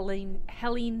stairway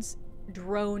Helene's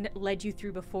drone led you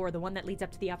through before, the one that leads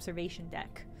up to the observation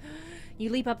deck. You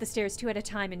leap up the stairs 2 at a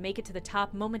time and make it to the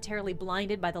top, momentarily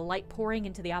blinded by the light pouring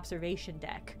into the observation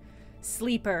deck.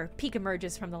 Sleeper. Peek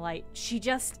emerges from the light.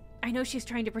 I know she's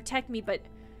trying to protect me, but...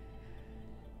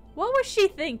 What was she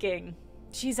thinking?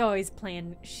 She was always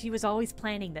planning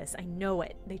this. I know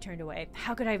it. They turned away.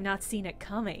 How could I have not seen it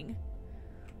coming?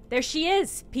 There she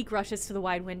is! Peek rushes to the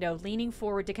wide window, leaning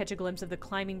forward to catch a glimpse of the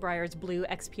Climbing Briar's blue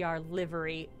XPR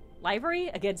livery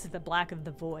against the black of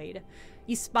the void.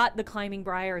 You spot the Climbing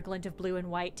Briar, a glint of blue and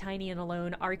white, tiny and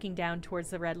alone, arcing down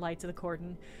towards the red lights of the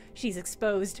cordon. She's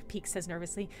exposed, Peek says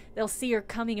nervously. They'll see her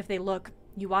coming if they look.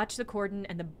 You watch the cordon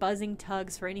and the buzzing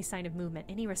tugs for any sign of movement,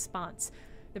 any response.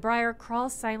 The Briar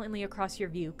crawls silently across your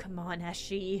view. Come on,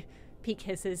 Eshi. Peek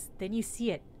hisses. Then you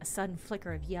see it, a sudden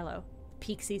flicker of yellow.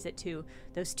 Peek sees it too.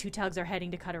 Those 2 tugs are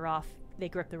heading to cut her off. They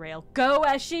grip the rail. Go,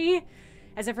 Eshi!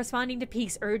 As if responding to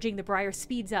Peek's urging, the Briar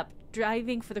speeds up,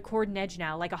 driving for the cordon edge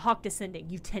now, like a hawk descending.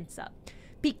 You tense up.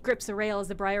 Peek grips the rail as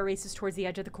the Briar races towards the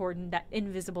edge of the cordon, that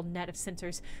invisible net of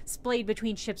sensors, splayed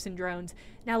between ships and drones.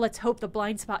 Now let's hope the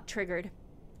blind spot triggered.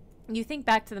 You think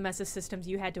back to the mess of systems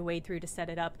you had to wade through to set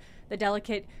it up. The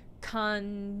delicate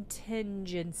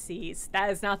contingencies. That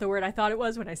is not the word I thought it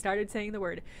was when I started saying the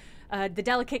word. The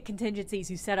delicate contingencies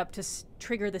you set up to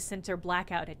trigger the sensor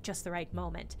blackout at just the right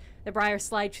moment. The Briar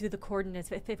slides through the cordon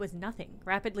as if it was nothing,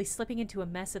 rapidly slipping into a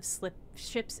mess of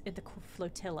ships in the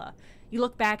flotilla. You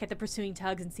look back at the pursuing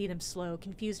tugs and see them slow,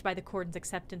 confused by the cordon's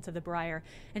acceptance of the Briar,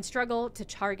 and struggle to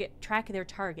track their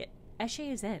target.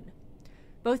 Eshe is in.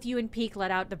 Both you and Peek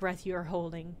let out the breath you are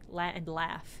holding, and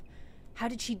laugh. How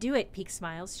did she do it? Peek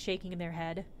smiles, shaking their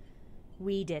head.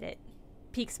 We did it.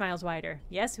 Peek smiles wider.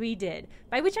 Yes, we did.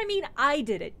 By which I mean I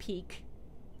did it, Peek.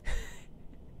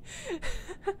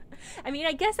 I mean,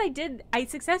 I guess I did. I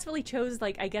successfully chose,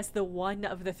 like, I guess the one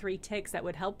of the 3 ticks that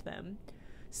would help them.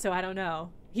 So I don't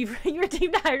know. You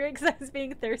redeemed Hyrix as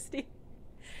being thirsty.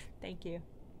 Thank you.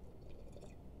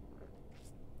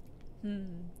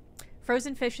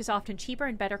 Frozen fish is often cheaper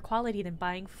and better quality than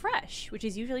buying fresh, which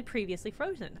is usually previously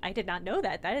frozen. I did not know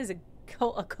that. That is a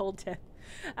cold tip.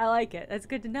 I like it. That's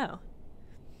good to know.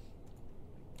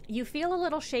 You feel a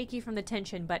little shaky from the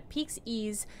tension, but Peek's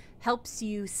ease helps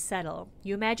you settle.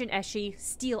 You imagine Eshe,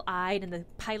 steel-eyed in the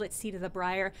pilot seat of the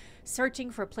Briar,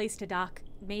 searching for a place to dock.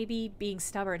 Maybe being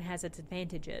stubborn has its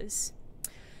advantages.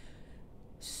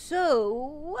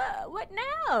 So, what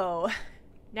now?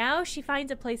 Now she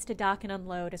finds a place to dock and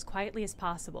unload as quietly as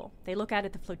possible. They look out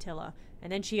at the flotilla,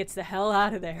 and then she gets the hell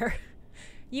out of there.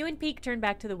 You and Peek turn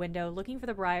back to the window, looking for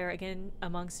the Briar again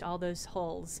amongst all those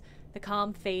hulls, the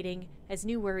calm fading as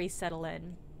new worries settle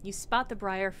in. You spot the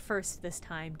Briar first this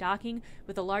time, docking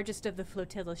with the largest of the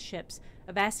flotilla's ships,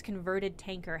 a vast converted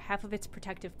tanker, half of its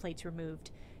protective plates removed.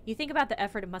 You think about the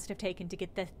effort it must have taken to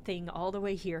get the thing all the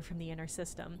way here from the inner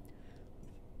system.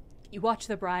 You watch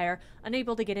the Briar,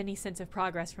 unable to get any sense of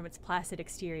progress from its placid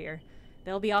exterior.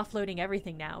 They'll be offloading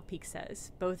everything now, Peek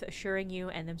says, both assuring you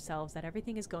and themselves that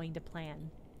everything is going to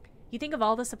plan. You think of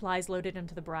all the supplies loaded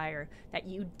into the Briar that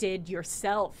you did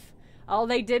yourself. All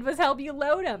they did was help you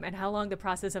load them, and how long the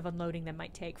process of unloading them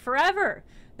might take. Forever!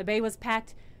 The bay was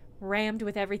packed, rammed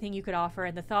with everything you could offer,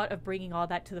 and the thought of bringing all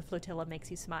that to the flotilla makes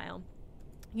you smile.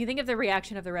 You think of the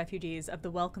reaction of the refugees, of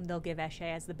the welcome they'll give Eshe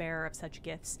as the bearer of such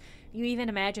gifts. You even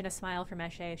imagine a smile from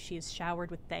Eshe as she is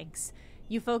showered with thanks.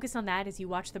 You focus on that as you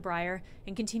watch the Briar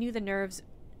and continue the nerves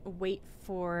wait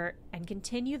for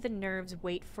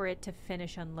it to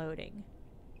finish unloading.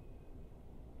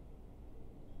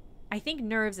 I think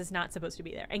nerves is not supposed to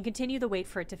be there. And continue the wait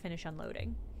for it to finish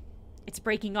unloading. It's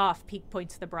breaking off, Peek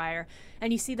points to the Briar,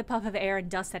 and you see the puff of air and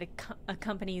dust that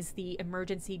accompanies the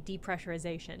emergency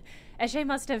depressurization. Eshe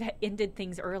must have ended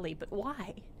things early, but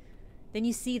why? Then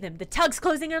you see them. The tugs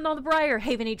closing in on the Briar.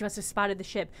 Haven Age must have spotted the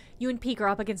ship. You and Peek are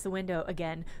up against the window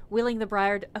again, wheeling the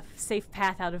Briar a safe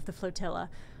path out of the flotilla.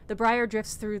 The Briar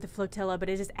drifts through the flotilla, but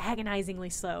it is agonizingly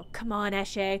slow. Come on,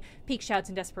 Eshe, Peek shouts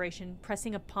in desperation,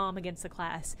 pressing a palm against the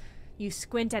glass. You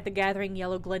squint at the gathering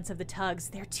yellow glints of the tugs.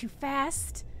 They're too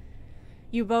fast.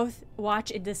 You both watch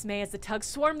in dismay as the tugs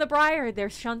swarm the Briar, their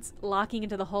shunts locking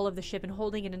into the hull of the ship and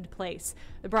holding it into place.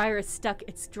 The Briar is stuck,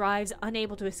 its drives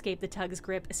unable to escape the tug's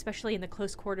grip, especially in the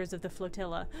close quarters of the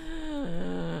flotilla.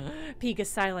 Peek is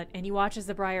silent, and you watch as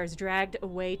the Briar is dragged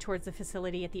away towards the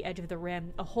facility at the edge of the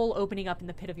rim, a hole opening up in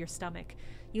the pit of your stomach.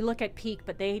 You look at Peek,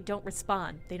 but they don't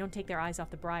respond. They don't take their eyes off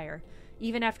the Briar.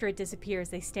 Even after it disappears,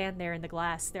 they stand there in the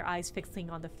glass, their eyes fixed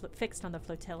on the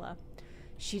flotilla.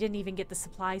 She didn't even get the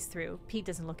supplies through. Pete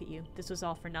doesn't look at you. This was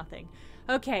all for nothing.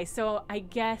 Okay, so I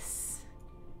guess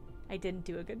I didn't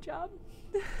do a good job.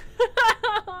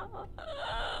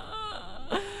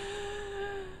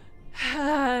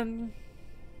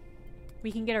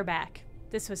 We can get her back.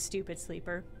 This was stupid,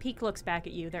 Sleeper. Peek looks back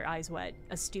at you, their eyes wet.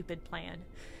 A stupid plan.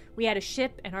 We had a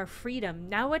ship and our freedom.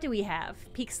 Now what do we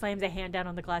have? Peek slams a hand down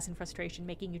on the glass in frustration,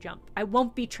 making you jump. I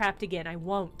won't be trapped again. I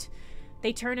won't.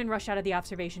 They turn and rush out of the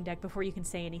observation deck before you can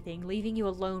say anything, leaving you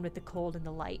alone with the cold and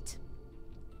the light.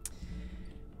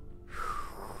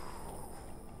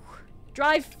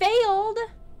 Drive failed!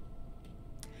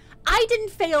 I didn't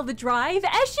fail the drive.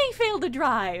 Eshe failed the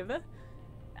drive.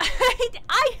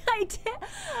 I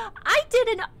did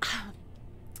an...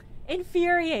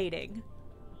 Infuriating.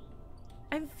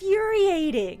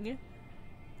 Infuriating.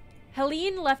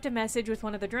 Helene left a message with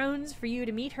one of the drones for you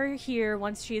to meet her here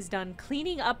once she is done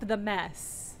cleaning up the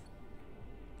mess.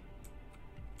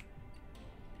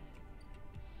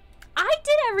 I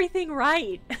did everything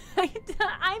right.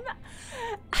 I'm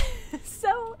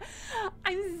so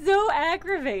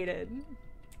aggravated.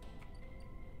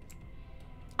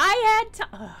 I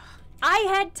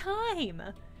had time.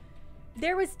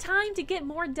 There was time to get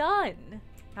more done.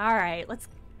 All right,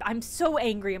 I'm so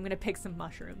angry. I'm gonna pick some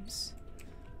mushrooms.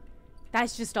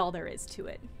 That's just all there is to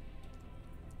it.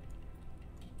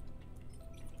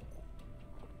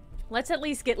 Let's at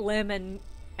least get Lim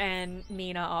and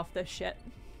Mina off the ship.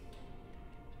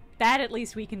 That at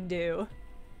least we can do.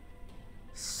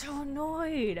 So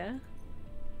annoyed.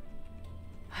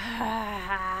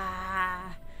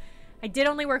 I did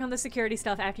only work on the security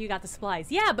stuff after you got the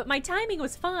supplies. Yeah, but my timing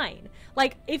was fine.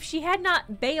 Like, if she had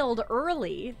not bailed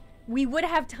early, we would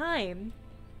have time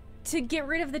to get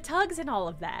rid of the tugs and all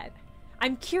of that.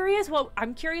 I'm curious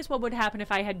what would happen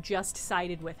if I had just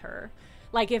sided with her.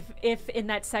 Like if in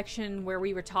that section where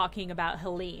we were talking about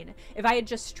Helene, if I had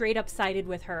just straight up sided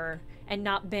with her and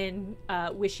not been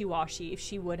wishy-washy, if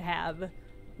she would have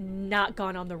not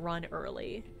gone on the run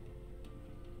early.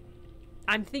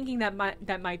 I'm thinking that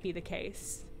might be the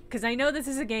case, because I know this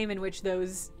is a game in which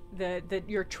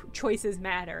your choices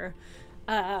matter,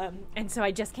 and so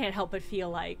I just can't help but feel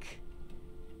like.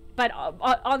 But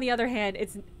on the other hand,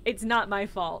 it's not my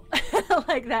fault,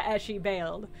 like that Eshe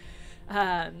bailed.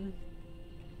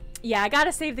 Yeah, I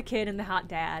gotta save the kid and the hot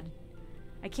dad.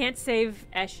 I can't save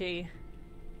Eshi.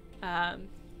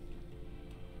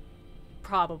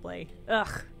 Probably.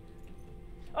 Ugh.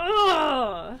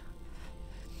 Ugh!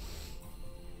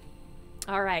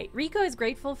 Alright, Riko is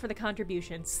grateful for the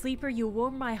contribution. Sleeper, you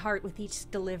warm my heart with each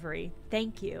delivery.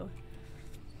 Thank you.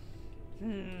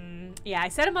 Yeah, I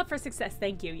set him up for success.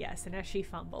 Thank you, yes. And as she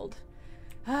fumbled.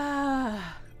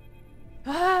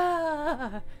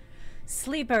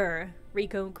 Sleeper.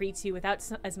 Riko greets you without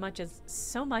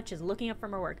so much as looking up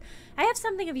from her work. I have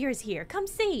something of yours here. Come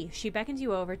see. She beckons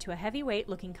you over to a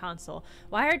heavyweight-looking console,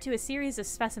 wired to a series of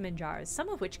specimen jars, some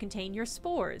of which contain your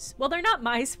spores. Well, they're not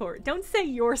my spores. Don't say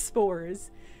your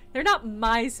spores. They're not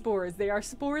my spores. They are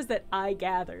spores that I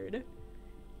gathered.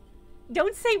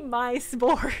 Don't say my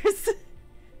spores.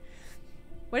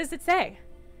 What does it say?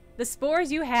 The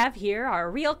spores you have here are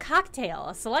a real cocktail,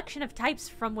 a selection of types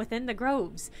from within the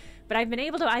groves. But I've been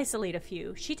able to isolate a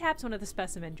few. She taps one of the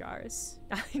specimen jars.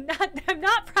 I'm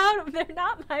not proud of them. They're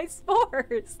not my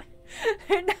spores.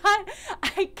 They're not.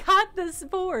 I got the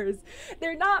spores.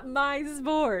 They're not my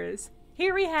spores.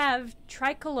 Here we have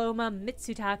Tricoloma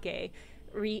Mitsutake.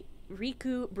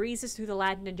 Riku breezes through the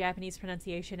Latin and Japanese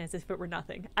pronunciation as if it were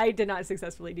nothing. I did not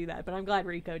successfully do that, but I'm glad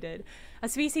Riko did. A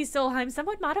species Solheim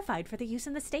somewhat modified for the use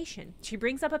in the station. She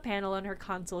brings up a panel on her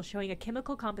console showing a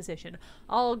chemical composition,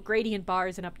 all gradient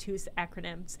bars and obtuse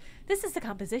acronyms. This is the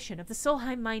composition of the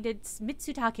Solheim-minded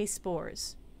Mitsutake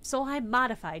spores.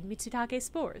 Solheim-modified Mitsutake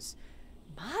spores.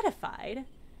 Modified?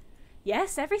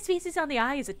 Yes, every species on the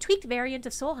eye is a tweaked variant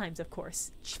of Solheim's, of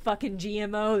course. Fucking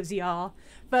GMOs, y'all.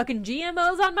 Fucking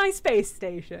GMOs on my space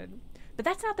station. But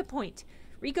that's not the point.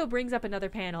 Riko brings up another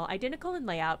panel, identical in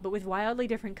layout, but with wildly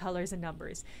different colors and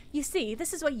numbers. You see,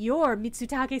 this is what your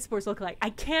Mitsutake spores look like.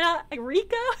 I cannot...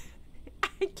 Riko?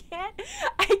 I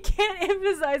can't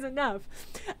emphasize enough.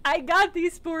 I got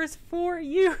these spores for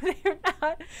you. They're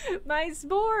not my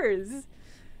spores.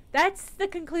 That's the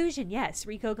conclusion, yes.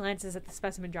 Riko glances at the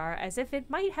specimen jar as if it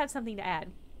might have something to add.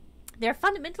 They're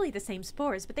fundamentally the same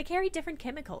spores, but they carry different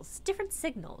chemicals, different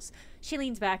signals. She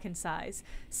leans back and sighs.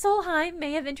 Solheim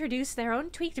may have introduced their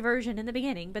own tweaked version in the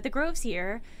beginning, but the groves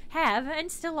here have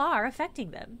and still are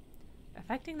affecting them.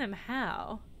 Affecting them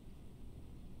how?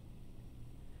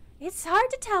 It's hard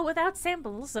to tell without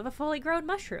samples of a fully grown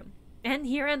mushroom. And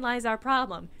herein lies our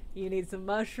problem. You need some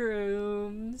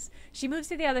mushrooms. She moves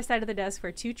to the other side of the desk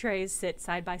where two trays sit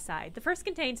side by side. The first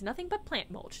contains nothing but plant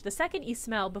mulch. The second you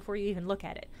smell before you even look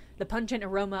at it. The pungent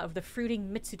aroma of the fruiting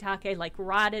Mitsutake like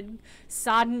rotted,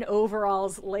 sodden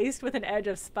overalls laced with an edge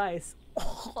of spice.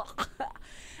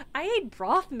 I ate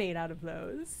broth made out of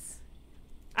those.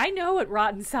 I know what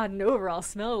rotten, sodden overalls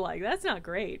smell like. That's not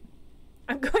great.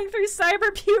 I'm going through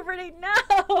cyber puberty.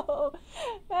 No!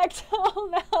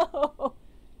 Maxwell, no!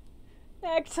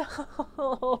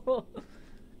 Nectal.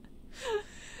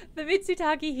 The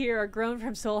Mitsutake here are grown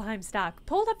from Solheim stock,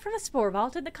 pulled up from a spore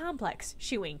vault in the complex.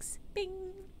 She winks.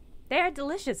 Bing. They are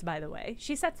delicious, by the way.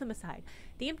 She sets them aside.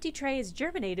 The empty tray is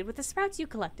germinated with the sprouts you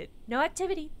collected. No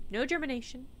activity, no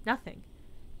germination, nothing.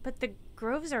 But the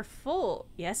groves are full.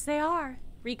 Yes, they are.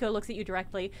 Riko looks at you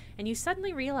directly, and you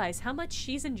suddenly realize how much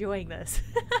she's enjoying this.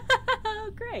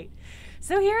 Oh, great.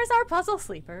 So here's our puzzle,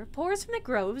 Sleeper. Pores from the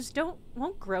groves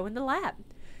won't grow in the lab.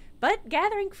 But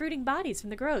gathering fruiting bodies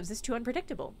from the groves is too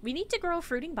unpredictable. We need to grow a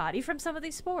fruiting body from some of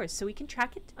these spores so we can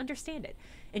track it, understand it.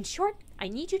 In short, I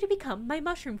need you to become my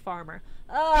mushroom farmer.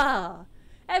 Ah!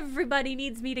 Everybody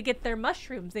needs me to get their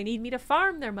mushrooms. They need me to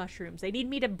farm their mushrooms. They need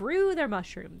me to brew their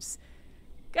mushrooms.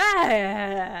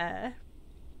 Gah!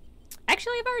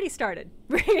 Actually, I've already started.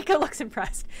 Rika looks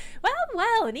impressed. Well,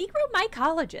 an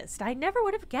egro-mycologist. I never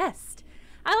would have guessed.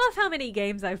 I love how many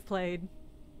games I've played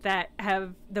that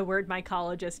have the word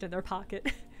mycologist in their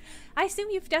pocket. I assume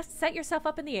you've just set yourself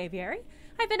up in the aviary?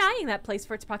 I've been eyeing that place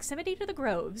for its proximity to the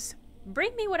groves.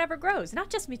 Bring me whatever grows, not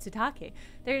just Mitsutake.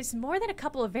 There's more than a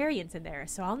couple of variants in there,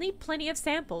 so I'll need plenty of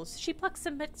samples. She plucks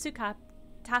a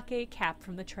Mitsutake cap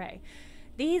from the tray.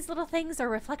 These little things are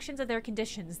reflections of their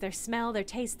conditions, their smell, their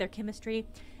taste, their chemistry.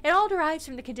 It all derives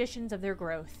from the conditions of their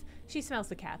growth. She smells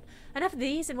the cap. Enough of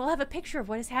these and we'll have a picture of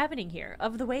what is happening here,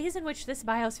 of the ways in which this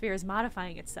biosphere is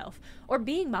modifying itself, or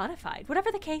being modified,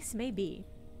 whatever the case may be.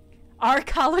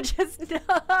 Archaeologist,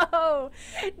 no!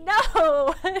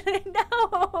 No!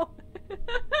 No!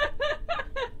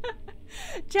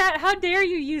 Chat, how dare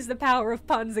you use the power of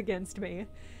puns against me?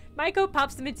 Maiko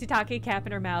pops the Mitsutake cap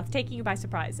in her mouth, taking you by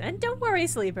surprise. And don't worry,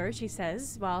 Sleeper, she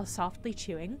says, while softly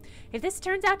chewing. If this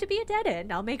turns out to be a dead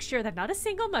end, I'll make sure that not a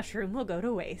single mushroom will go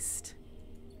to waste.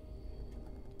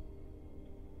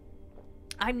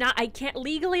 I can't,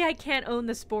 legally I can't own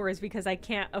the spores because I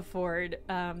can't afford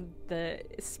the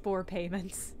spore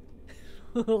payments.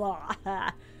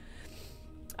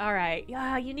 Alright,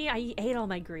 I ate all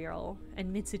my grill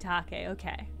and Mitsutake,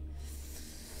 okay.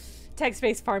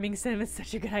 Text-based farming sim is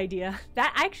such a good idea.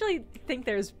 I actually think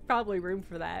there's probably room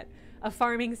for that. A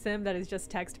farming sim that is just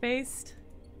text-based.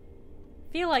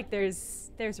 Feel like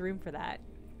there's room for that.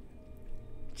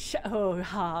 Oh,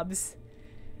 Hobbs.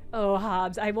 Oh,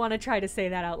 Hobbs. I want to try to say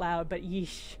that out loud, but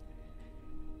yeesh.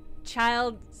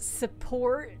 Child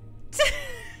support?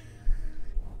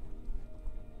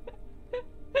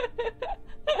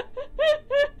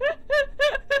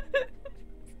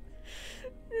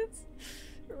 It's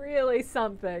really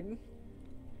something.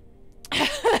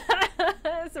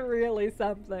 It's really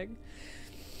something.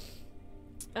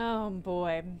 Oh,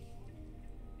 boy.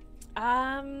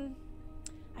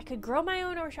 I could grow my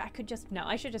own, or I could just, no,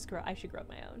 I should grow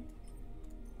my own.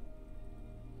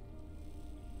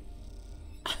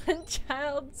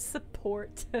 Child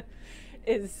support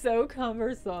is so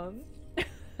cumbersome.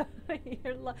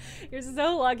 You're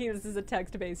so lucky this is a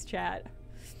text-based chat.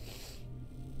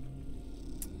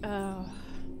 Oh,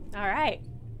 all right.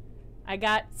 I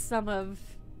got some of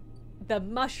the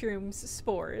mushrooms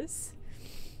spores.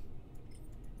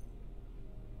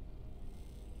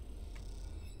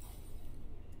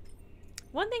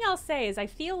 One thing I'll say is I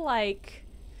feel like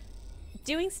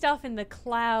doing stuff in the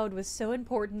cloud was so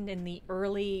important in the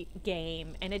early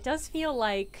game, and it does feel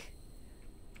like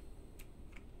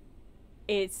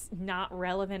it's not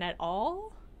relevant at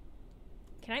all.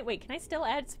 Can I still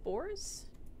add spores?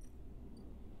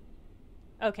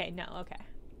 Okay, no, okay.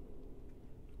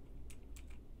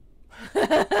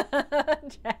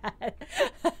 Chad.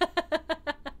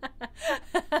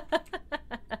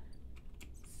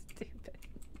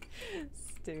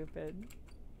 Stupid.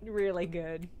 Really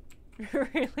good.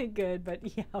 Really good, but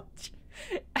ouch.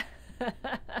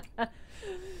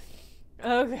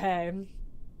 Okay.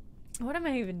 What am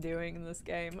I even doing in this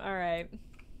game? Alright.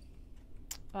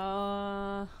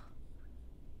 I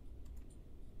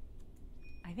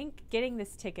think getting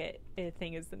this ticket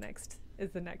thing is the next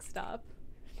stop.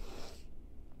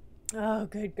 Oh,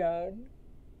 good God.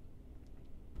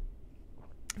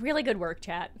 Really good work,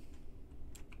 chat.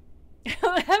 I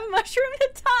don't have a mushroom to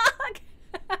talk.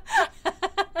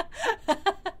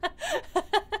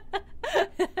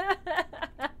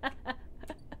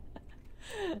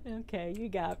 Okay, you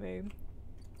got me.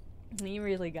 You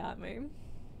really got me.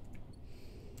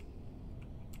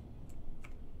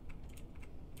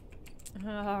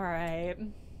 All right.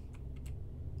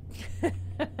 This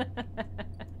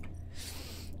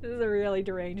is a really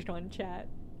deranged one, chat.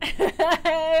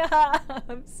 Hey,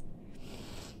 Hobbs.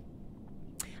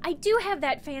 I do have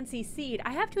that fancy seed.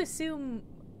 I have to assume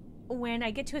when I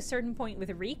get to a certain point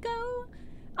with Rico,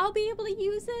 I'll be able to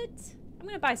use it. I'm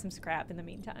gonna buy some scrap in the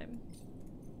meantime.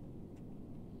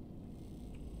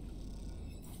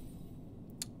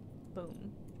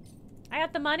 Boom. I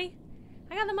got the money.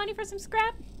 I got the money for some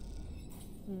scrap.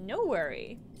 No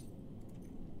worry.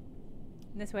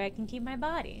 And this way I can keep my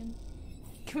body.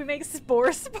 Can we make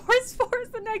spores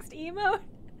the next emote?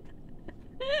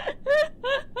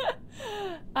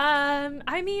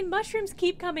 I mean, mushrooms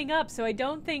keep coming up, so I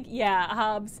don't think, yeah,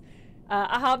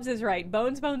 Hobbs is right.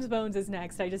 Bones is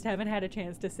next. I just haven't had a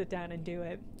chance to sit down and do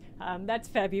it. That's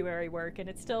February work, and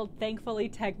it's still, thankfully,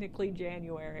 technically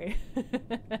January.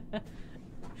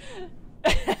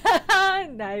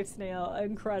 Knife snail,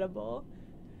 incredible.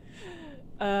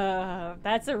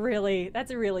 That's a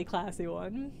really classy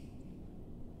one.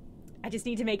 I just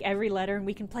need to make every letter and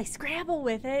we can play Scrabble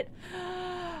with it.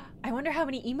 I wonder how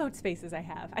many emote spaces I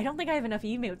have. I don't think I have enough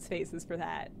emote spaces for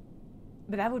that.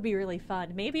 But that would be really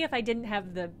fun. Maybe if I didn't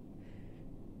have the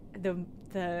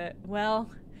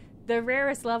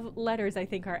rarest letters I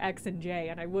think are X and J,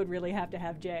 and I would really have to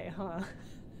have J, huh?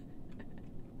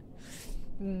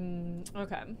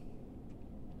 Okay.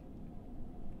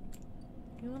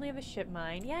 You only have a ship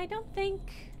mine. Yeah, I don't think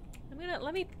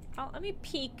let me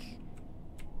peek.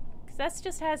 Cause that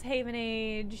just has Haven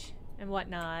Age and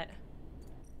whatnot.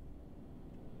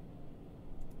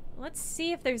 Let's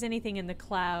see if there's anything in the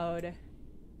cloud.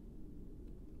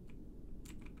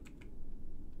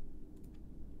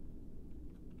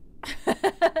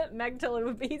 Magdalene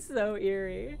would be so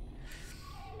eerie.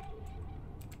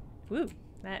 Woo,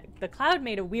 the cloud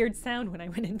made a weird sound when I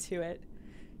went into it.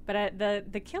 But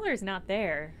the killer's not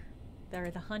there. Or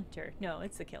the hunter. No,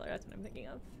 it's the killer. That's what I'm thinking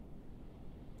of.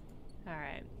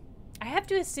 Alright. I have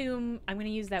to assume I'm going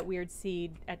to use that weird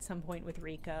seed at some point with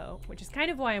Rico, which is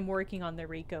kind of why I'm working on the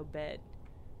Rico bit.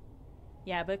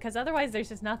 Yeah, because otherwise there's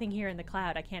just nothing here in the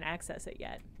cloud. I can't access it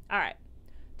yet. Alright.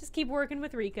 Just keep working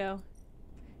with Rico.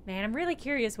 Man, I'm really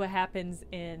curious what happens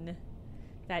in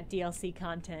that DLC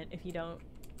content if you don't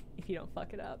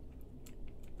fuck it up.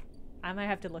 I might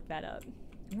have to look that up.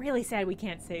 I'm really sad we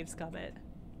can't save scum it.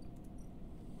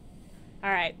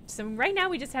 Alright, so right now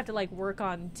we just have to like work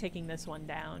on ticking this one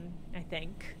down, I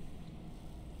think.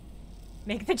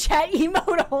 Make the chat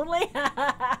emote only?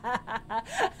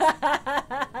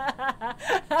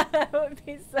 That would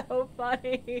be so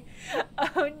funny.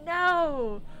 Oh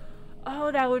no!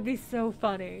 Oh, that would be so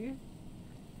funny.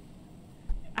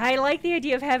 I like the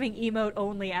idea of having emote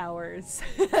only hours.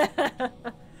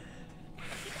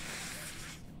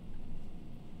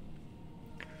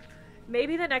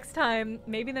 Maybe the next time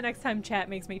chat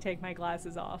makes me take my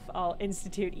glasses off, I'll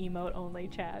institute emote only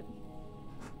chat.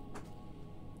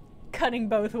 Cutting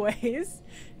both ways.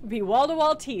 Be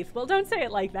wall-to-wall teeth. Well, don't say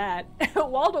it like that.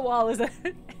 Wall-to-wall is a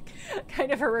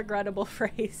kind of a regrettable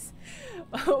phrase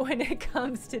when it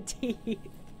comes to teeth.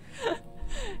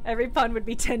 Every pun would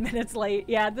be 10 minutes late.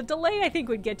 Yeah, the delay I think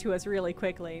would get to us really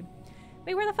quickly.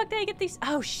 Wait, where the fuck did I get these?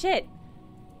 Oh shit!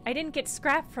 I didn't get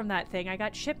scrap from that thing. I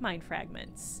got ship mine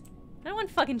fragments. I don't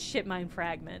want fucking ship mine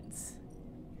fragments.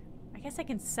 I guess I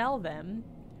can sell them.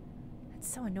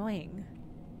 That's so annoying.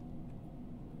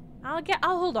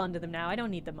 I'll hold on to them now. I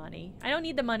don't need the money. I don't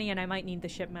need the money, and I might need the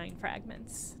ship mine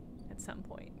fragments at some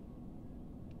point.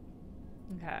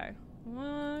 Okay.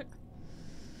 What?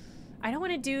 I don't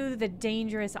want to do the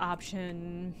dangerous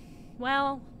option.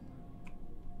 Well,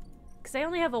 because I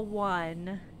only have a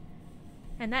 1.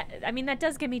 And that, I mean, that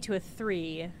does get me to a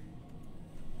 3.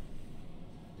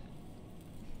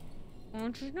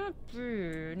 Which is not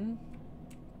bad.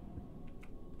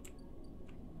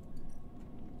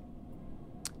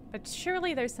 But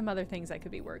surely there's some other things I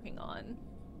could be working on.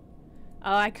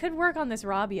 Oh, I could work on this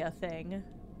Rabia thing.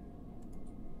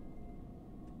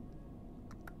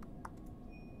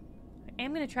 I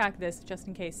am going to track this just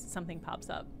in case something pops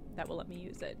up that will let me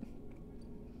use it.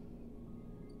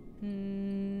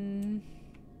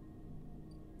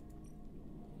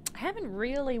 I haven't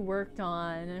really worked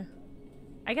on...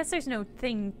 I guess there's no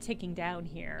thing ticking down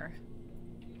here.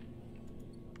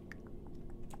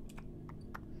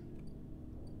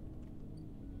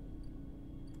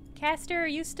 Caster, are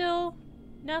you still...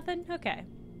 nothing? Okay.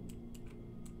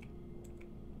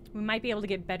 We might be able to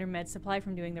get better med supply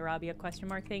from doing the Rabia question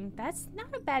mark thing. That's not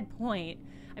a bad point.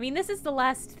 I mean, this is the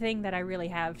last thing that I really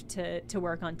have to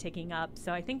work on ticking up,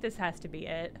 so I think this has to be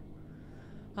it.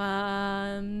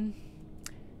 I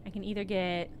can either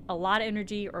get a lot of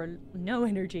energy or no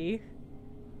energy,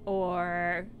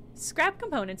 or scrap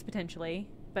components potentially,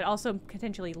 but also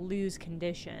potentially lose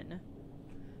condition.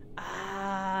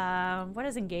 What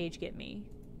does engage get me?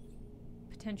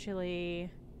 Potentially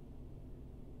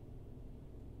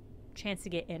chance to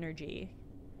get energy.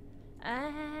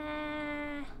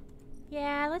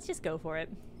 Yeah, let's just go for it.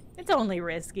 It's only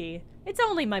risky. It's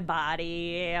only my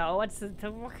body. Oh, what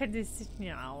could this, you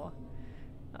know?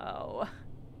 Oh.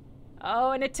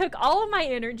 Oh, and it took all of my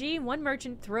energy. One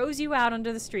merchant throws you out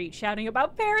onto the street, shouting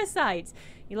about parasites.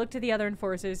 You look to the other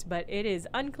enforcers, but it is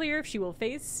unclear if she will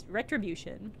face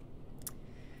retribution.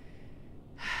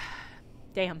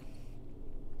 Damn.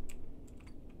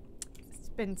 It's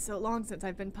been so long since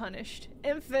I've been punished.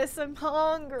 Emphas, I'm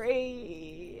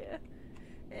hungry.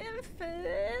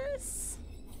 Emphas.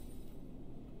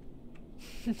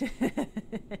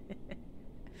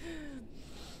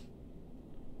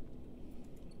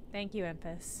 Thank you,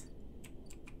 Emphas.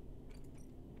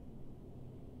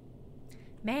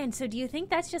 Man, so do you think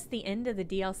that's just the end of the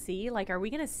DLC? Like, are we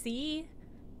gonna see...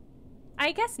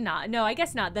 I guess not. No, I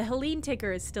guess not. The Helene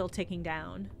ticker is still ticking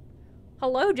down.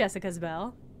 Hello, Jessica's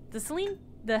bell.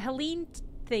 The Helene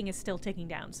thing is still ticking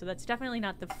down, so that's definitely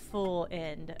not the full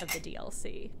end of the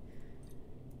DLC.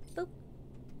 Boop.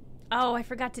 Oh, I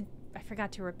forgot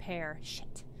to repair.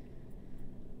 Shit.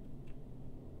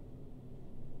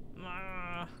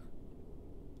 I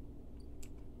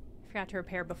forgot to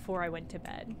repair before I went to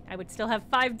bed. I would still have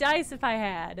 5 dice if I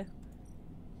had.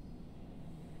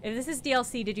 If this is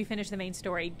DLC, did you finish the main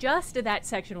story? Just that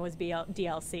section was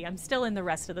DLC. I'm still in the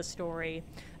rest of the story.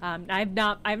 I've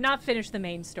not finished the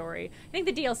main story. I think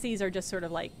the DLCs are just sort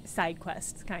of like side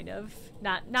quests, kind of.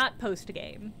 Not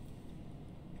post-game.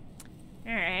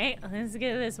 Alright, let's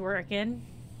get this working.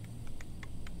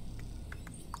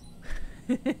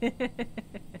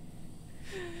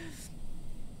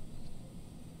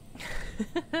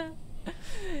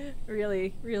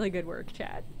 Really, really good work,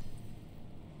 chat.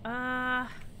 I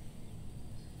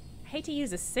hate to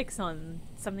use a 6 on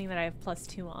something that I have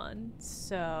 +2 on,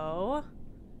 so...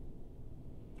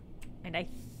 And I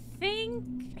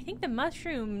think the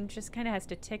mushroom just kind of has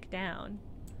to tick down.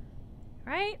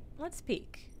 Right? Let's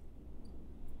peek.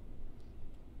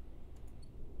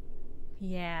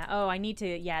 Yeah. Oh, I need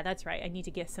to... Yeah, that's right. I need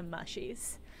to get some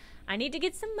mushies. I need to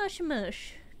get some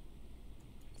mush.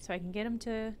 So I can get them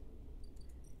to...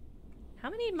 How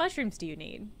many mushrooms do you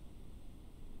need?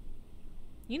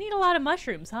 You need a lot of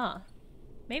mushrooms, huh?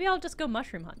 Maybe I'll just go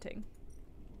mushroom hunting.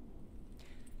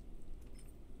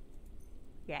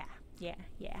 Yeah.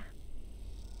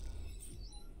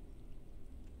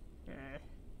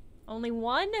 Only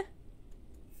one?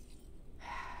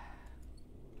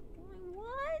 Only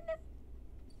one?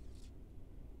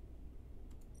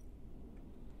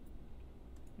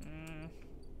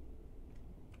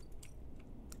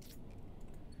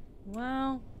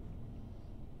 Well,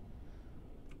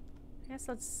 I guess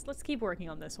let's keep working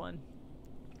on this one.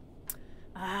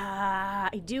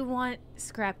 I do want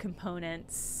scrap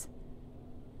components.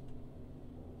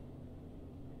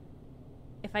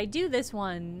 If I do this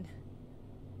one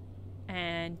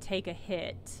and take a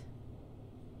hit,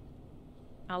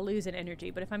 I'll lose an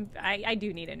energy, but if I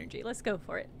do need energy. Let's go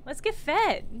for it. Let's get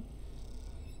fed.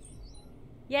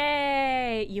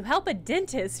 Yay! You help a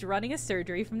dentist running a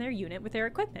surgery from their unit with their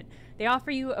equipment. They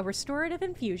offer you a restorative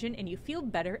infusion and you feel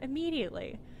better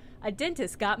immediately. A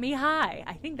dentist got me high.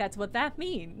 I think that's what that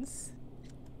means.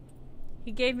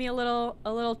 He gave me a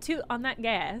little toot on that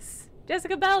gas.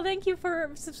 Jessica Bell, thank you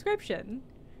for subscription.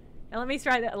 And let me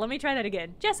try that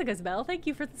again. Jessica's Bell, thank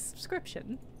you for the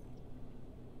subscription.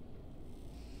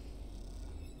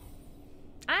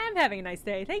 I'm having a nice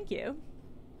day, thank you.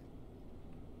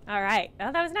 Alright.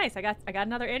 Oh, that was nice. I got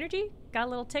another energy. Got a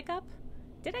little tick up.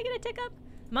 Did I get a tick up?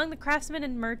 Among the craftsmen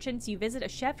and merchants, you visit a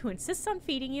chef who insists on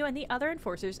feeding you and the other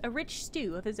enforcers a rich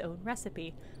stew of his own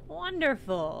recipe.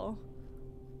 Wonderful.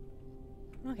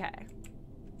 Okay.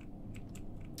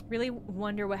 Really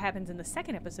wonder what happens in the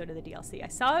second episode of the DLC. I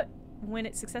saw it when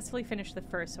it successfully finished the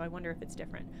first, so I wonder if it's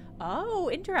different. Oh,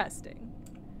 interesting.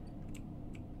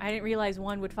 I didn't realize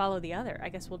one would follow the other. I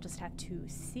guess we'll just have to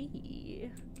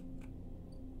see.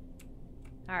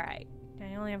 Alright.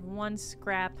 I only have one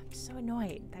scrap. I'm so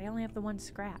annoyed that I only have the one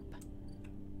scrap.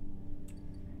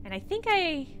 And I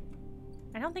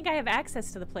don't think I have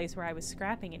access to the place where I was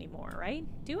scrapping anymore, right?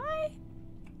 Do I?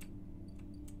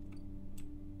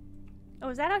 Oh,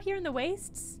 is that out here in the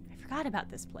wastes? I forgot about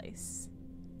this place.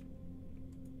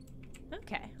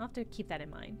 Okay, I'll have to keep that in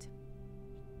mind.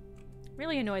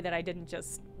 Really annoyed that I didn't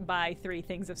just buy 3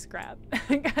 things of scrap.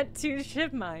 I got 2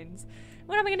 ship mines.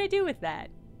 What am I gonna do with that?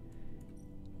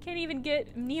 Can't even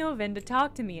get Neoven to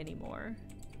talk to me anymore.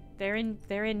 They're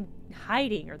in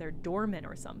hiding, or they're dormant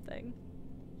or something.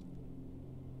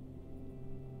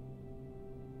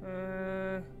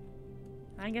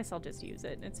 I guess I'll just use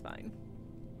it. It's fine.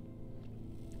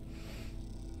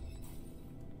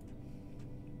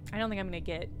 I don't think I'm gonna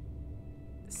get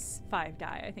 5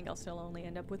 dye. I think I'll still only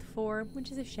end up with 4,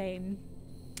 which is a shame.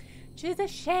 Which is a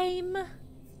shame.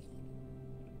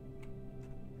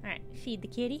 Alright, feed the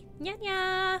kitty.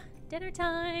 Nya! Dinner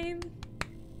time!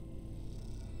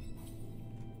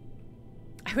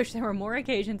 I wish there were more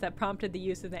occasions that prompted the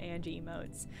use of the Angie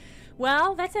emotes.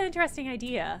 Well, that's an interesting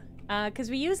idea.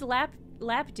 Because we use lap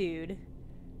dude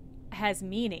has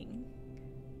meaning.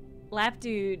 Lap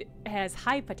dude has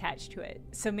hype attached to it.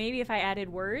 So maybe if I added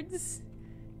words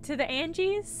to the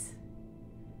Angies,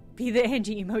 be the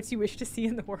Angie emotes you wish to see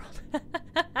in the world.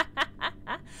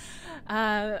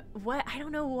 What? I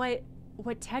don't know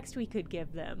what text we could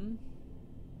give them.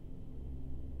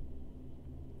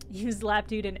 Use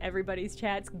Lapdude in everybody's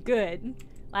chats. Good.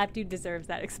 Lapdude deserves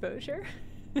that exposure.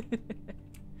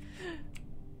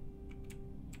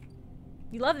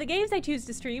 You love the games I choose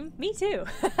to stream? Me too.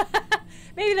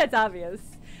 Maybe that's obvious.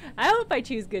 I hope I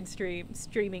choose good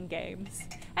streaming games.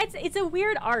 It's a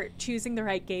weird art choosing the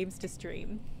right games to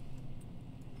stream.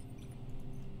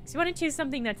 So you want to choose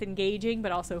something that's engaging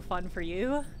but also fun for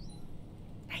you.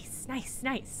 Nice, nice,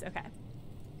 nice. Okay.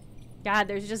 God,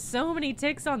 there's just so many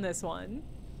ticks on this one.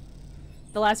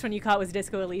 The last one you caught was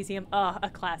Disco Elysium. Oh, a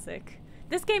classic.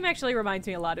 This game actually reminds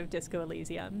me a lot of Disco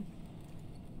Elysium.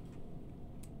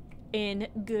 In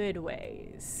good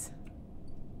ways.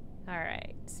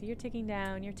 Alright, so you're ticking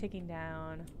down, you're ticking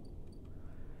down.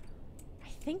 I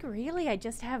think really I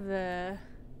just have the...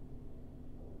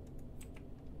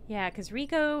 Yeah, because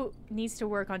Rico needs to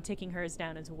work on ticking hers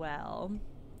down as well.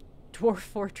 Dwarf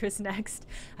Fortress next.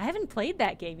 I haven't played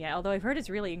that game yet, although I've heard it's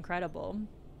really incredible.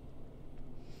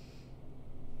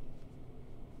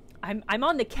 I'm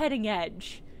on the cutting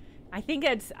edge. I think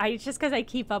it's just because I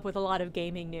keep up with a lot of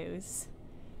gaming news.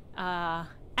 And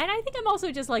I think I'm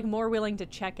also just like more willing to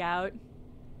check out.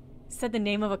 Said the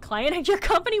name of a client at your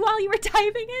company while you were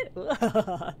typing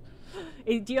it?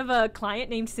 Do you have a client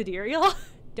named Sidereal?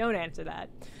 Don't answer that.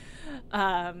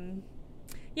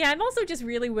 Yeah, I'm also just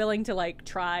really willing to like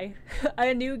try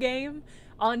a new game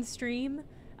on stream.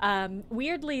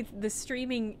 Weirdly, the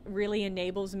streaming really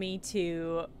enables me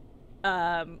to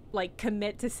like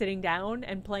commit to sitting down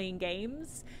and playing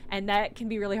games, and that can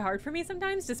be really hard for me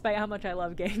sometimes, despite how much I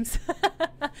love games.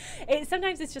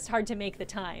 Sometimes it's just hard to make the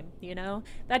time, you know.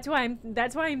 That's why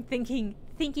I'm thinking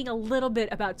a little bit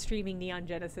about streaming Neon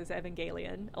Genesis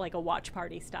Evangelion, like a watch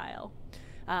party style.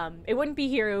 It wouldn't be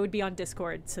here, it would be on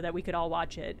Discord so that we could all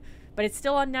watch it. But it's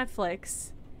still on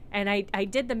Netflix, and I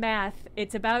did the math.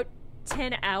 It's about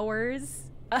 10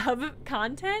 hours of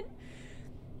content.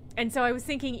 And so I was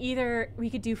thinking either we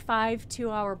could do 5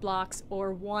 2-hour blocks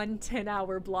or 1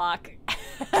 10-hour block.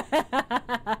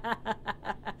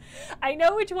 I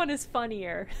know which one is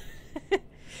funnier.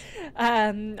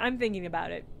 I'm thinking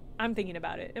about it.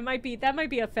 That might be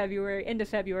a end of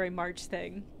February, March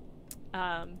thing.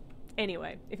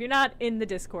 Anyway, if you're not in the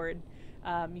Discord,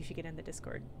 you should get in the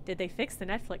Discord. Did they fix the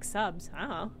Netflix subs?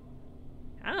 I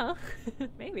don't know.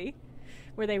 Maybe.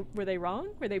 Were they wrong?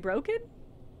 Were they broken?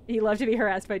 You love to be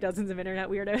harassed by dozens of internet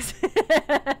weirdos.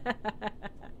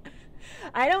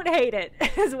 I don't hate it,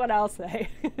 is what I'll say.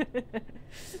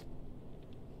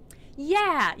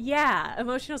 Yeah.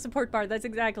 Emotional support bar, that's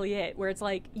exactly it. Where it's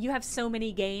like, you have so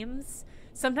many games,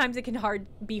 sometimes it can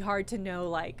be hard to know,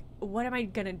 like, what am I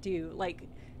gonna do? Like,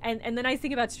 and the nice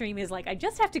thing about stream is, like, I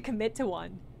just have to commit to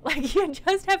one. Like, you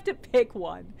just have to pick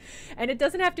one. And it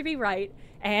doesn't have to be right,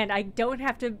 and I don't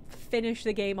have to finish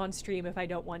the game on stream if I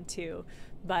don't want to.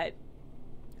 But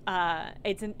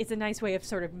it's a nice way of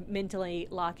sort of mentally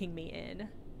locking me in.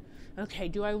 Okay,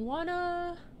 do I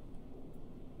wanna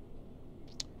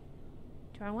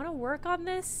work on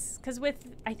this? Because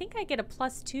I think I get a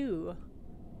 +2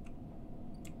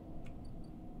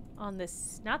 on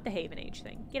this, not the Haven Age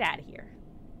thing. Get out of here.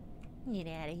 Get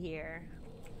out of here.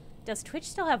 Does Twitch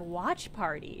still have watch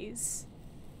parties?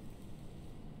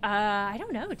 I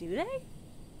don't know, do they?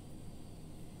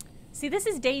 See, this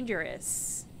is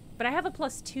dangerous, but I have a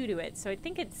 +2 to it, so I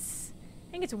think it's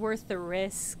worth the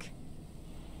risk.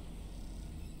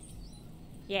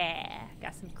 Yeah,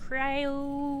 got some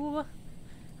cryo.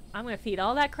 I'm gonna feed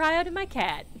all that cryo to my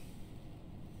cat.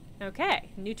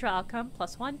 Okay, neutral outcome,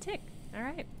 +1 tick. All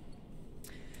right.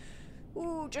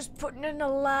 Ooh, just putting in a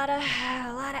lot of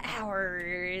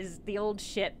hours. The old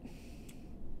shit.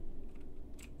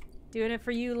 Doing it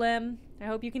for you, Lim. I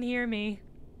hope you can hear me.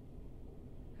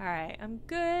 Alright, I'm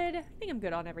good. I think I'm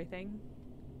good on everything.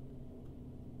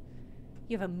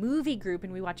 You have a movie group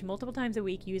and we watch multiple times a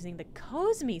week using the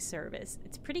GOTY service.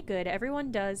 It's pretty good.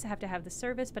 Everyone does have to have the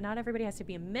service, but not everybody has to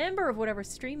be a member of whatever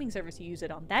streaming service you use it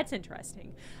on. That's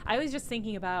interesting. I was just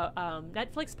thinking about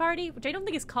Netflix Party, which I don't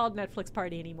think is called Netflix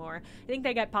Party anymore. I think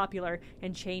they got popular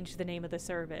and changed the name of the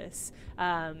service.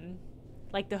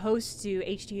 Like the hosts do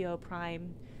HBO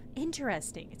Prime.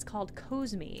 Interesting. It's called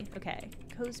GOTY. Okay,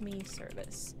 GOTY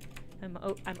service. I'm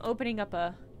opening up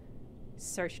a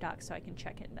search doc so I can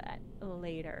check into that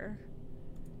later.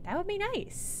 That would be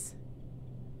nice.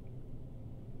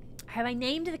 Have I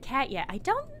named the cat yet? I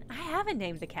haven't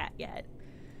named the cat yet.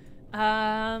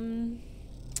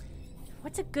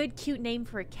 What's a good cute name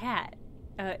for a cat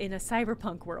in a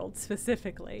cyberpunk world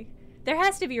specifically? There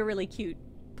has to be a really cute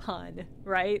pun,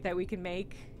 right, that we can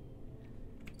make.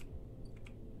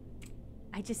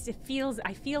 I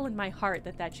feel in my heart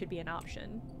that should be an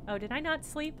option. Oh, did I not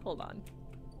sleep? Hold on.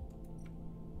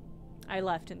 I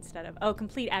left instead of... Oh,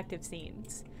 complete active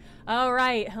scenes. Oh,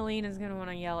 right. Helene is going to want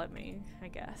to yell at me, I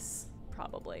guess.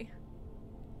 Probably.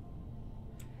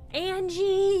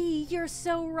 Angie! You're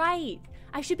so right!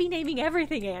 I should be naming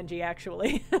everything Angie,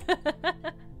 actually.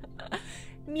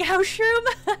 Meowshroom?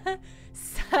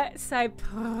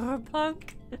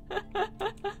 Cyberpunk?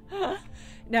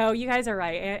 No, you guys are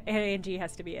right. Angie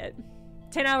has to be it.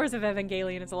 10 hours of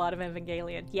Evangelion is a lot of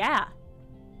Evangelion. Yeah.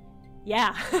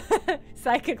 Yeah.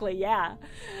 Psychically, yeah.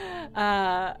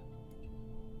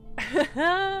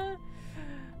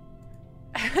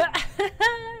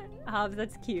 Hobbs,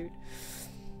 that's cute.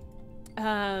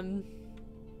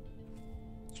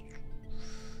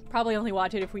 Probably only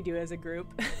watch it if we do as a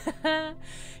group.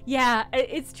 Yeah,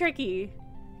 it's tricky.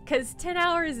 Because 10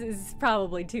 hours is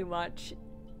probably too much.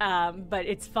 But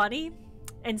it's funny.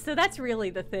 And so that's really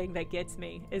the thing that gets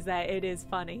me, is that it is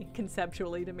funny,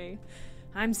 conceptually to me.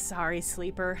 I'm sorry,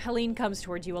 Sleeper. Helene comes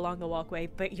towards you along the walkway,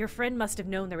 but your friend must have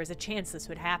known there was a chance this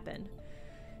would happen.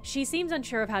 She seems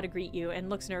unsure of how to greet you and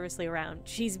looks nervously around.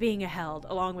 She's being held,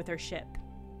 along with her ship.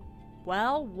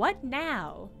 Well, what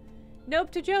now?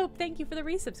 Nope to Jope, thank you for the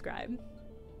resubscribe.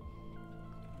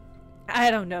 I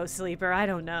don't know, Sleeper, I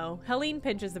don't know. Helene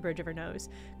pinches the bridge of her nose.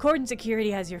 Cordon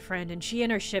Security has your friend, and she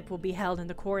and her ship will be held in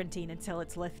the quarantine until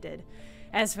it's lifted.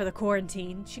 As for the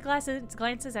quarantine, she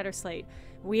glances at her slate.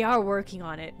 We are working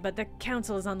on it, but the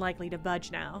council is unlikely to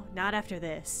budge now. Not after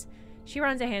this. She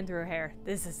runs a hand through her hair.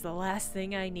 This is the last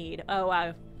thing I need. Oh,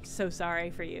 I'm so sorry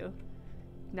for you.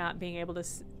 Not being able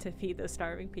to feed those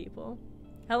starving people.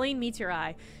 Helene meets your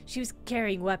eye. She was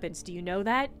carrying weapons. Do you know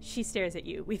that? She stares at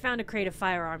you. We found a crate of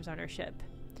firearms on her ship.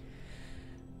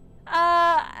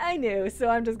 I knew, so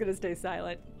I'm just gonna stay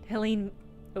silent. Helene...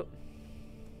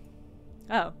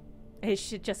 Oh.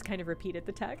 She just kind of repeated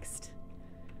the text.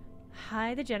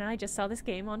 Hi, the Jenna. I just saw this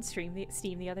game on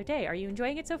Steam the other day. Are you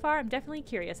enjoying it so far? I'm definitely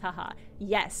curious. Haha.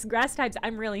 Yes, Grass Types,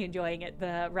 I'm really enjoying it.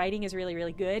 The writing is really,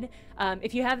 really good.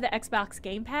 If you have the Xbox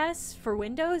Game Pass for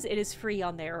Windows, it is free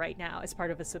on there right now as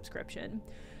part of a subscription.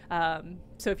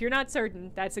 So if you're not certain,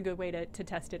 that's a good way to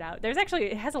test it out.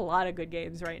 It has a lot of good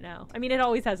games right now. I mean, it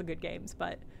always has good games,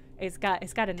 but it's got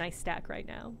a nice stack right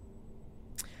now.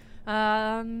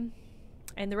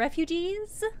 And the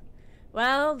refugees?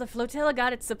 Well, the flotilla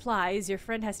got its supplies. Your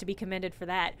friend has to be commended for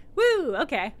that. Woo!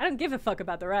 Okay, I don't give a fuck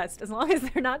about the rest, as long as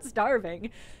they're not starving.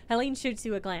 Helene shoots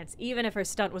you a glance, even if her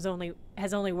stunt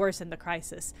has only worsened the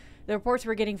crisis. The reports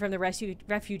we're getting from the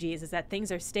refugees is that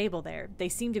things are stable there. They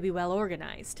seem to be well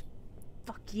organized.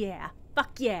 Fuck yeah.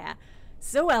 Fuck yeah.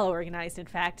 So well organized, in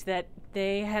fact, that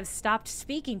they have stopped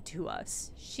speaking to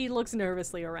us. She looks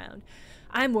nervously around.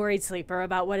 I'm worried, Sleeper,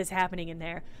 about what is happening in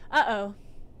there. Uh-oh.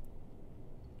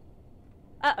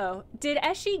 Uh-oh. Did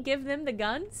Eshi give them the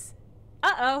guns?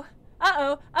 Uh-oh.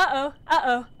 Uh-oh. Uh-oh.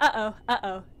 Uh-oh. Uh-oh.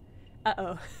 Uh-oh.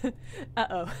 Uh-oh.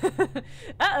 Uh-oh.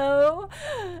 Uh-oh. Uh-oh.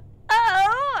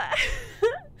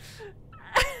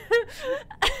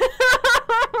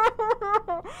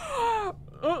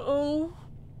 Uh-oh.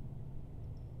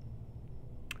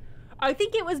 I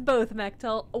think it was both,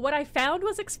 Mechtel. What I found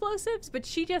was explosives, but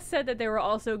she just said that there were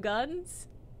also guns.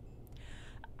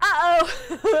 Uh-oh.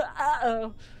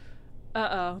 Uh-oh.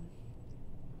 Uh-oh.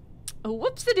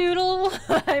 Whoops-a-doodle.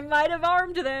 I might have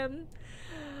armed them.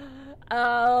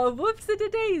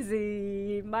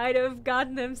 Whoops-a-daisy. Might have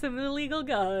gotten them some illegal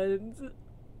guns.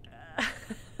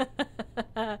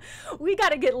 We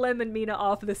gotta get Lemon Mina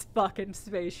off this fucking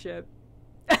spaceship.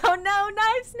 Oh no,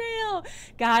 Knife Snail!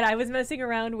 God, I was messing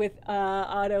around with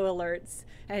auto alerts,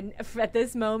 and at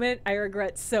this moment, I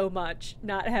regret so much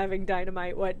not having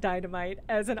Dynamite What Dynamite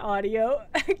as an audio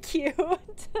cue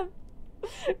to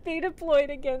be deployed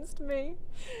against me.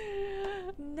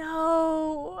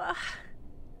 No.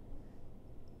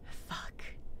 Fuck.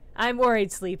 I'm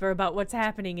worried, Sleeper, about what's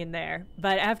happening in there,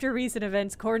 but after recent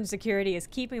events, Cordon Security is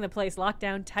keeping the place locked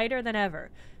down tighter than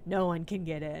ever. No one can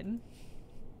get in.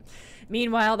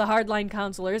 Meanwhile, the hardline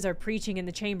counselors are preaching in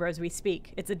the chamber as we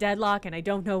speak. It's a deadlock, and I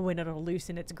don't know when it'll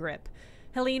loosen its grip.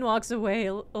 Helene walks away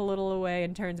a little away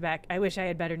and turns back. I wish I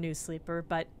had better news, Sleeper,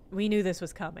 but we knew this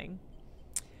was coming.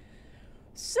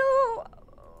 So,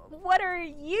 what are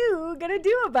you gonna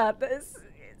do about this?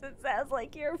 It sounds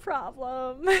like your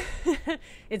problem.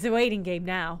 It's a waiting game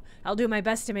now. I'll do my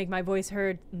best to make my voice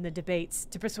heard in the debates,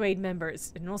 to persuade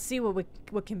members, and we'll see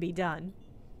what can be done.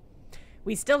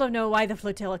 We still don't know why the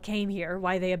flotilla came here,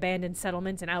 why they abandoned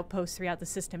settlements and outposts throughout the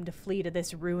system to flee to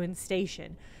this ruined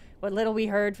station. What little we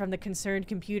heard from the concerned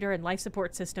computer and life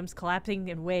support systems collapsing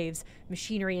in waves,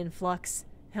 machinery in flux.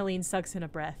 Helene sucks in a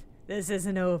breath. This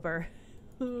isn't over.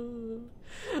 You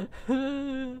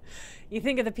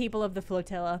think of the people of the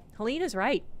flotilla. Helene is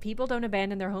right. People don't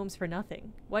abandon their homes for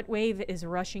nothing. What wave is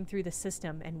rushing through the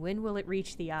system, and when will it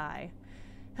reach the eye?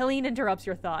 Helene interrupts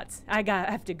your thoughts. I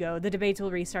have to go. The debates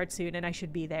will restart soon, and I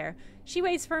should be there. She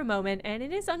waits for a moment, and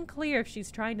it is unclear if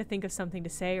she's trying to think of something to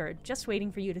say or just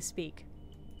waiting for you to speak.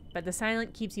 But the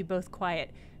silence keeps you both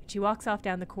quiet. She walks off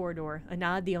down the corridor, a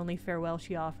nod the only farewell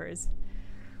she offers.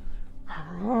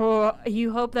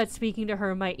 You hope that speaking to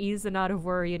her might ease the knot of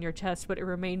worry in your chest, but it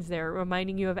remains there,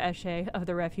 reminding you of Eshe, of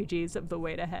the refugees, of the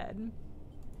wait ahead.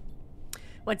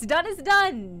 What's done is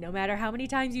done! No matter how many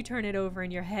times you turn it over in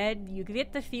your head, you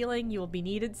get the feeling you will be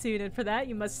needed soon, and for that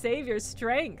you must save your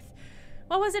strength.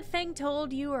 What was it Feng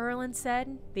told you, Erlen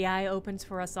said? The eye opens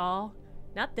for us all?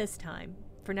 Not this time.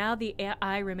 For now, the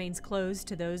eye remains closed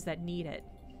to those that need it.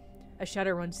 A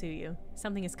shudder runs through you.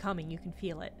 Something is coming, you can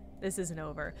feel it. This isn't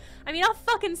over. I mean, I'll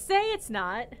fucking say it's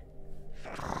not.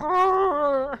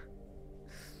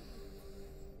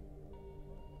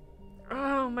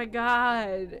 Oh my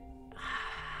god.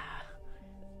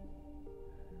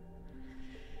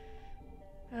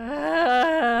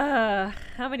 How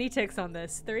many ticks on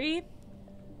this? 3?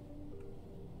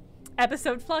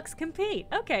 Episode Flux complete.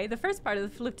 Okay, the first part of the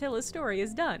flotilla story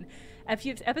is done.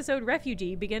 Episode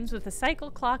Refugee begins with the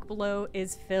cycle clock below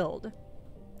is filled.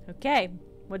 Okay,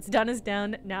 what's done is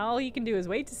done. Now all you can do is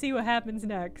wait to see what happens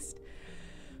next.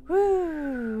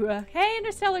 Woo! Hey,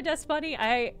 Interstellar Dust Bunny.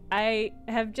 I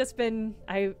have just been.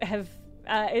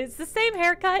 It's the same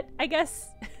haircut, I guess.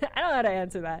 I don't know how to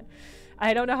answer that.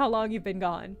 I don't know how long you've been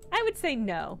gone. I would say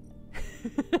no.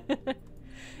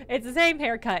 It's the same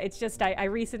haircut. It's just I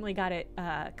recently got it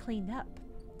cleaned up,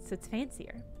 so it's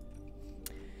fancier.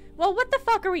 Well, what the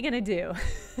fuck are we gonna do?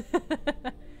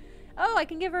 Oh, I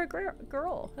can give her a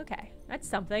girl. Okay, that's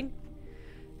something.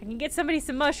 I can get somebody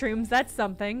some mushrooms. That's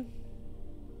something.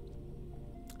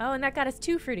 Oh, and that got us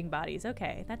 2 fruiting bodies.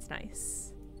 Okay, that's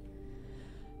nice.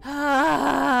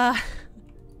 Ah.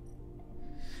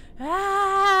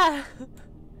 Ah.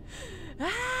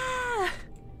 Ah.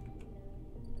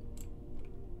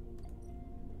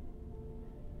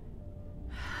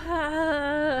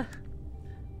 Ah.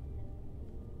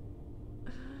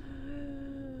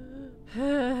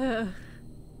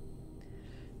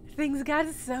 Things got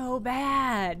so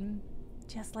bad.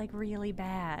 Just like really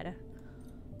bad.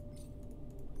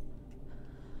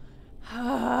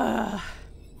 At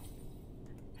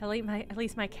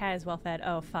least my cat is well fed.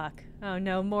 Oh fuck. Oh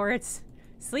no, Moritz.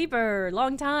 Sleeper,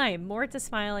 long time. Moritz is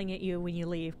smiling at you when you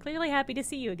leave. Clearly happy to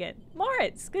see you again.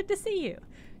 Moritz, good to see you.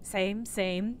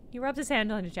 Same. He rubs his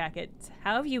hand on his jacket.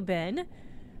 How have you been?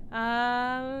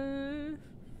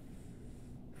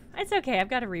 It's okay. I've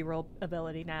got a reroll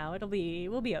ability now.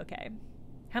 We'll be okay.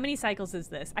 How many cycles is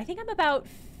this? I think I'm about.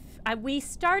 We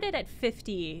started at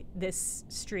 50 this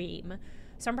stream,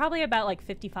 so I'm probably about like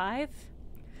 55.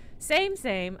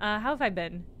 Same. How have I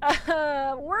been?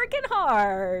 Working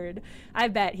hard. I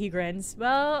bet, he grins.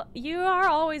 Well, you are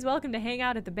always welcome to hang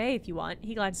out at the bay if you want.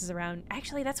 He glances around.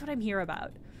 Actually, that's what I'm here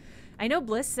about. I know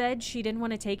Bliss said she didn't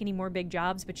want to take any more big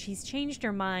jobs, but she's changed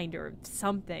her mind or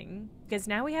something. Because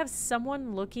now we have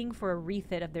someone looking for a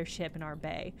refit of their ship in our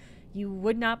bay. You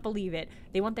would not believe it.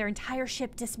 They want their entire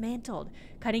ship dismantled.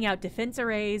 Cutting out defense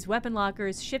arrays, weapon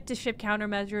lockers, ship-to-ship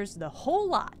countermeasures, the whole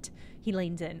lot. He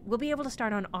leans in. We'll be able to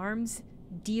start on arms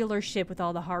dealership with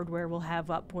all the hardware we'll have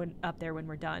up there when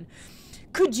we're done.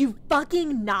 Could you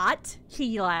fucking not?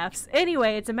 He laughs.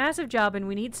 Anyway, it's a massive job and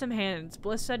we need some hands.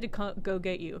 Bliss said to go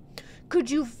get you. Could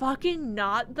you fucking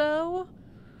not, though?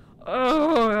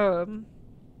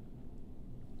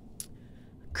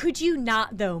 Could you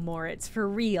not, though, Moritz? For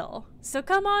real. So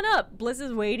come on up. Bliss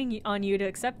is waiting on you to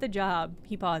accept the job.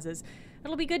 He pauses.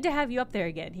 It'll be good to have you up there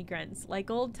again, he grins. Like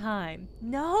old time.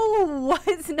 No,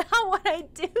 it's not what I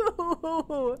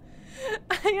do.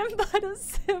 I am but a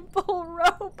simple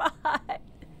robot.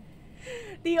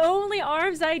 The only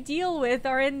arms I deal with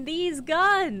are in these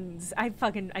guns. I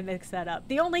mixed that up.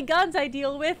 The only guns I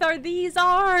deal with are these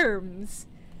arms.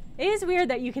 It is weird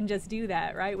that you can just do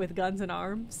that, right? With guns and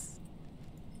arms.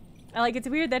 Like, it's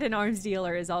weird that an arms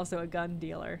dealer is also a gun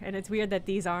dealer. And it's weird that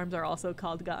these arms are also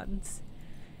called guns.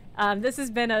 This has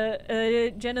been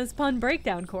a Jenna's Pun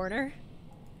Breakdown Corner.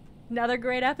 Another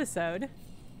great episode.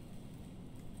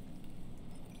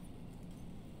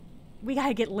 We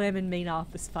gotta get Lim and Ming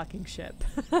off this fucking ship.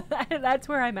 That's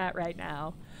where I'm at right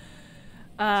now.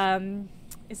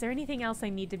 Is there anything else I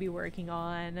need to be working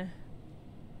on?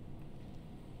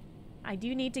 I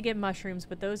do need to get mushrooms,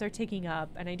 but those are ticking up,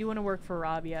 and I do want to work for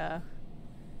Rabia.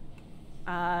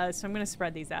 So I'm gonna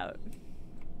spread these out.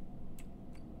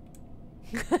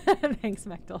 Thanks,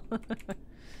 Mechtel.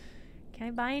 Can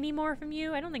I buy any more from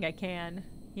you? I don't think I can.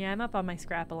 Yeah, I'm up on my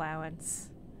scrap allowance.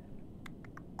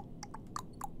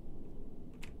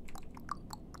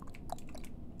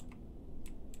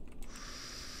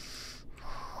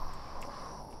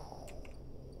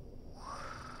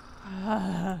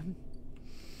 A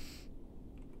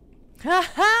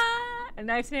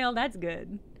knife nail, that's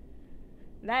good.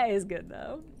 That is good,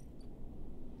 though.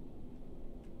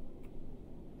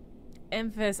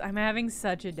 Emphas, I'm having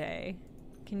such a day.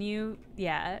 Can you...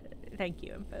 Yeah, thank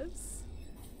you, Emphas.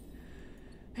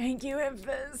 Thank you,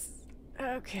 Emphas.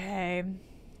 Okay.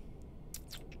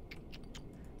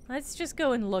 Let's just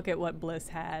go and look at what Bliss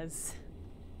has.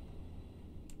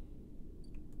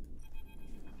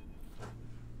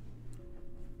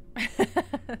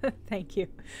 Thank you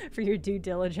for your due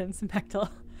diligence, Mechtel.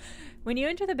 When you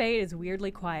enter the bay, it is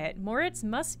weirdly quiet. Moritz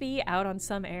must be out on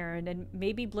some errand, and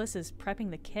maybe Bliss is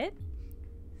prepping the kit?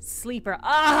 Sleeper.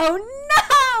 Oh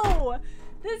no!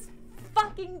 This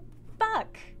fucking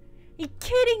fuck. You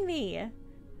kidding me?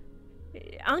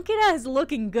 Ankita is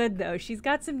looking good though. She's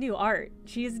got some new art.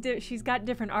 She's got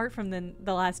different art from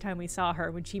the last time we saw her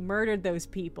when she murdered those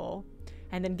people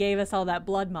and then gave us all that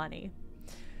blood money.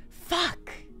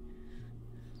 Fuck!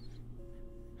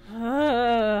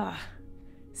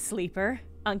 Sleeper.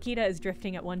 Ankita is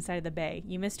drifting at one side of the bay.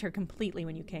 You missed her completely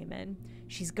when you came in.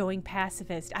 She's going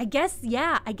pacifist. I guess,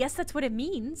 yeah, I guess that's what it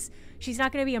means. She's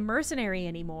not going to be a mercenary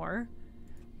anymore.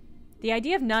 The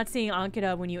idea of not seeing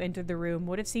Ankita when you entered the room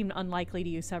would have seemed unlikely to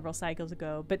you several cycles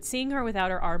ago, but seeing her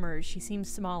without her armor, she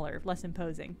seems smaller, less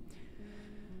imposing.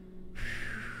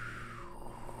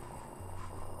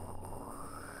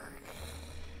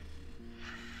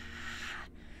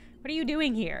 What are you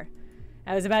doing here?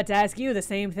 I was about to ask you the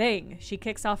same thing. She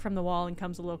kicks off from the wall and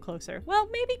comes a little closer. Well,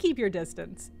 maybe keep your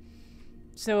distance.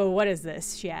 So what is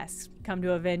this? She asks. Come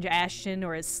to avenge Ashton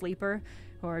or his sleeper?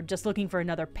 Or just looking for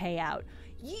another payout?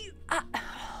 You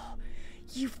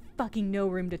fucking no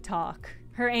room to talk.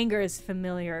 Her anger is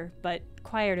familiar, but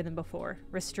quieter than before.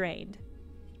 Restrained.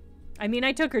 I mean,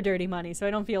 I took her dirty money, so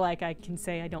I don't feel like I can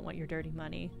say I don't want your dirty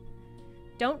money.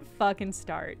 Don't fucking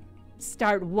start.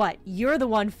 Start what? You're the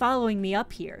one following me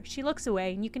up here. She looks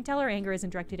away, and you can tell her anger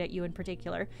isn't directed at you in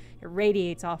particular. It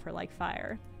radiates off her like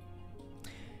fire.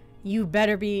 You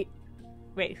better be...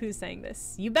 Wait, who's saying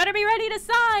this? You better be ready to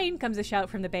sign, comes a shout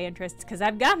from the bay entrance, because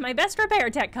I've got my best repair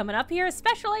tech coming up here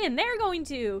especially, and they're going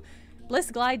to...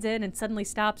 Bliss glides in and suddenly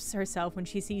stops herself when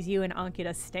she sees you and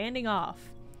Ankita standing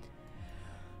off.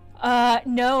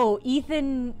 No,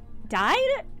 Ethan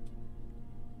died?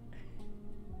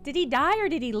 Did he die or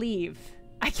did he leave?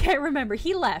 I can't remember.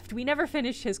 He left. We never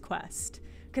finished his quest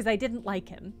because I didn't like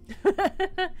him.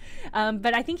 But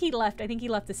I think he left. I think he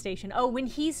left the station. Oh, when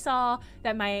he saw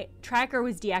that my tracker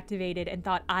was deactivated and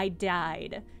thought I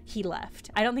died, he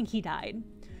left. I don't think he died.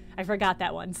 I forgot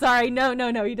that one. Sorry. No.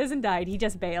 He doesn't die. He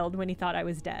just bailed when he thought I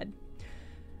was dead.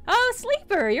 Oh,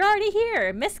 Sleeper, you're already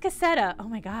here. Miss Cassetta. Oh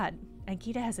my God.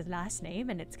 Ankita has a last name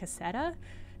and it's Cassetta?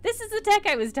 This is the tech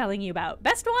I was telling you about.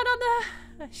 Best one on the...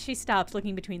 She stops,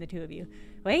 looking between the two of you.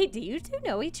 Wait, do you two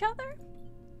know each other?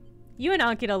 You and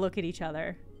Ankita look at each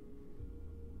other.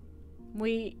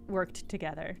 We worked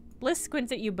together. Bliss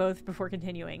squints at you both before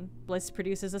continuing. Bliss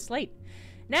produces a slate.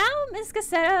 Now, Miss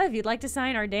Cassetta, if you'd like to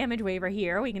sign our damage waiver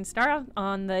here, we can start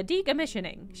on the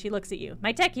decommissioning. She looks at you.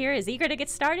 My tech here is eager to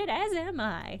get started, as am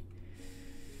I.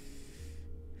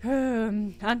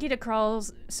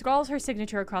 Ankita scrawls her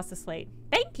signature across the slate.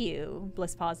 Thank you,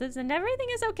 Bliss pauses, and everything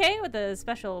is okay with the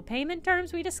special payment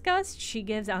terms we discussed? She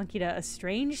gives Ankita a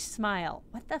strange smile.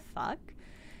 What the fuck?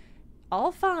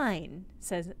 All fine,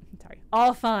 says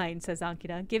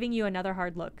Ankita, giving you another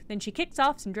hard look. Then she kicks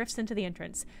off and drifts into the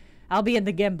entrance. I'll be in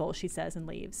the gimbal, she says, and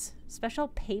leaves. Special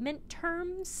payment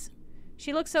terms?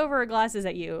 She looks over her glasses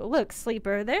at you. Look,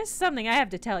 Sleeper, there's something I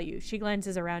have to tell you. She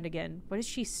glances around again. What is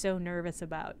she so nervous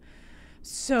about?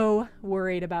 So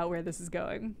worried about where this is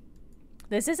going.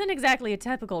 This isn't exactly a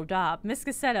typical job. Miss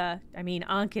Cassetta,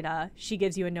 Ankita, she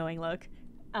gives you a knowing look.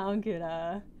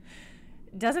 Ankita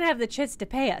doesn't have the chits to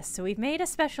pay us, so we've made a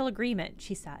special agreement,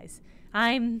 she sighs.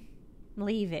 I'm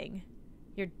leaving.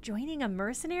 You're joining a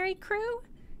mercenary crew?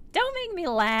 Don't make me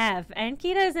laugh.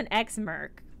 Ankita is an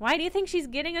ex-merc. Why do you think she's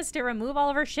getting us to remove all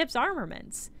of her ship's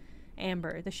armaments?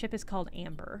 Amber. The ship is called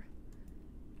Amber.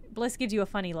 Bliss gives you a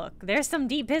funny look. There's some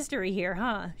deep history here,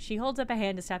 huh? She holds up a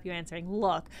hand to stop you answering.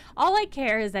 Look, all I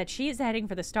care is that she's heading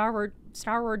for the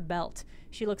Starward Belt.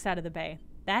 She looks out of the bay.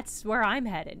 That's where I'm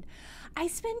headed. I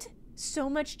spent so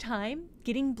much time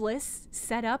getting Bliss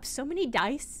set up, so many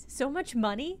dice, so much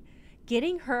money,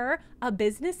 getting her a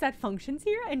business that functions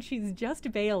here, and she's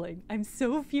just bailing. I'm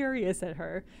so furious at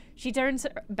her. She turns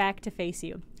back to face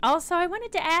you. Also, I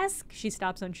wanted to ask, she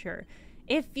stops unsure,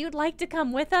 if you'd like to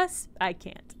come with us. I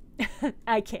can't.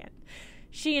 I can't.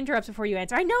 She interrupts before you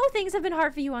answer. I know things have been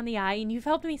hard for you on the eye, and you've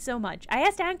helped me so much. I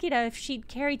asked Ankita if she'd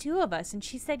carry two of us, and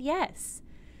she said yes.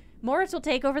 Morris will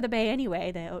take over the bay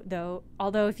anyway,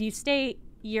 although if you stay,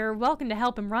 you're welcome to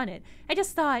help him run it. I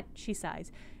just thought, she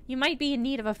sighs, you might be in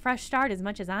need of a fresh start as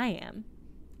much as I am.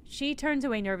 She turns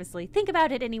away nervously. Think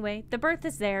about it anyway. The berth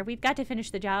is there. We've got to finish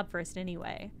the job first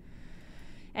anyway.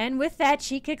 And with that,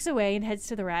 she kicks away and heads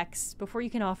to the racks before you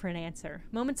can offer an answer.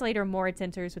 Moments later, Moritz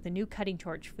enters with a new cutting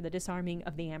torch for the disarming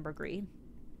of the ambergris.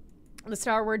 The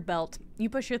Starward Belt. You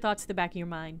push your thoughts to the back of your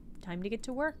mind. Time to get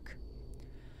to work.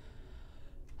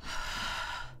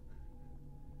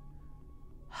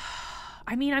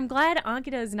 I'm glad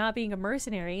Ankita is not being a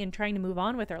mercenary and trying to move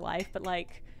on with her life, but,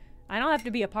 like, I don't have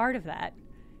to be a part of that.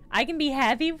 I can be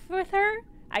happy with her.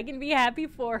 I can be happy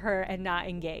for her and not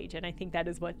engage, and I think that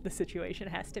is what the situation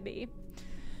has to be.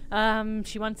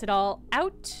 She wants it all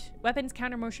out. Weapons,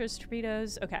 countermeasures,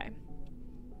 torpedoes. Okay.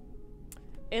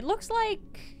 It looks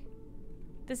like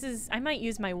This is, I might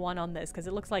use my 1 on this because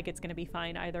it looks like it's going to be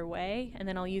fine either way. And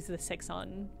then I'll use the 6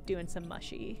 on doing some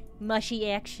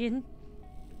mushy action.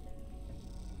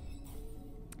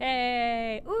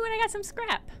 Hey! Ooh, and I got some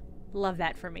scrap. Love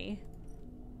that for me.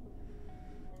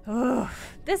 Oh,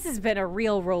 this has been a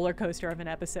real roller coaster of an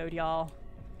episode, y'all.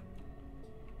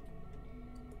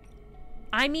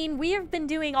 I mean, we have been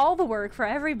doing all the work for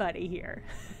everybody here.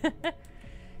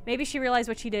 Maybe she realized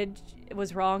what she did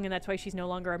was wrong and that's why she's no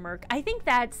longer a merc. I think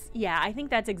that's, yeah, I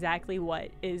think that's exactly what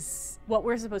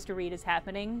we're supposed to read is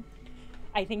happening.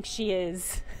 I think she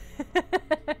is.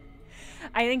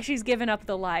 I think she's given up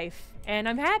the life. And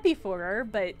I'm happy for her,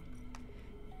 but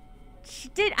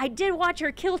I did watch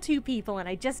her kill 2 people and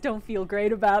I just don't feel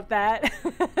great about that.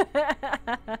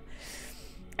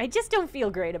 I just don't feel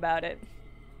great about it.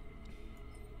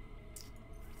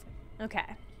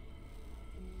 Okay.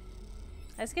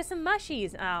 Let's get some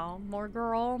mushies. Oh, more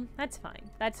girl. That's fine.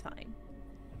 That's fine.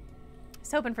 I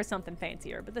was hoping for something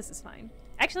fancier, but this is fine.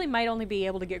 Actually, might only be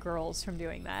able to get girls from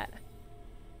doing that.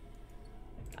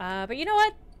 But you know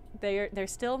what? They're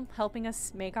still helping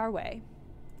us make our way.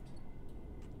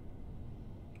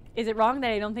 Is it wrong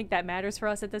that I don't think that matters for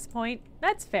us at this point?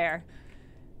 That's fair.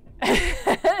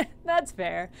 That's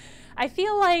fair. I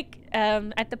feel like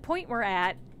at the point we're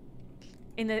at,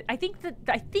 I think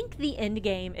the end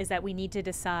game is that we need to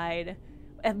decide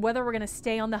whether we're going to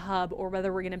stay on the hub or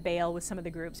whether we're going to bail with some of the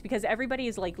groups, because everybody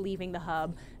is like leaving the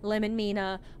hub. Lemon,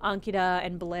 Mina, Ankita,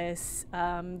 and Bliss,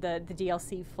 the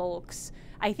DLC folks.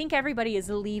 I think everybody is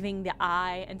leaving the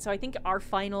Eye, and so I think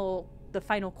the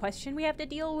final question we have to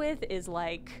deal with is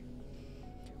like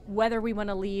whether we want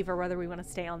to leave or whether we want to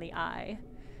stay on the Eye.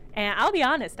 And I'll be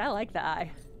honest, I like the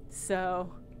Eye,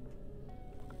 so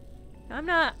I'm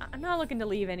not looking to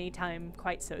leave anytime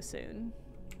quite so soon.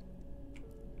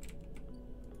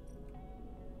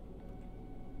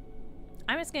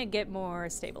 I'm just gonna get more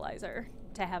stabilizer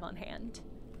to have on hand.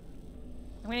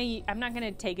 I'm not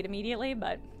gonna take it immediately,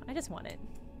 but I just want it.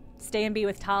 Stay and be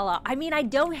with Tala. I mean, I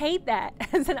don't hate that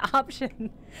as an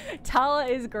option. Tala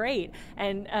is great,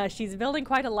 and she's building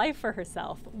quite a life for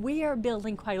herself. We are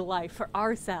building quite a life for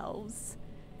ourselves.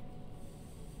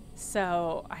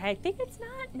 So I think it's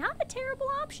not a terrible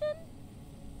option.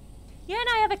 Yeah, and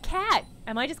I have a cat.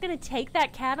 Am I just gonna take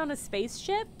that cat on a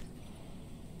spaceship?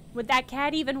 Would that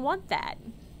cat even want that?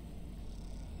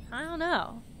 I don't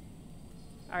know.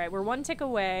 All right, we're 1 tick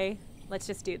away. Let's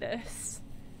just do this.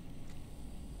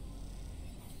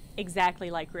 Exactly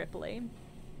like Ripley.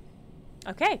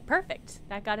 Okay, perfect.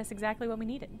 That got us exactly what we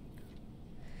needed.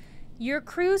 Your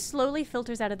crew slowly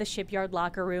filters out of the shipyard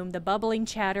locker room, the bubbling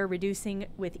chatter reducing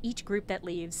with each group that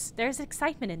leaves. There's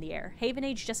excitement in the air. Haven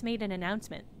Age just made an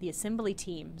announcement. The assembly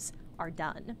teams are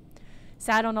done.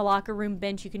 Sat on a locker room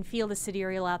bench, you can feel the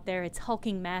sidereal out there, its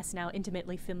hulking mass now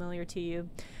intimately familiar to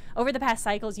you. Over the past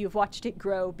cycles, you have watched it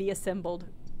grow, be assembled.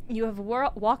 You have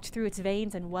walked through its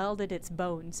veins and welded its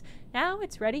bones. Now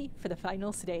it's ready for the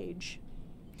final stage.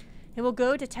 It will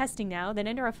go to testing now, then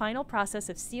enter a final process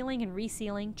of sealing and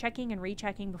resealing, checking and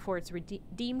rechecking before it's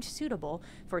deemed suitable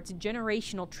for its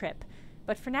generational trip.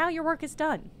 But for now, your work is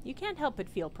done. You can't help but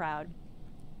feel proud.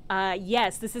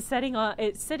 Yes, this is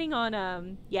it's sitting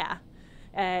on, yeah.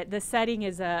 The setting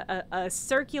is a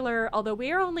circular, although we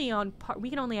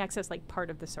can only access like part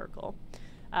of the circle.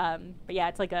 But yeah,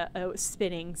 it's like a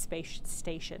spinning space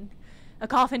station. A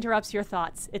cough interrupts your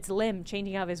thoughts. It's Lim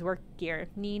changing out of his work gear.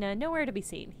 Nina, nowhere to be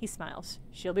seen. He smiles.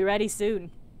 She'll be ready soon.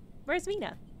 Where's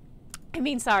Mina? I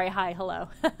mean, sorry, hi, hello.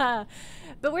 But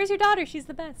where's your daughter? She's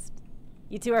the best.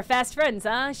 You two are fast friends,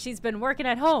 huh? She's been working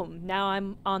at home. Now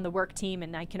I'm on the work team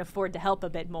and I can afford to help a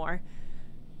bit more.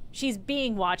 She's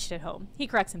being watched at home. He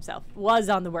corrects himself. Was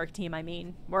on the work team, I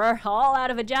mean. We're all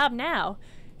out of a job now.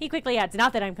 He quickly adds,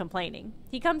 not that I'm complaining.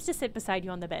 He comes to sit beside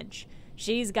you on the bench.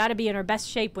 She's got to be in her best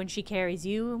shape when she carries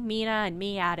you, Mina, and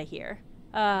me out of here.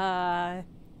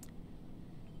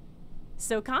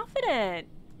 So confident.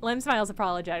 Lim smiles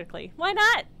apologetically. Why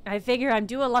not? I figure I'm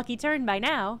due a lucky turn by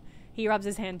now. He rubs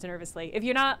his hands nervously. If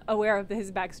you're not aware of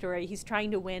his backstory, he's trying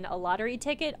to win a lottery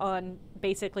ticket on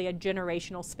basically a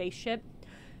generational spaceship.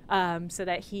 So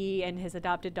that he and his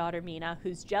adopted daughter, Mina,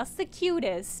 who's just the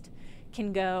cutest,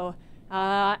 can go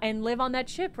and live on that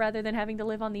ship rather than having to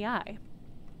live on the Eye.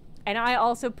 And I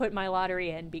also put my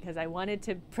lottery in because I wanted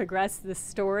to progress the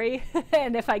story.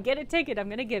 And if I get a ticket, I'm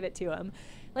going to give it to him.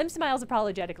 Lim smiles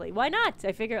apologetically. Why not?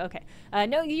 I figure, okay.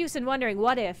 No use in wondering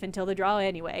what if until the draw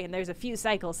anyway. And there's a few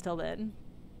cycles till then.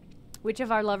 Which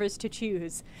of our lovers to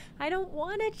choose? I don't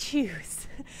want to choose.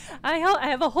 I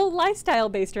have a whole lifestyle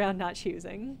based around not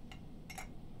choosing.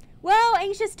 Well,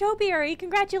 anxious topiary,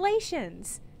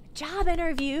 congratulations. Job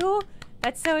interview.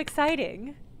 That's so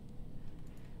exciting.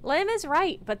 Lim is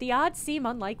right, but the odds seem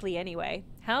unlikely anyway.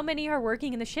 How many are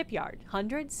working in the shipyard?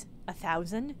 Hundreds?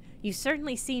 1,000? You've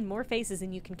certainly seen more faces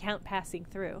than you can count passing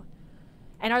through.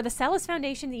 And are the Celis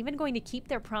Foundation even going to keep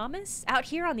their promise? Out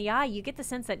here on the Eye, you get the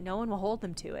sense that no one will hold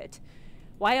them to it.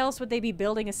 Why else would they be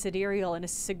building a sidereal and a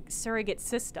surrogate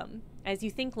system? As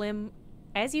you think, Lim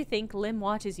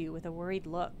watches you with a worried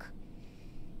look.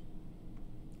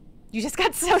 You just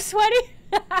got so sweaty.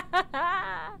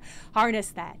 Harness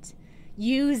that.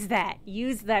 Use that.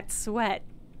 Use that sweat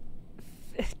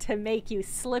to make you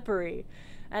slippery.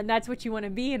 And that's what you want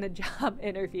to be in a job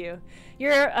interview.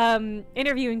 You're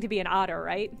interviewing to be an otter,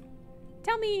 right?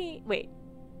 Tell me, wait,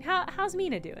 how's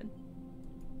Mina doing?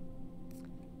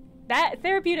 That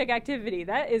therapeutic activity,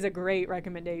 that is a great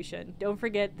recommendation. Don't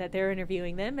forget that they're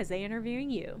interviewing them as they're interviewing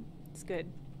you. It's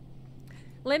good.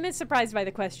 Lim is surprised by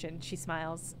the question. She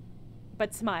smiles.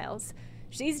 But smiles.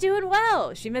 She's doing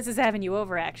well. She misses having you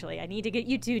over, actually. I need to get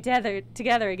you two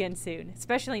together again soon.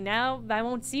 Especially now I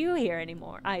won't see you here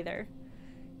anymore, either.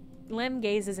 Lim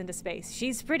gazes into space.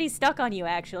 She's pretty stuck on you,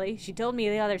 actually. She told me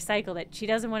the other cycle that she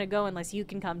doesn't want to go unless you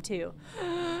can come, too.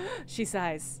 She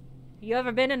sighs. You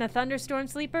ever been in a thunderstorm,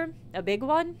 Sleeper? A big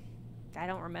one? I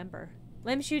don't remember.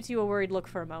 Lim shoots you a worried look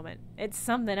for a moment. It's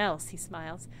something else, he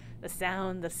smiles. The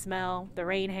sound, the smell, the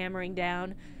rain hammering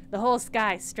down. The whole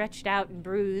sky stretched out and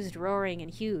bruised, roaring and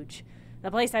huge.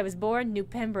 The place I was born, New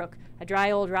Pembroke, a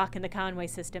dry old rock in the Conway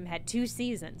system, had 2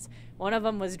 seasons. One of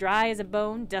them was dry as a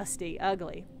bone, dusty,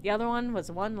 ugly. The other one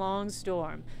was one long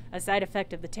storm, a side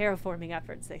effect of the terraforming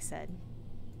efforts, they said.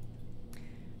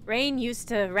 Rain used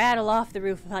to rattle off the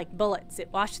roof like bullets. It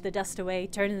washed the dust away,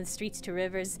 turning the streets to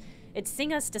rivers. It'd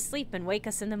sing us to sleep and wake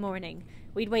us in the morning.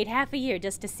 We'd wait half a year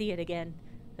just to see it again.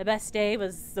 The best day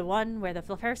was the one where the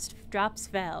first drops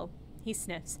fell. He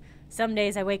sniffs. Some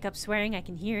days I wake up swearing I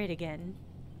can hear it again.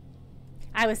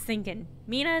 I was thinking,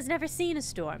 Mina has never seen a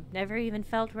storm, never even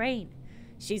felt rain.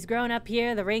 She's grown up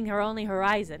here, the ring her only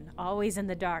horizon, always in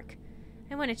the dark.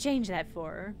 I want to change that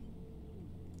for her.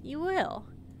 You will.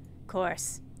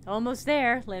 Course. Almost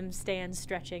there, Lim stands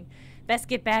stretching. Best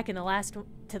get back in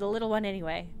to the little one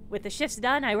anyway. With the shifts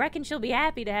done, I reckon she'll be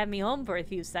happy to have me home for a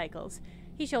few cycles.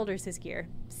 He shoulders his gear.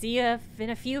 See ya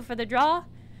in a few for the draw?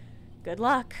 Good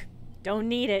luck. Don't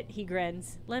need it, he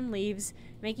grins. Lim leaves,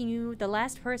 making you the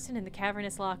last person in the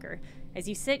cavernous locker. As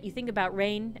you sit, you think about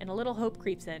rain, and a little hope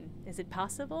creeps in. Is it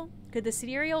possible? Could the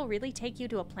sidereal really take you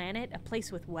to a planet, a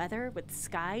place with weather, with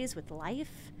skies, with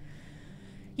life?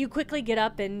 You quickly get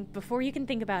up, and before you can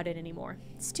think about it anymore.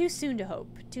 It's too soon to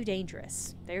hope, too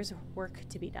dangerous. There's work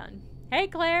to be done. Hey,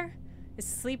 Claire! Is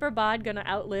Sleeper Bod gonna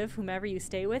outlive whomever you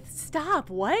stay with? Stop!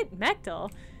 What?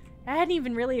 Mechtel? That hadn't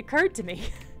even really occurred to me.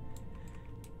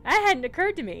 That hadn't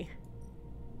occurred to me.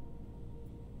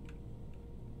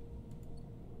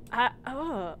 I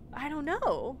don't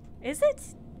know. Is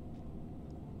it?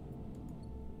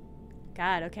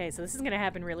 God, okay, so this is gonna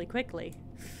happen really quickly.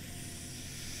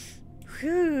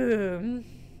 Whew.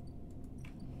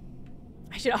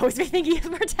 I should always be thinking of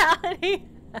mortality.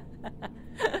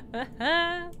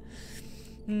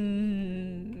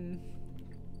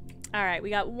 Alright, we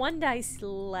got 1 dice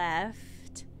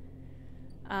left.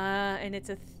 And it's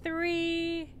a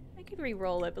 3. I could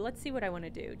re-roll it, but let's see what I want to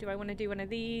do. Do I want to do one of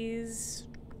these?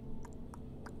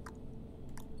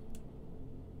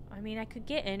 I mean, I could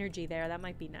get energy there. That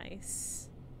might be nice.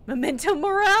 Memento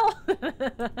morale?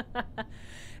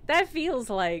 That feels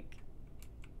like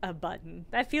a button.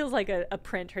 That feels like a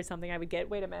print or something I would get.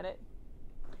 Wait a minute.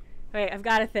 Wait, I've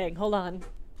got a thing. Hold on.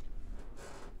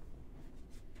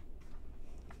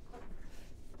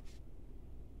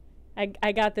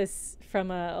 I got this from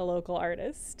a local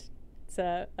artist. It's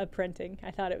a printing.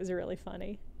 I thought it was really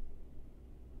funny.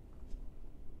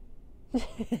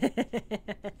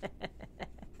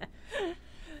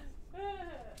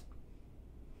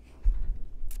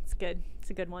 It's good. It's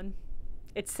a good one.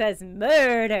 It says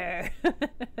murder.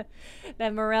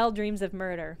 That Morel dreams of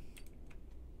murder.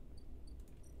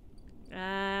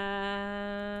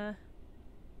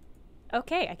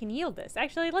 Okay, I can yield this.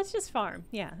 Actually, let's just farm.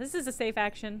 Yeah, this is a safe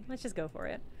action. Let's just go for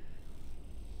it.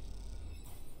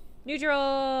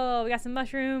 Neutral! We got some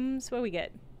mushrooms. What do we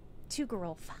get? 2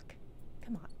 girl. Fuck.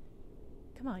 Come on.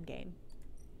 Come on, game.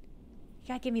 You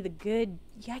gotta give me the good...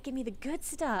 You gotta give me the good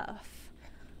stuff.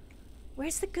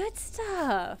 Where's the good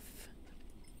stuff?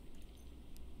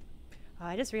 Oh,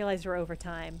 I just realized we're over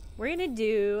time. We're gonna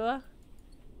do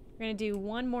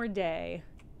 1 more day.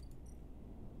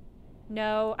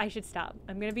 No, I should stop.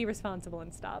 I'm gonna be responsible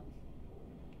and stop.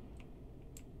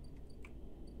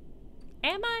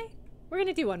 Am I? We're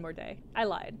gonna do 1 more day. I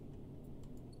lied.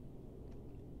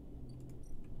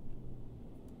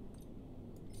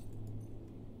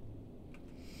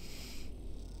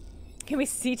 Can we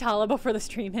see Tala before the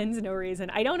stream ends? No reason.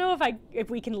 I don't know if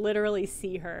we can literally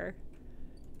see her.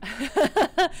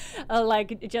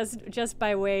 Like just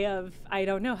by way of, I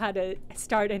don't know how to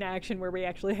start an action where we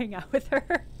actually hang out with her.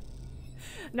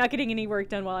 I'm not getting any work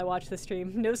done while I watch the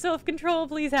stream. No self-control,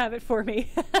 please have it for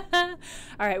me.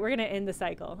 Alright, we're gonna end the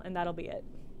cycle, and that'll be it.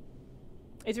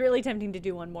 It's really tempting to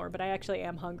do one more, but I actually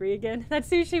am hungry again. That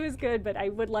sushi was good, but I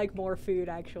would like more food,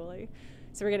 actually.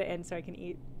 So we're gonna end so I can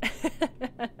eat.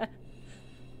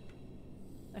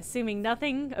 Assuming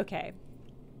nothing. Okay.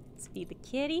 Let's feed the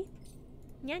kitty.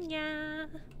 Nya nya.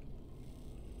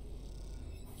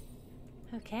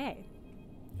 Okay.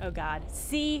 Oh god.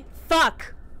 See?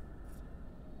 Fuck!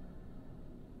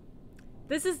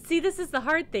 This is the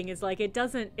hard thing, is like it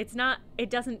doesn't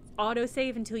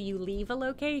autosave until you leave a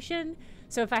location.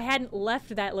 So if I hadn't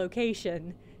left that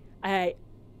location, I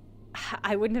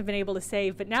wouldn't have been able to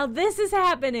save, but now this is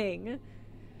happening!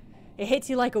 It hits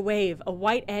you like a wave, a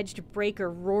white-edged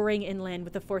breaker roaring inland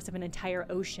with the force of an entire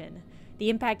ocean. The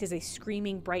impact is a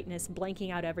screaming brightness,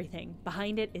 blanking out everything.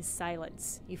 Behind it is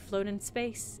silence. You float in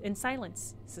space, in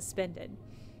silence, suspended.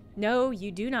 No,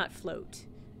 you do not float.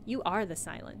 You are the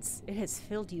silence. It has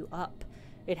filled you up.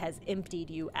 It has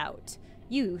emptied you out.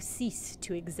 You cease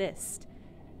to exist.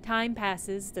 Time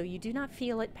passes, though you do not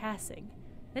feel it passing.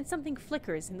 Then something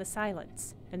flickers in the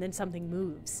silence, and then something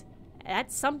moves.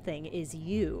 That something is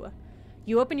you.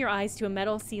 You open your eyes to a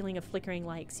metal ceiling of flickering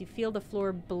lights. You feel the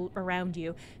floor around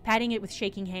you, patting it with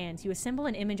shaking hands. You assemble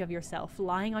an image of yourself,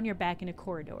 lying on your back in a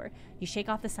corridor. You shake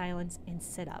off the silence and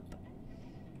sit up.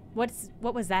 What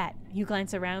was that? You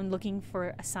glance around, looking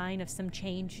for a sign of some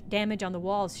change. Damage on the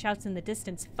walls, shouts in the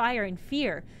distance, fire and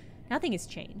fear. Nothing has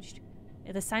changed.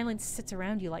 The silence sits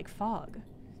around you like fog.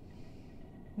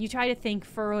 You try to think,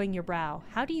 furrowing your brow.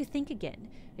 How do you think again?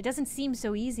 It doesn't seem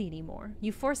so easy anymore.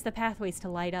 You force the pathways to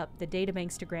light up, the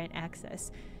databanks to grant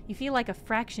access. You feel like a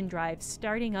fraction drive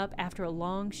starting up after a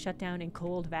long shutdown in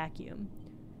cold vacuum.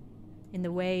 In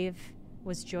the wave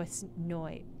was just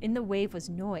noise. In the wave was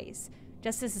noise.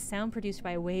 Just as the sound produced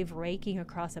by a wave raking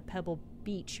across a pebble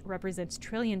beach represents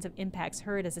trillions of impacts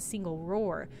heard as a single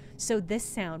roar, so this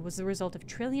sound was the result of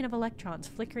trillions of electrons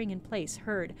flickering in place,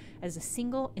 heard as a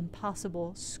single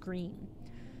impossible scream.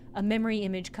 A memory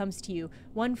image comes to you,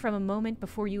 one from a moment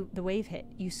before the wave hit.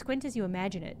 You squint as you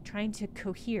imagine it, trying to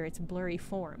cohere its blurry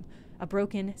form. A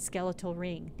broken skeletal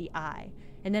ring, the eye,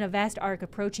 and then a vast arc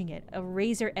approaching it, a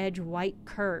razor-edge white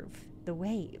curve, the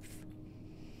wave.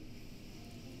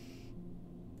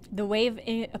 The wave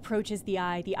approaches the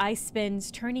eye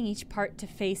spins, turning each part to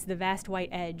face the vast white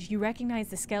edge. You recognize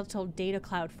the skeletal data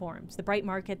cloud forms, the bright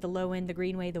mark at the low end, the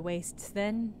greenway, the wastes.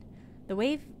 Then the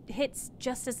wave hits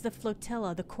just as the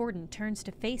flotilla, the cordon, turns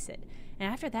to face it. And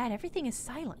after that, everything is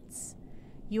silence.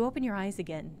 You open your eyes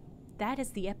again. That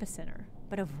is the epicenter.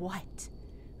 But of what?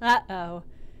 Uh-oh.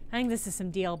 I think this is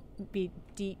some DLC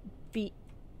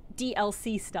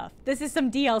stuff. This is some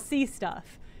DLC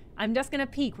stuff. I'm just gonna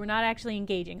peek. We're not actually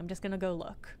engaging. I'm just gonna go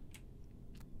look.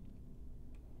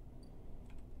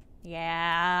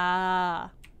 Yeah.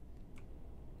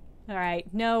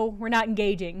 Alright. No, we're not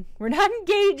engaging. We're not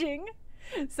engaging.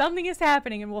 Something is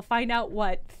happening, and we'll find out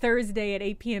what Thursday at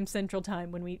 8 p.m. Central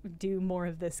Time when we do more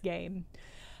of this game.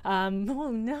 Oh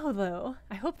no, though.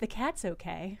 I hope the cat's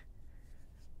okay.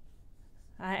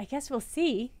 I guess we'll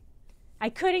see. I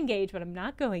could engage, but I'm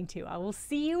not going to. I will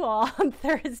see you all on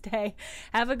Thursday.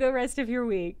 Have a good rest of your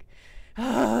week.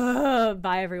 Bye,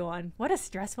 everyone. What a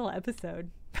stressful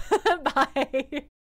episode. Bye.